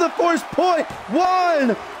champ score the first point? 1,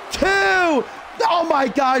 2! Oh my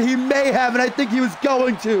God, he may have, and I think he was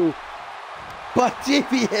going to. But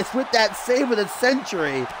Devious with that save of the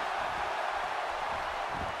century.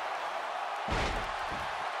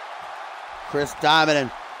 Chris Diamond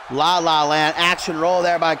and La La Land. Action roll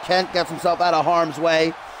there by Kent. Gets himself out of harm's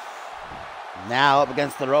way. Now up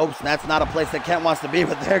against the ropes. And that's not a place that Kent wants to be.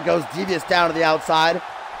 But there goes Devious down to the outside.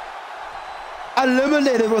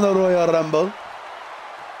 Eliminated from the Royal Rumble.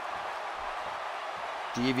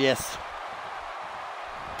 Devious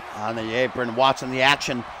on the apron, watching the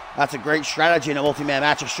action. That's a great strategy in a multi-man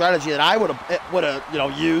match. A strategy that I would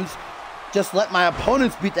have, used. Just let my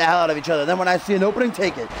opponents beat the hell out of each other. Then when I see an opening,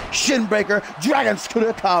 take it. Shin breaker, dragon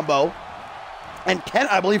scooter combo. And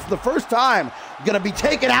Kent, I believe, for the first time, gonna be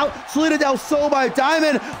taken out. Salida del Sol by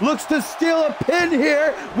Diamond. Looks to steal a pin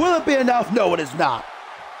here. Will it be enough? No, it is not.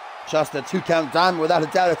 Just a 2 count. Diamond, without a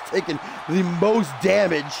doubt, has taken the most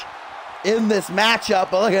damage in this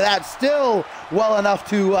matchup. But look at that, still well enough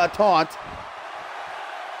to taunt.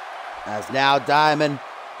 As now Diamond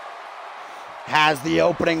has the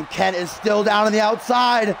opening. Kent is still down on the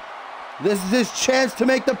outside. This is his chance to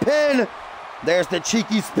make the pin. There's the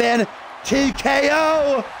cheeky spin.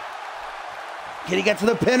 TKO. Can he get to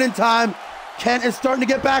the pin in time? Kent is starting to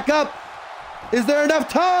get back up. Is there enough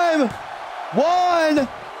time? 1,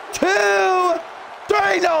 2,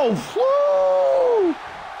 3. No. Woo!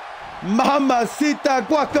 Mamacita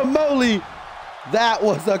guacamole. That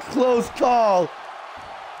was a close call.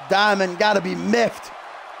 Diamond got to be miffed.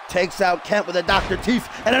 Takes out Kent with a Dr. Teeth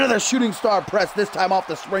and another shooting star press, this time off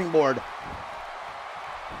the springboard.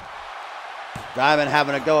 Diamond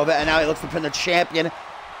having a go of it, and now he looks to pin the champion.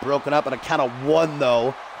 Broken up at a count of 1,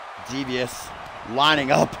 though. Devious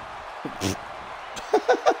lining up.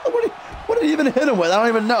 What did he even hit him with? I don't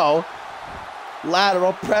even know.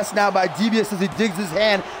 Lateral press now by Devious as he digs his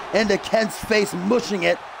hand into Kent's face, mushing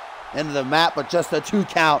it into the mat, but just a 2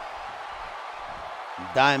 count.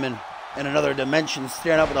 Diamond in another dimension,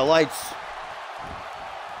 staring up at the lights.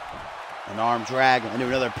 An arm drag into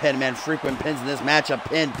another pin, man. Frequent pins in this matchup.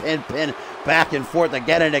 Pin, pin, pin. Back and forth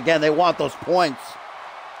again and again. They want those points.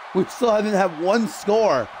 We still haven't had 1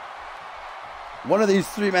 score. One of these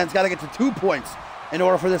 3 men's got to get to 2 points in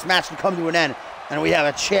order for this match to come to an end. And we have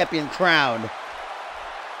a champion crowned.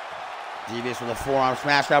 Devious with a forearm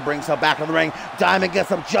smash now brings him back in the ring. Diamond gets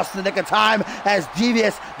him just in the nick of time as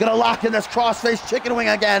Devious gonna lock in this crossface chicken wing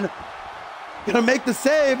again. Gonna make the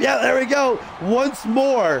save. Yeah, there we go. Once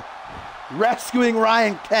more, rescuing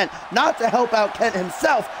Ryan Kent. Not to help out Kent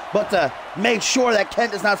himself, but to make sure that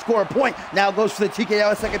Kent does not score a point. Now goes for the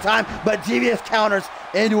TKO a second time, but Devious counters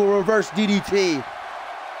into a reverse DDT.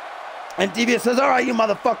 And Devious says, all right, you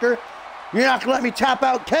motherfucker. You're not gonna let me tap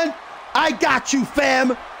out Kent? I got you,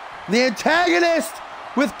 fam. The antagonist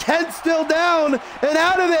with Kent still down and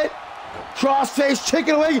out of it. Crossface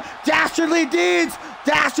chicken wing. Dastardly Deeds.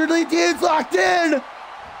 Dastardly Deeds locked in.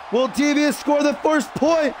 Will Devious score the first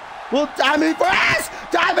point? Will Diamond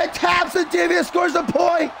Diamond taps and Devious scores the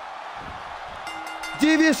point.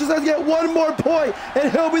 Devious just has to get 1 more point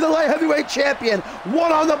and he'll be the light heavyweight champion.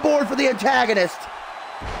 1 on the board for the antagonist.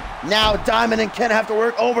 Now Diamond and Kent have to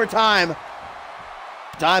work overtime.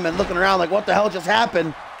 Diamond looking around like, what the hell just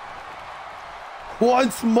happened?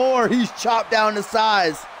 Once more, he's chopped down to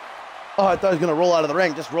size. Oh, I thought he was going to roll out of the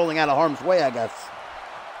ring. Just rolling out of harm's way, I guess.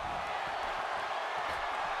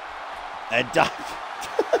 And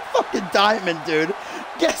fucking Diamond, dude,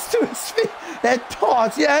 gets to his feet and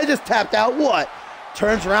taunts. Yeah, I just tapped out. What?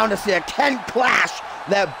 Turns around to see a Kent clash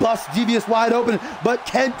that busts Devious wide open, but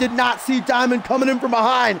Kent did not see Diamond coming in from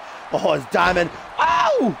behind. Oh, it's Diamond.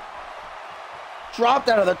 Oh! Dropped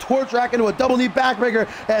out of the torch rack into a double knee backbreaker,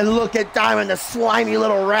 and look at Diamond, the slimy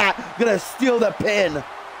little rat, gonna steal the pin.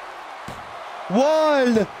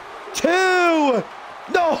 1, 2.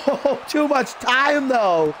 No, too much time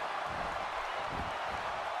though.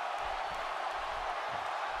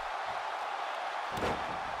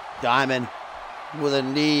 Diamond with a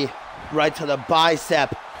knee right to the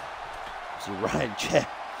bicep. See Ryan Kent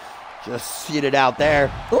just seated out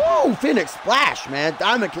there. Ooh, Phoenix Splash, man.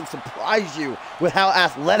 Diamond can surprise you with how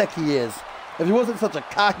athletic he is. If he wasn't such a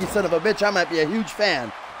cocky son of a bitch, I might be a huge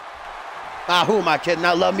fan. Who am I kidding?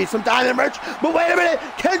 I love me some Diamond merch. But wait a minute.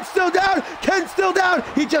 Kent's still down. Kent's still down.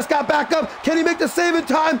 He just got back up. Can he make the save in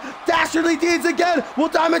time? Dastardly Deeds again. Will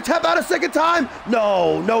Diamond tap out a second time?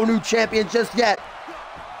 No. No new champion just yet.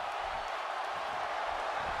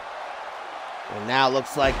 And now it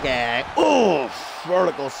looks like a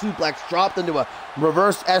vertical suplex dropped into a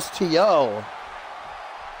reverse STO.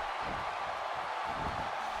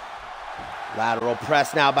 Lateral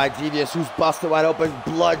press now by Devious, who's busted wide open,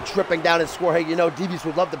 blood dripping down his forehead. You know Devious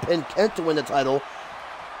would love to pin Kent to win the title.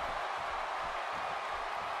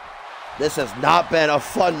 This has not been a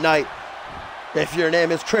fun night. If your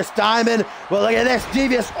name is Chris Diamond, well, look at this.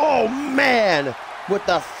 Devious, oh man, with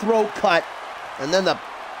the throat cut. And then the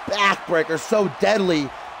backbreaker so deadly,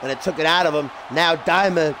 and it took it out of him. Now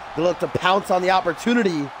Diamond will look to pounce on the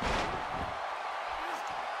opportunity.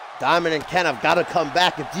 Diamond and Kent have got to come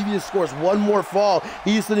back. If Devious scores 1 more fall,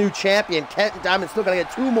 he's the new champion. Kent and Diamond still got to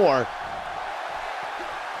get 2 more.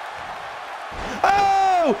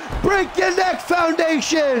 Oh! Break your neck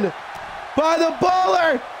foundation by the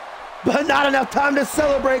baller, but not enough time to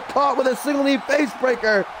celebrate. Caught with a single knee face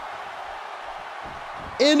breaker.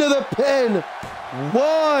 Into the pin.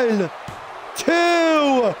 1,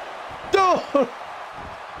 2.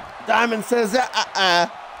 Diamond says,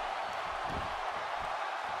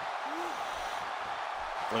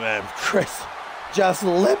 Man, Chris just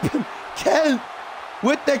lipping Kent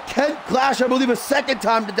with the Kent clash, I believe a second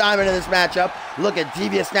time to Diamond in this matchup. Look at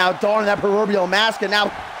Devious now donning that proverbial mask, and now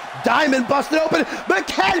Diamond busted open, but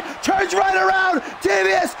Kent turns right around.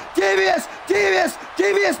 Devious, Devious, Devious,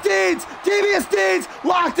 Devious Deeds, Devious Deeds,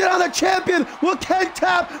 locked in on the champion. Will Kent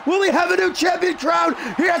tap? Will we have a new champion crown?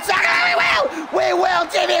 Here at second, we will,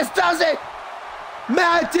 Devious does it.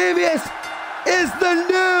 Matt Devious is the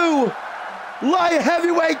new light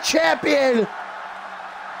heavyweight champion.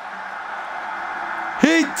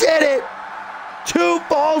 He did it. 2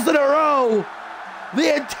 falls in a row.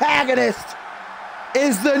 The antagonist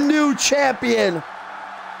is the new champion.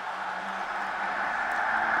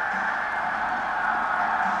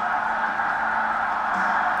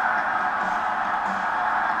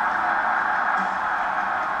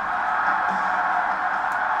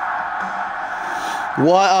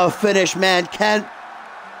 What a finish, man. Kent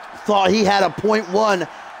thought he had a .1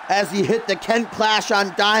 as he hit the Kent Clash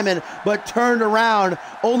on Diamond, but turned around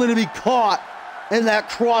only to be caught in that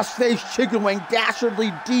cross-face chicken wing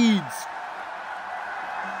dastardly deeds.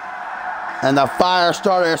 And the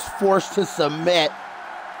Firestarter is forced to submit.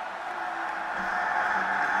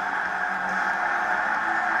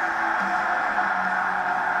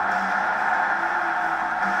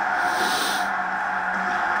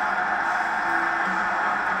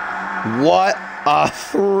 What a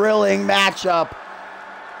thrilling matchup.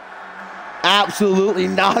 Absolutely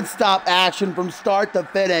non-stop action from start to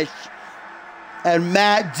finish. And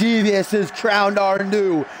Matt Devious is crowned our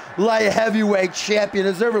new light heavyweight champion,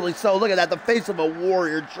 deservedly so. Look at that, the face of a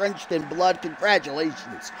warrior drenched in blood.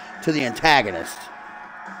 Congratulations to the antagonist.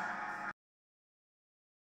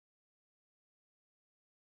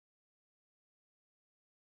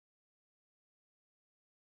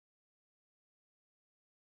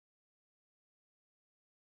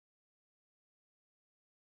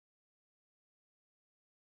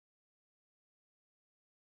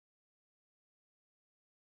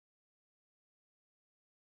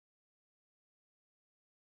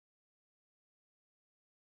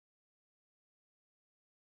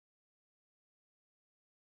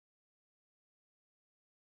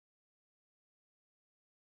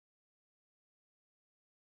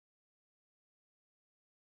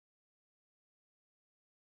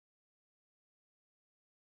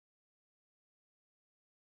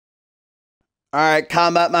 All right,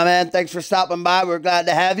 Combat, my man, thanks for stopping by. We're glad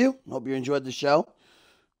to have you. Hope you enjoyed the show.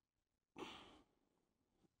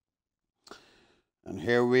 And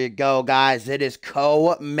here we go, guys. It is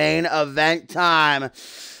co-main event time.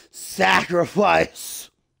 Sacrifice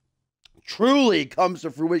truly comes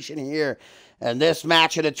to fruition here. And this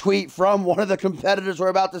match, in a tweet from one of the competitors we're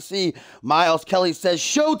about to see, Miles Kelly says,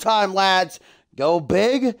 "Showtime, lads. Go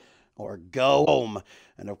big or go home."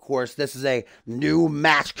 And of course, this is a new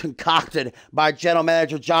match concocted by General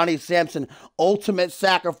Manager Johnny Sampson. Ultimate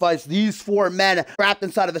Sacrifice. These four men trapped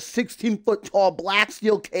inside of a 16-foot-tall black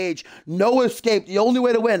steel cage. No escape. The only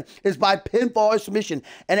way to win is by pinfall or submission.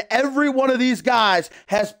 And every one of these guys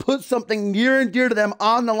has put something near and dear to them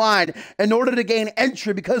on the line in order to gain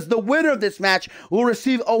entry, because the winner of this match will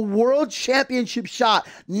receive a world championship shot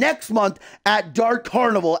next month at Dark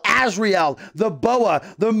Carnival. Azrael, the Boa,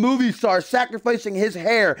 the movie star, sacrificing his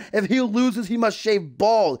hair. If he loses, he must shave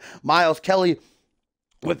bald. Miles Kelly,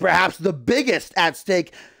 with perhaps the biggest at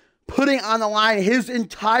stake, putting on the line his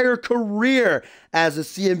entire career as a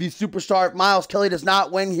CMV superstar. If Miles Kelly does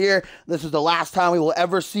not win here, this is the last time we will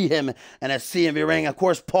ever see him in a CMV ring. Of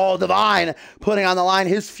course, Paul Devine putting on the line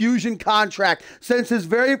his Fusion contract. Since his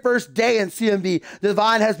very first day in CMV,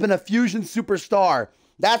 Devine has been a Fusion superstar.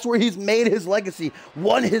 That's where he's made his legacy,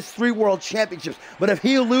 won his 3 world championships. But if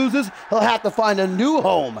he loses, he'll have to find a new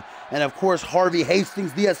home. And of course, Harvey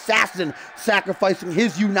Hastings, the assassin, sacrificing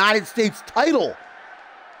his United States title.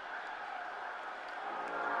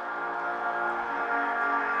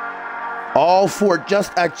 All for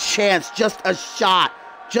just a chance, just a shot,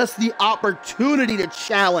 just the opportunity to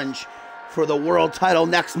challenge for the world title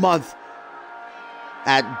next month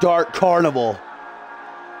at Dark Carnival.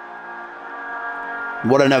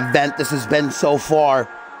 What an event this has been so far.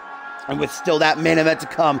 And with still that main event to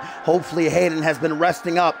come, hopefully Hayden has been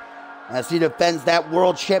resting up as he defends that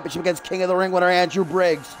world championship against King of the Ring winner Andrew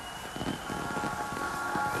Briggs.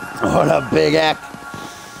 What a big act.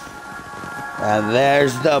 And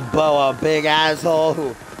there's the Boa, big asshole,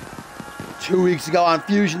 who 2 weeks ago on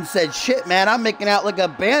Fusion said, "Shit, man, I'm making out like a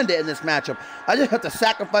bandit in this matchup. I just have to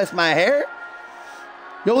sacrifice my hair.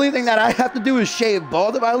 The only thing that I have to do is shave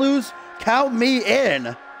bald if I lose. Count me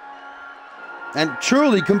in." And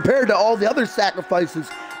truly, compared to all the other sacrifices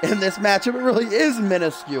in this matchup, it really is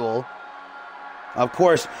minuscule. Of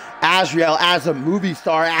course, Azrael, as a movie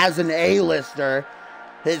star, as an A-lister,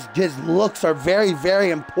 his looks are very,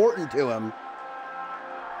 very important to him.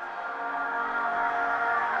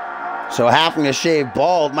 So having to shave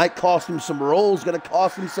bald might cost him some roles, going to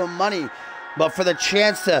cost him some money. But for the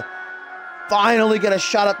chance to finally get a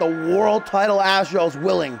shot at the world title, Azrael's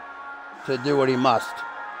willing to do what he must.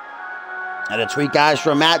 And a tweet, guys,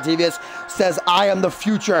 from Matt Devious says, "I am the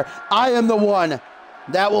future. I am the one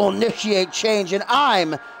that will initiate change, and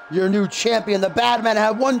I'm your new champion. The bad men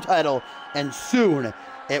have 1 title, and soon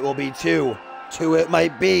it will be 2. 2 it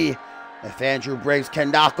might be if Andrew Briggs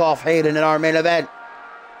can knock off Hayden in our main event."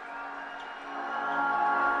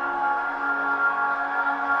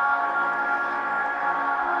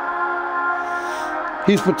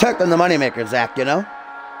 He's protecting the moneymaker, Zach, you know?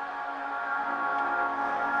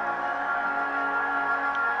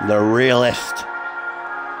 The realist.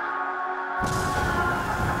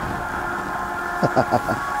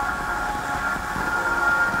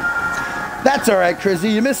 That's all right,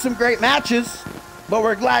 Crizzy. You missed some great matches, but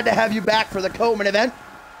we're glad to have you back for the co-main event.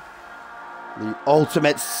 The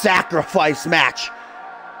ultimate sacrifice match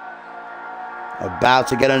about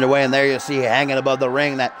to get underway, and there you see hanging above the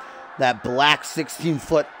ring that black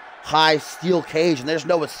 16-foot high steel cage, and there's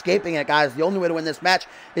no escaping it, guys. The only way to win this match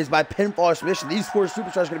is by pinfall or submission. These four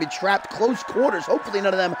superstars are going to be trapped close quarters. Hopefully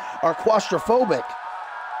none of them are claustrophobic.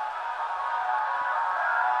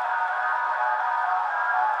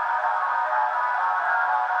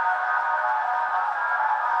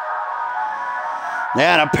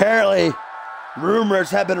 And apparently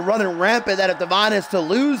rumors have been running rampant that if Divine is to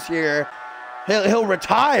lose here, he'll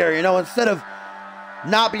retire, you know, instead of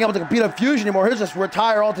not being able to compete on Fusion anymore, he'll just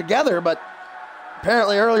retire altogether. But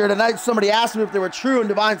apparently earlier tonight, somebody asked him if they were true, and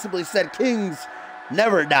Divine simply said, "Kings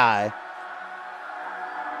never die."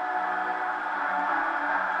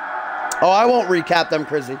 Oh, I won't recap them,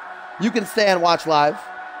 Crizzy. You can stay and watch live.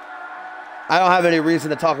 I don't have any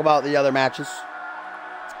reason to talk about the other matches.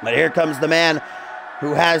 But here comes the man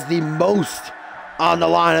who has the most on the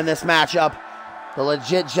line in this matchup. The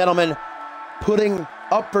legit gentleman putting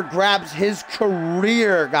up for grabs his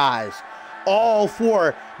career, guys. All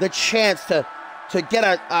for the chance to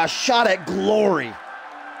get a shot at glory.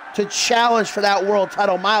 To challenge for that world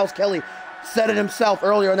title. Miles Kelly said it himself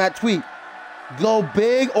earlier in that tweet. Go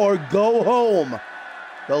big or go home.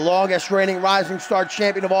 The longest reigning Rising Star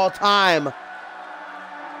champion of all time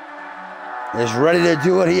is ready to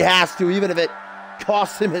do what he has to, even if it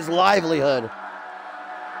costs him his livelihood.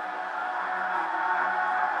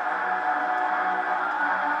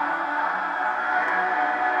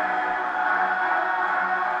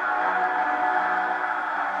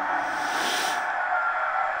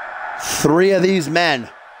 Three of these men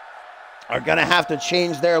are going to have to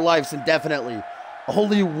change their lives indefinitely.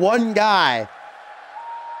 Only one guy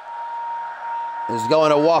is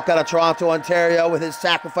going to walk out of Toronto, Ontario with his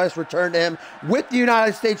sacrifice returned to him with the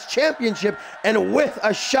United States Championship and with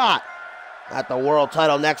a shot at the world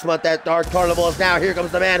title next month at Dark Carnival. Is now here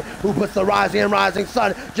comes the man who puts the rising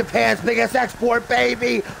sun, Japan's biggest export,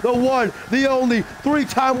 baby. The one, the only,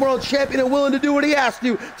 three-time world champion and willing to do what he has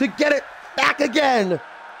to get it back again.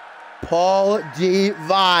 Paul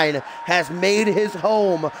Divine has made his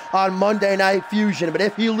home on Monday Night Fusion, but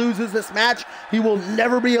if he loses this match, he will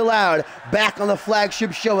never be allowed back on the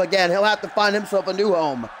flagship show again. He'll have to find himself a new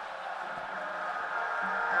home.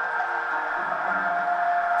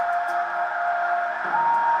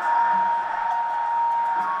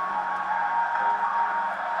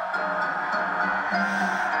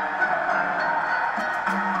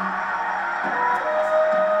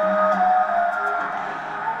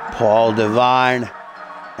 Paul Divine,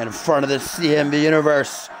 in front of the CMV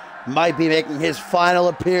universe, might be making his final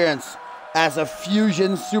appearance as a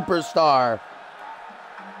Fusion superstar.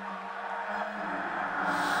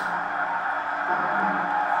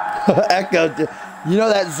 Echo, you know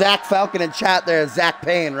that Zach Falcon in chat there is Zach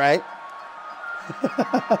Payne, right?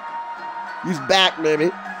 He's back,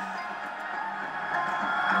 baby.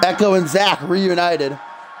 Echo and Zach reunited.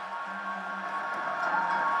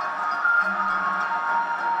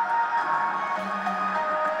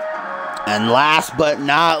 And last but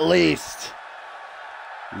not least,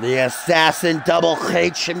 the assassin double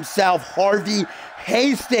H himself, Harvey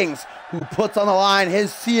Hastings, who puts on the line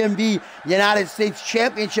his CMV United States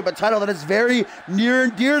Championship, a title that is very near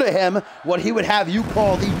and dear to him, what he would have you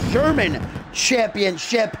call the German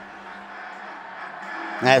Championship.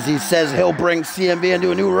 As he says he'll bring CMV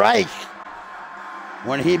into a new Reich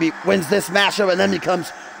when he wins this matchup and then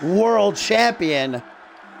becomes world champion.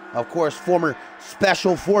 Of course, former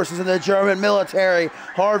special forces in the German military,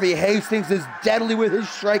 Harvey Hastings is deadly with his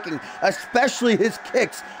striking, especially his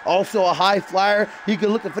kicks. Also a high flyer. He could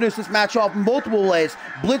look to finish this match off multiple ways.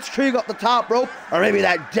 Blitzkrieg off the top rope, or maybe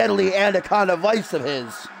that deadly anaconda vice of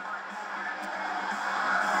his.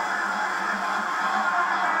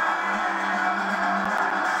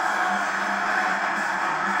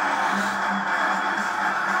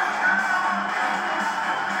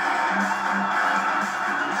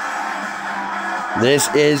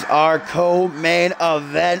 This is our co-main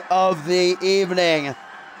event of the evening.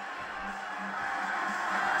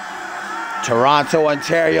 Toronto,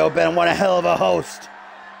 Ontario, been one hell of a host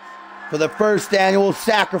for the first annual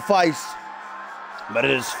sacrifice, but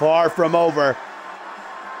it is far from over.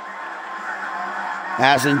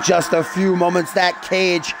 As in just a few moments, that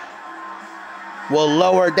cage will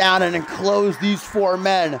lower down and enclose these four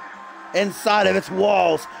men inside of its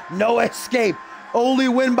walls. No escape. Only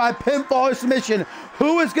win by pinfall or submission.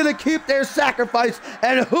 Who is going to keep their sacrifice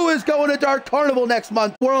and who is going to Dark Carnival next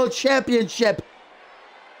month? World Championship.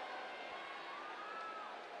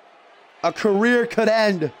 A career could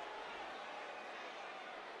end.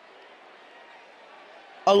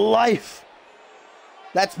 A life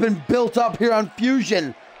that's been built up here on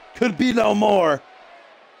Fusion could be no more.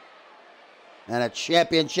 And a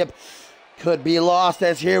championship could be lost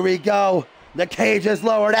as here we go. The cage is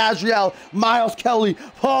lowered. Azrael, Miles Kelly,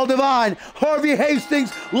 Paul Devine, Harvey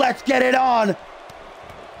Hastings. Let's get it on.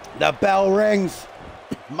 The bell rings.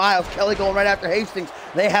 Miles Kelly going right after Hastings.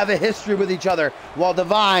 They have a history with each other. While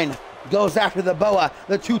Devine goes after the Boa,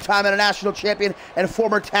 the two-time international champion and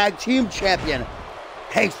former tag team champion.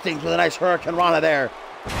 Hastings with a nice Hurricane Rana there.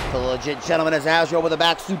 The legit gentleman is Azrael with a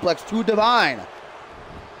back suplex to Devine.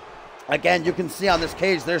 Again, you can see on this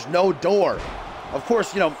cage, there's no door. Of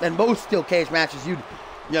course, you know, in most steel cage matches,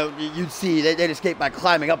 you'd see they'd escape by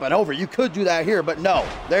climbing up and over. You could do that here, but no,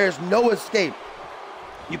 there's no escape.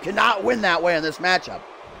 You cannot win that way in this matchup.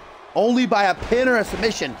 Only by a pin or a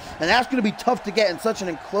submission, and that's going to be tough to get in such an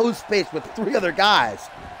enclosed space with three other guys.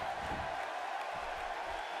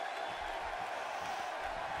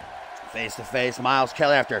 Face to face, Miles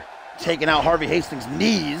Kelly, after taking out Harvey Hastings'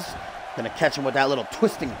 knees, going to catch him with that little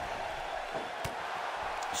twisting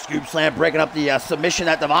scoop slam, breaking up the submission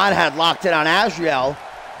that Devine had locked in on Azrael.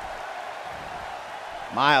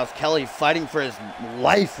 Miles Kelly fighting for his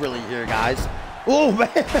life really here, guys. Oh man,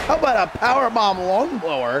 how about a powerbomb lung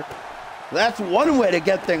blower? That's one way to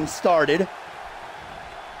get things started.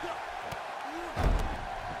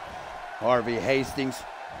 Harvey Hastings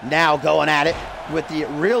now going at it with the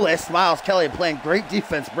realist. Miles Kelly playing great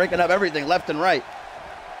defense, breaking up everything left and right.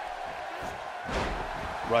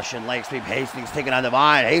 Russian leg sweep. Hastings taking on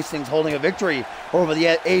Devine. Hastings holding a victory over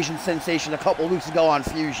the Asian sensation a couple of weeks ago on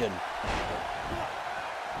Fusion.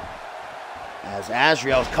 As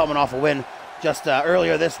Azrael's coming off a win just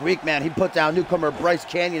earlier this week, man. He put down newcomer Bryce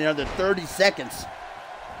Canyon in under 30 seconds.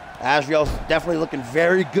 Azrael's definitely looking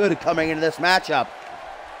very good coming into this matchup.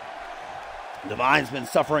 Devine's been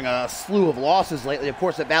suffering a slew of losses lately. Of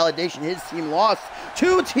course, at Validation, his team lost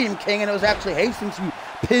to Team King, and it was actually Hastings who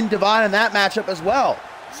pinned Devine in that matchup as well.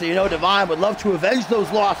 So you know Devine would love to avenge those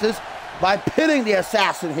losses by pinning the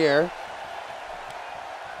assassin here.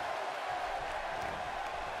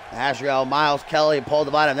 Azrael, Miles Kelly, and Paul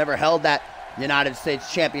Devine have never held that United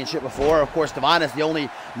States Championship before. Of course, Devine is the only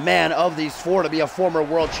man of these four to be a former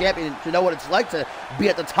world champion, to know what it's like to be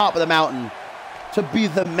at the top of the mountain, to be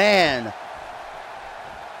the man.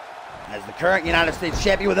 As the current United States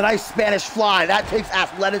champion with a nice Spanish fly. That takes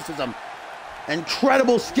athleticism.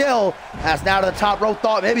 Incredible skill. As now to the top rope.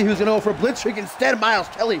 Thought maybe he was going to go for a blitzkrieg. Instead, Miles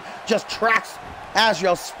Kelly just tracks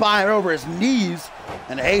Azrael's spine over his knees.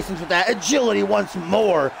 And Hastings with that agility once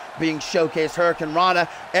more being showcased. Hurricane Rana,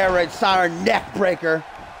 air raid siren, neck breaker.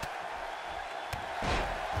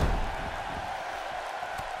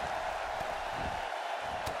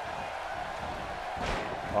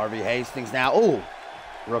 Harvey Hastings now. Oh,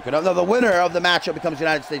 broke it up. No, the winner of the matchup becomes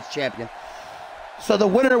United States champion. So the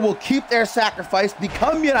winner will keep their sacrifice,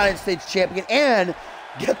 become United States champion, and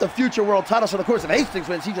get the future world title. So of course, if Hastings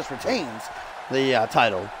wins, he just retains the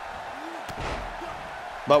title.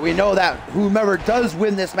 But we know that whomever does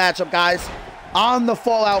win this matchup, guys, on the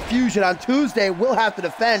Fallout Fusion on Tuesday, will have to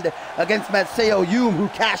defend against Matseo Yume, who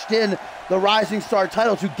cashed in the Rising Star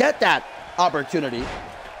title to get that opportunity.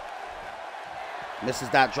 Misses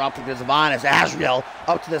that drop kick to Devine as Azrael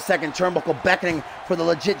up to the second turnbuckle, beckoning for the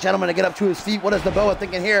legit gentleman to get up to his feet. What is the Boa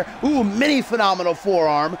thinking here? Ooh, mini phenomenal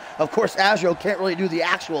forearm. Of course, Azrael can't really do the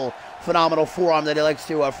actual phenomenal forearm that he likes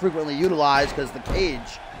to frequently utilize because the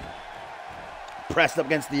cage pressed up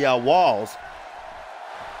against the walls.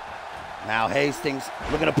 Now Hastings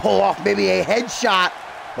looking to pull off maybe a headshot,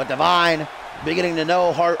 but Devine beginning to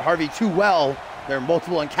know Harvey too well. There are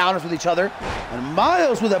multiple encounters with each other. And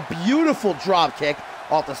Miles with a beautiful drop kick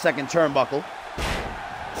off the second turnbuckle.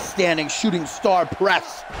 Standing shooting star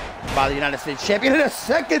press by the United States champion. And a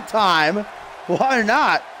second time, why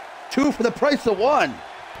not? Two for the price of one.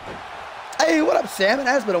 Hey, what up, Sam? It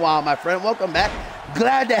has been a while, my friend. Welcome back.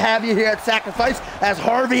 Glad to have you here at Sacrifice as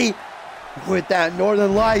Harvey with that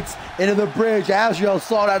Northern Lights into the bridge. Azrael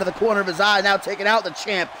saw it out of the corner of his eye, now taking out the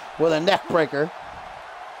champ with a neck breaker.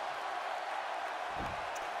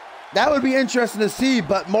 That would be interesting to see,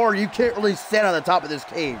 but more, you can't really stand on the top of this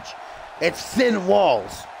cage. It's thin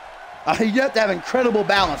walls. You have to have incredible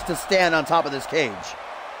balance to stand on top of this cage,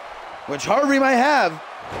 which Harvey might have.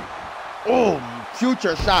 Oh,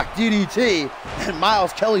 future shock DDT, and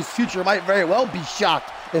Miles Kelly's future might very well be shocked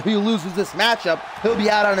if he loses this matchup. He'll be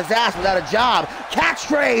out on his ass without a job.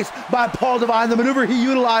 Catchphrase by Paul Devine, the maneuver he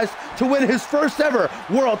utilized to win his first ever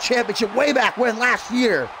World Championship way back when last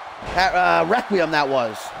year at Requiem that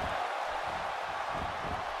was.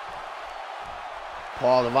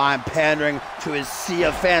 Paul Devine pandering to his sea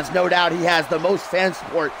of fans. No doubt he has the most fan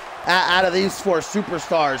support out of these four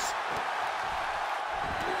superstars.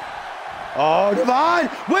 Oh, Devine!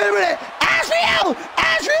 Wait a minute! Azrael!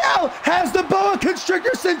 Azrael has the boa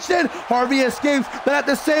constrictor cinched in. Harvey escapes, but at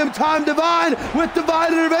the same time, Devine with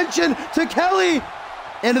divine intervention to Kelly.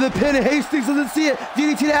 Into the pin, Hastings doesn't see it.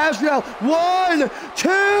 DDT to Azrael. 1,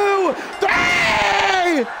 2,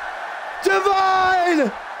 3!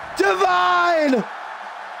 Devine! Devine!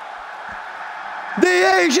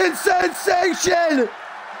 The Asian sensation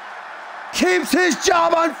keeps his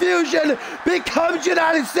job on Fusion, becomes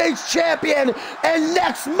United States champion, and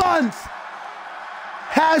next month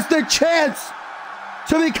has the chance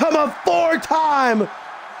to become a 4-time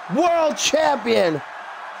world champion.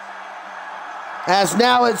 As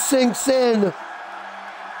now it sinks in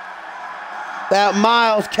that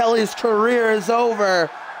Miles Kelly's career is over.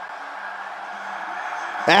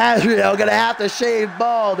 Azrael gonna have to shave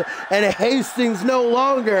bald, and Hastings no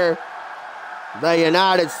longer the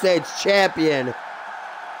United States champion.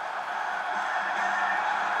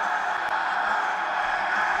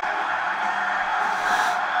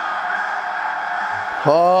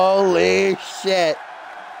 Holy shit.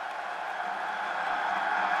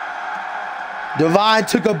 Devine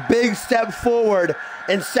took a big step forward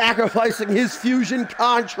in sacrificing his Fusion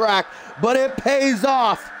contract, but it pays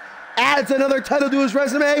off. Adds another title to his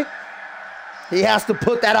resume. He has to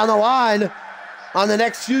put that on the line on the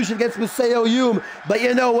next Fusion against Masao Yume. But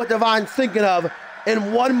you know what Devine's thinking of.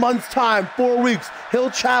 In 1 month's time, 4 weeks, he'll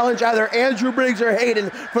challenge either Andrew Briggs or Hayden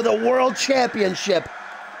for the World Championship.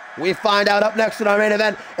 We find out up next in our main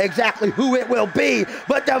event exactly who it will be.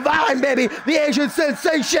 But Devine, baby, the Asian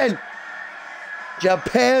sensation.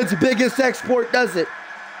 Japan's biggest export does it.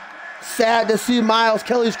 Sad to see Miles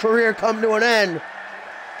Kelly's career come to an end.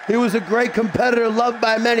 He was a great competitor, loved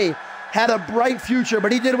by many, had a bright future,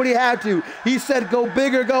 but he did what he had to. He said, go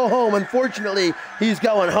big or go home. Unfortunately, he's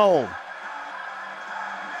going home.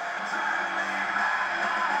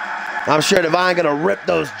 I'm sure Devine gonna rip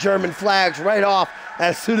those German flags right off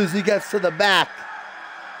as soon as he gets to the back.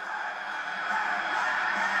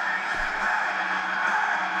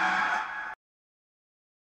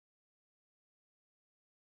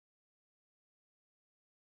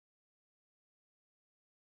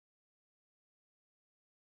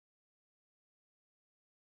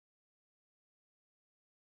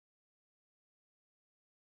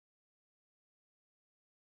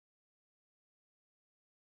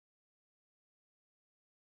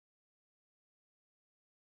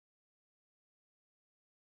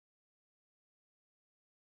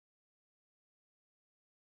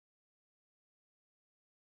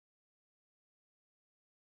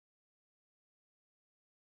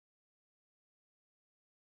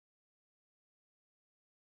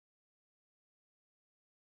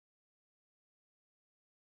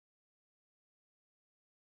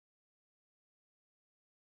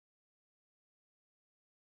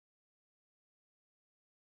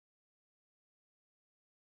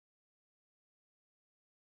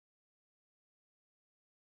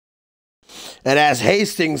 And as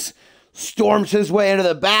Hastings storms his way into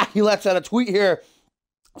the back, he lets out a tweet here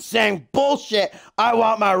saying, bullshit, I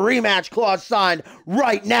want my rematch clause signed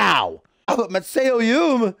right now. But Masao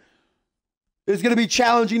Yume is going to be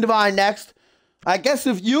challenging Devine next. I guess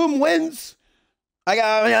if Yume wins, I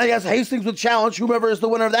guess Hastings would challenge whomever is the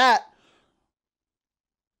winner of that.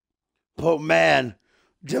 But man,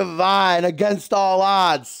 Devine against all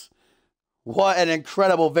odds. What an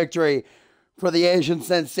incredible victory for the Asian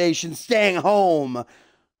sensation, staying home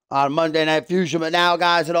on Monday Night Fusion. But now,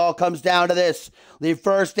 guys, it all comes down to this. The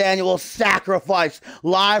first annual Sacrifice,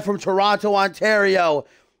 live from Toronto, Ontario.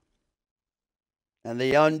 And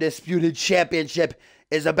the Undisputed Championship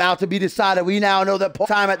is about to be decided. We now know that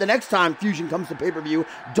time at the next time Fusion comes to pay-per-view,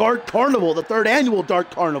 Dark Carnival, the third annual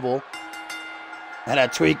Dark Carnival. And a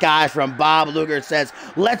tweet, guys, from Bob Luger says,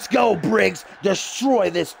 let's go, Briggs.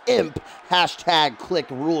 Destroy this imp. Hashtag Click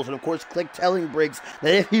rules. And, of course, Click telling Briggs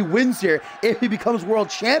that if he wins here, if he becomes world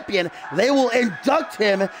champion, they will induct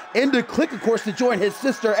him into Click, of course, to join his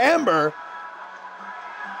sister, Amber.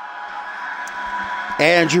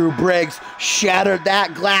 Andrew Briggs shattered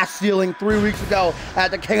that glass ceiling 3 weeks ago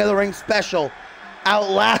at the King of the Ring special,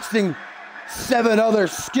 outlasting 7 other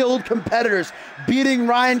skilled competitors, beating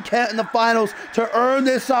Ryan Kent in the finals to earn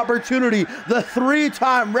this opportunity. The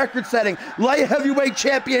 3-time record-setting light heavyweight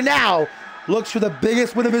champion now looks for the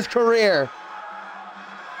biggest win of his career.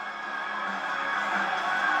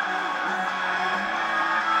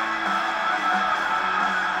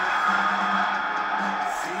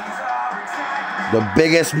 The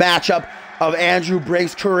biggest matchup of Andrew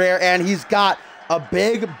Briggs' career, and he's got a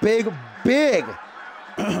big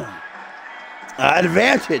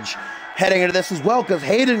advantage heading into this as well, because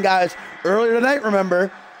Hayden, guys, earlier tonight,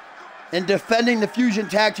 remember, in defending the Fusion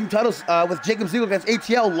Tag Team titles with Jacob Ziegler against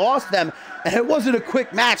ATL, lost them, and it wasn't a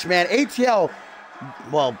quick match, man. ATL,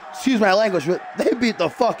 well, excuse my language, but they beat the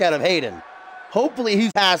fuck out of Hayden. Hopefully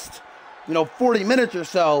he's past, 40 minutes or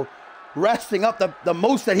so, resting up the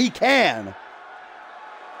most that he can.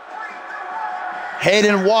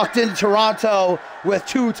 Hayden walked into Toronto with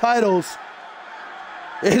 2 titles.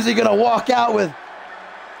 Is he going to walk out with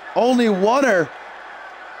only one, or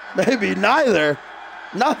maybe neither?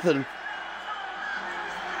 Nothing.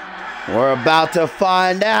 We're about to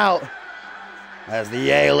find out, as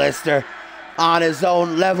the A-lister on his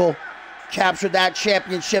own level captured that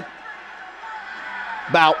championship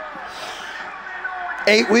about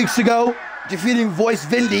 8 weeks ago, defeating Voice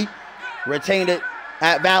Vindy, retained it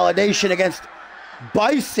at Validation against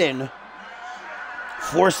Bison,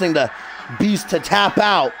 forcing the Beast to tap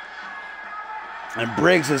out. And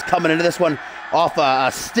Briggs is coming into this one off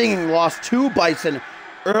a stinging loss to Bison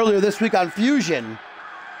earlier this week on Fusion.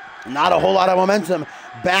 Not a whole lot of momentum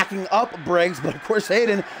backing up Briggs, but of course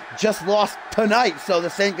Hayden just lost tonight, so the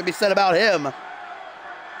same can be said about him.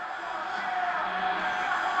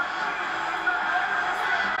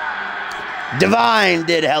 Divine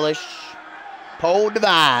did hellish. Pole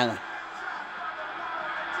Divine.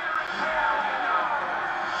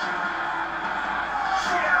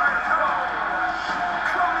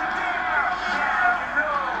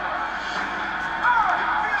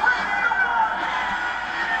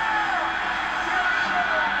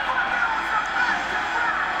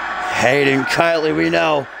 Hayden Kitely, we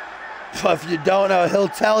know, but if you don't know, he'll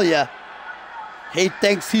tell you. He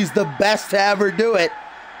thinks he's the best to ever do it.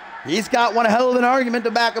 He's got one hell of an argument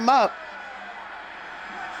to back him up.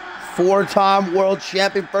 4-time world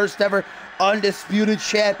champion, first ever undisputed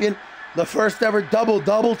champion, the first ever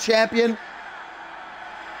double-double champion,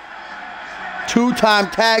 2-time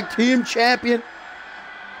tag team champion,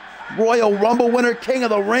 Royal Rumble winner, King of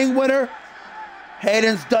the Ring winner.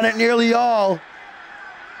 Hayden's done it nearly all.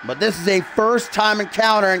 But this is a first-time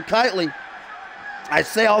encounter, and Kitely, I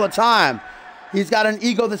say all the time, he's got an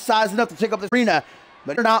ego the size enough to take up the arena,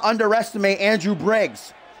 but do not underestimate Andrew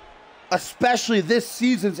Briggs, especially this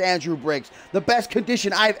season's Andrew Briggs, the best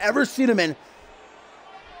condition I've ever seen him in.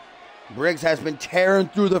 Briggs has been tearing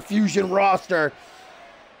through the Fusion roster,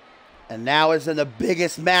 and now is in the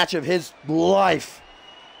biggest match of his life.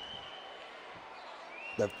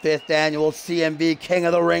 The 5th annual CMV King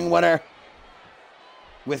of the Ring winner,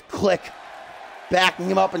 with Click backing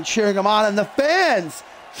him up and cheering him on, and the fans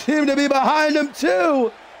seem to be behind him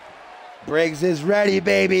too. Briggs is ready,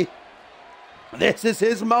 baby. This is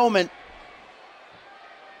his moment.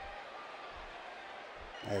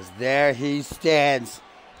 As there he stands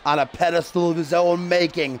on a pedestal of his own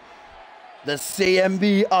making, the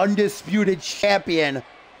CMV undisputed champion,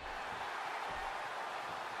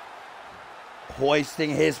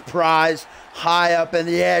 hoisting his prize high up in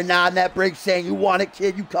the air, nodding at Briggs, saying, "You want it,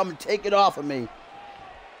 kid? You come and take it off of me."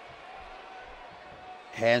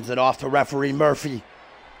 Hands it off to referee Murphy.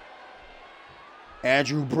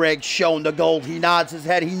 Andrew Briggs showing the gold. He nods his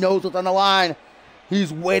head. He knows what's on the line.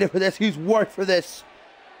 He's waited for this. He's worked for this.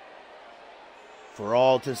 For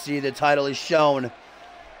all to see, the title is shown.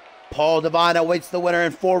 Paul Divine awaits the winner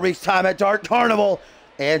in 4 weeks' time at Dark Carnival.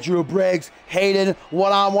 Andrew Briggs, Hayden,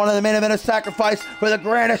 one-on-one in the main event of Sacrifice for the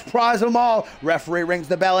grandest prize of them all. Referee rings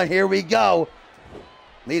the bell, and here we go.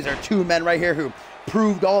 These are 2 men right here who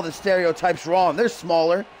proved all the stereotypes wrong. They're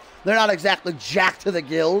smaller. They're not exactly jacked to the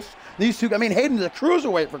gills. These 2, I mean, Hayden's a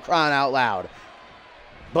cruiserweight, for crying out loud.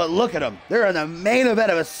 But look at them. They're in the main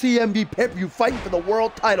event of a CMV pay-per-view fighting for the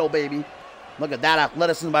world title, baby. Look at that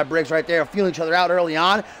athleticism by Briggs right there, feeling each other out early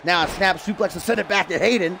on. Now a snap suplex to send it back to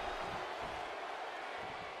Hayden.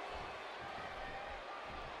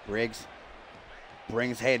 Briggs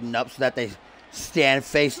brings Hayden up so that they stand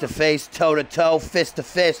face to face, toe to toe, fist to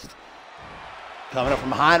fist. Coming up from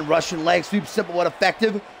behind, Russian leg sweep, simple but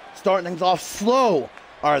effective. Starting things off slow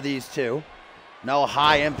are these 2. No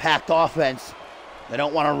high impact offense. They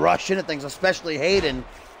don't want to rush into things, especially Hayden.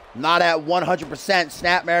 Not at 100%.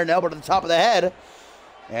 Snapmare and elbow to the top of the head.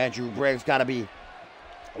 Andrew Briggs got to be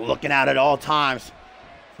looking out at all times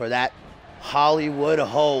for that Hollywood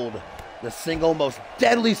hold. The single most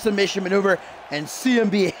deadly submission maneuver in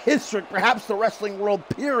CMV history, perhaps the wrestling world,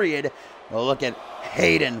 period. Well, look at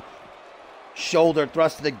Hayden. Shoulder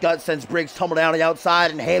thrust to the gut sends Briggs tumble down the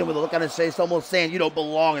outside, and Hayden with a look on his face almost saying, "You don't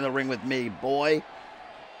belong in the ring with me, boy."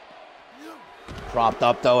 Propped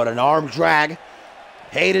up, though, at an arm drag.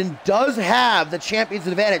 Hayden does have the champion's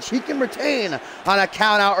advantage. He can retain on a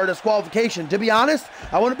count out or disqualification. To be honest,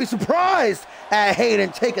 I wouldn't be surprised at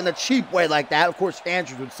Hayden taking the cheap way like that. Of course,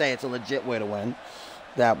 Andrews would say it's a legit way to win.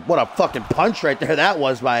 What a fucking punch right there that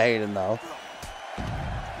was by Hayden, though.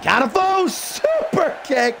 Counterfoe super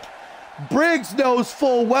kick. Briggs knows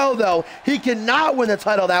full well, though, he cannot win the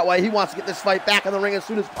title that way. He wants to get this fight back in the ring as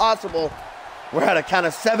soon as possible. We're at a count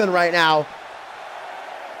of 7 right now.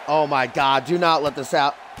 Oh my God, do not let this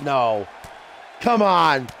out. No. Come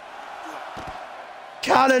on.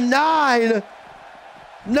 Count of 9.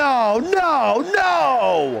 No, no,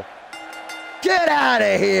 no. Get out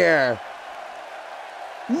of here.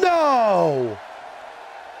 No.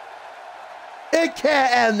 It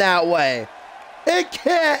can't end that way. It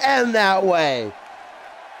can't end that way.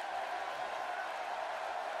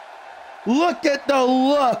 Look at the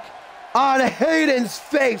look on Hayden's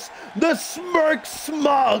face. The smirk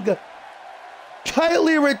smug.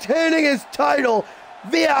 Tightly retaining his title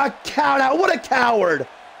via a countout. What a coward.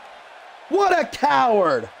 What a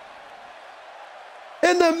coward.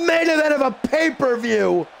 In the main event of a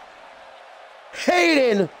pay-per-view.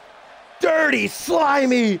 Hayden, dirty,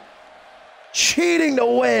 slimy, cheating to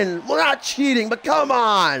win. Well, not cheating, but come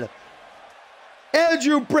on.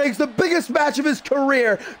 Andrew Briggs, the biggest match of his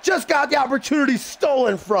career, just got the opportunity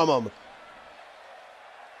stolen from him.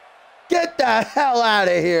 Get the hell out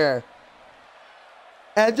of here.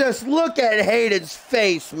 And just look at Hayden's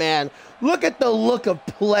face, man. Look at the look of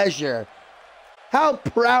pleasure. How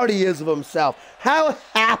proud he is of himself. How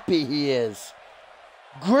happy he is.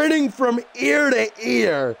 Grinning from ear to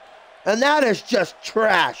ear. And that is just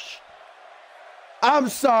trash. I'm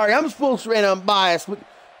sorry, I'm supposed to be unbiased, but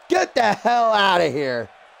get the hell out of here.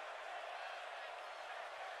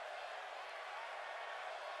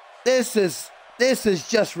 This is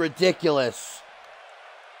just ridiculous.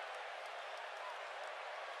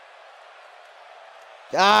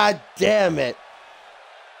 God damn it.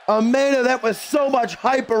 A main event with so much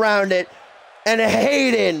hype around it, and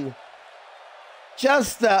Hayden,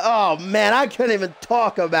 oh man, I couldn't even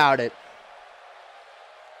talk about it.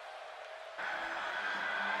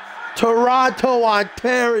 Toronto,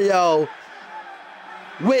 Ontario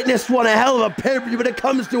witnessed one a hell of a pay-per-view, but it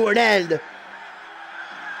comes to an end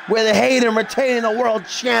with Hayden retaining the World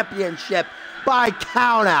Championship by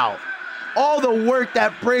countout. All the work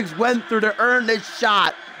that Briggs went through to earn this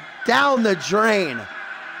shot down the drain.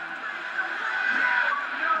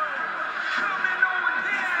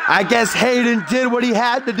 I guess Hayden did what he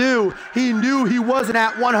had to do. He knew he wasn't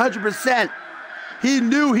at 100%. He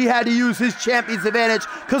knew he had to use his champion's advantage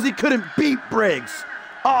because he couldn't beat Briggs.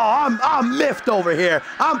 Oh, I'm miffed over here.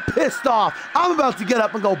 I'm pissed off. I'm about to get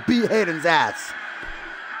up and go beat Hayden's ass.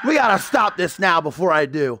 We gotta stop this now before I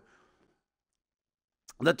do.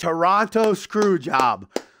 The Toronto screw job.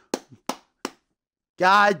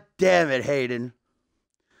 God damn it, Hayden.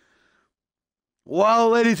 Well,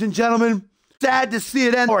 ladies and gentlemen, sad to see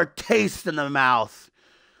it end or a taste in the mouth.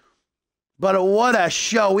 But what a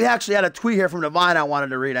show. We actually had a tweet here from Divine I wanted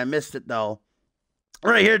to read. I missed it, though.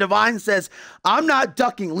 Right here, Divine says, I'm not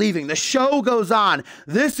ducking leaving. The show goes on.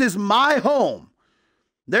 This is my home.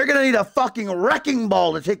 They're going to need a fucking wrecking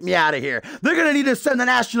ball to take me out of here. They're going to need to send the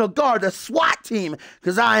National Guard, the SWAT team,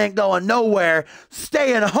 because I ain't going nowhere.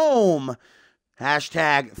 Staying home.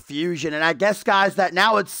 Hashtag Fusion. And I guess, guys, that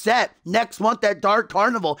now it's set. Next month at Dark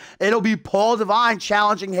Carnival, it'll be Paul Devine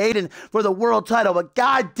challenging Hayden for the world title. But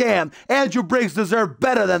goddamn, Andrew Briggs deserved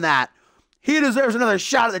better than that. He deserves another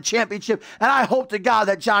shot at the championship. And I hope to God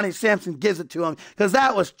that Johnny Sampson gives it to him, because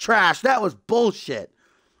that was trash. That was bullshit.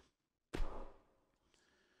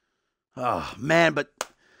 Oh, man, but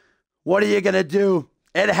what are you going to do?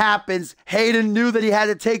 It happens. Hayden knew that he had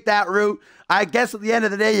to take that route. I guess at the end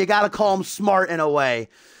of the day, you got to call him smart in a way.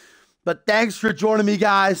 But thanks for joining me,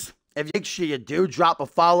 guys. If you make sure you do, drop a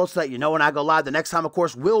follow so that you know when I go live. The next time, of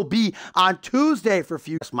course, will be on Tuesday for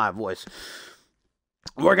Fusion. That's my voice.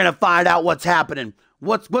 We're going to find out what's happening.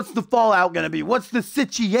 What's the fallout going to be? What's the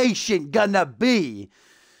situation going to be?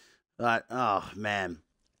 Oh, man.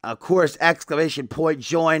 Of course, exclamation point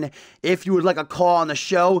join. If you would like a call on the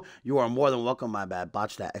show, you are more than welcome. My bad.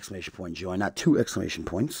 Botched that exclamation point join. Not 2 exclamation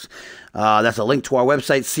points. That's a link to our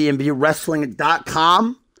website,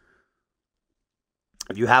 cmvwrestling.com.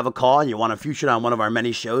 If you have a call and you want to feature on one of our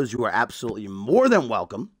many shows, you are absolutely more than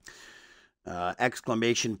welcome.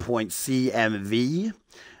 Exclamation point CMV.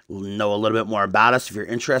 Know a little bit more about us if you're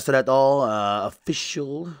interested at all.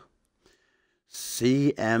 Official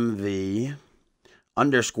CMV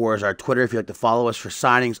 _ our Twitter if you'd like to follow us for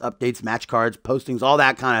signings, updates, match cards, postings, all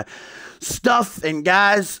that kind of stuff. And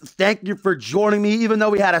guys, thank you for joining me. Even though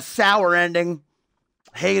we had a sour ending,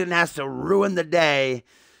 Hayden has to ruin the day.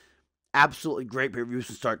 Absolutely great pay-per-view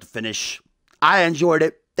from start to finish. I enjoyed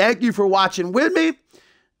it. Thank you for watching with me,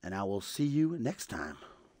 and I will see you next time.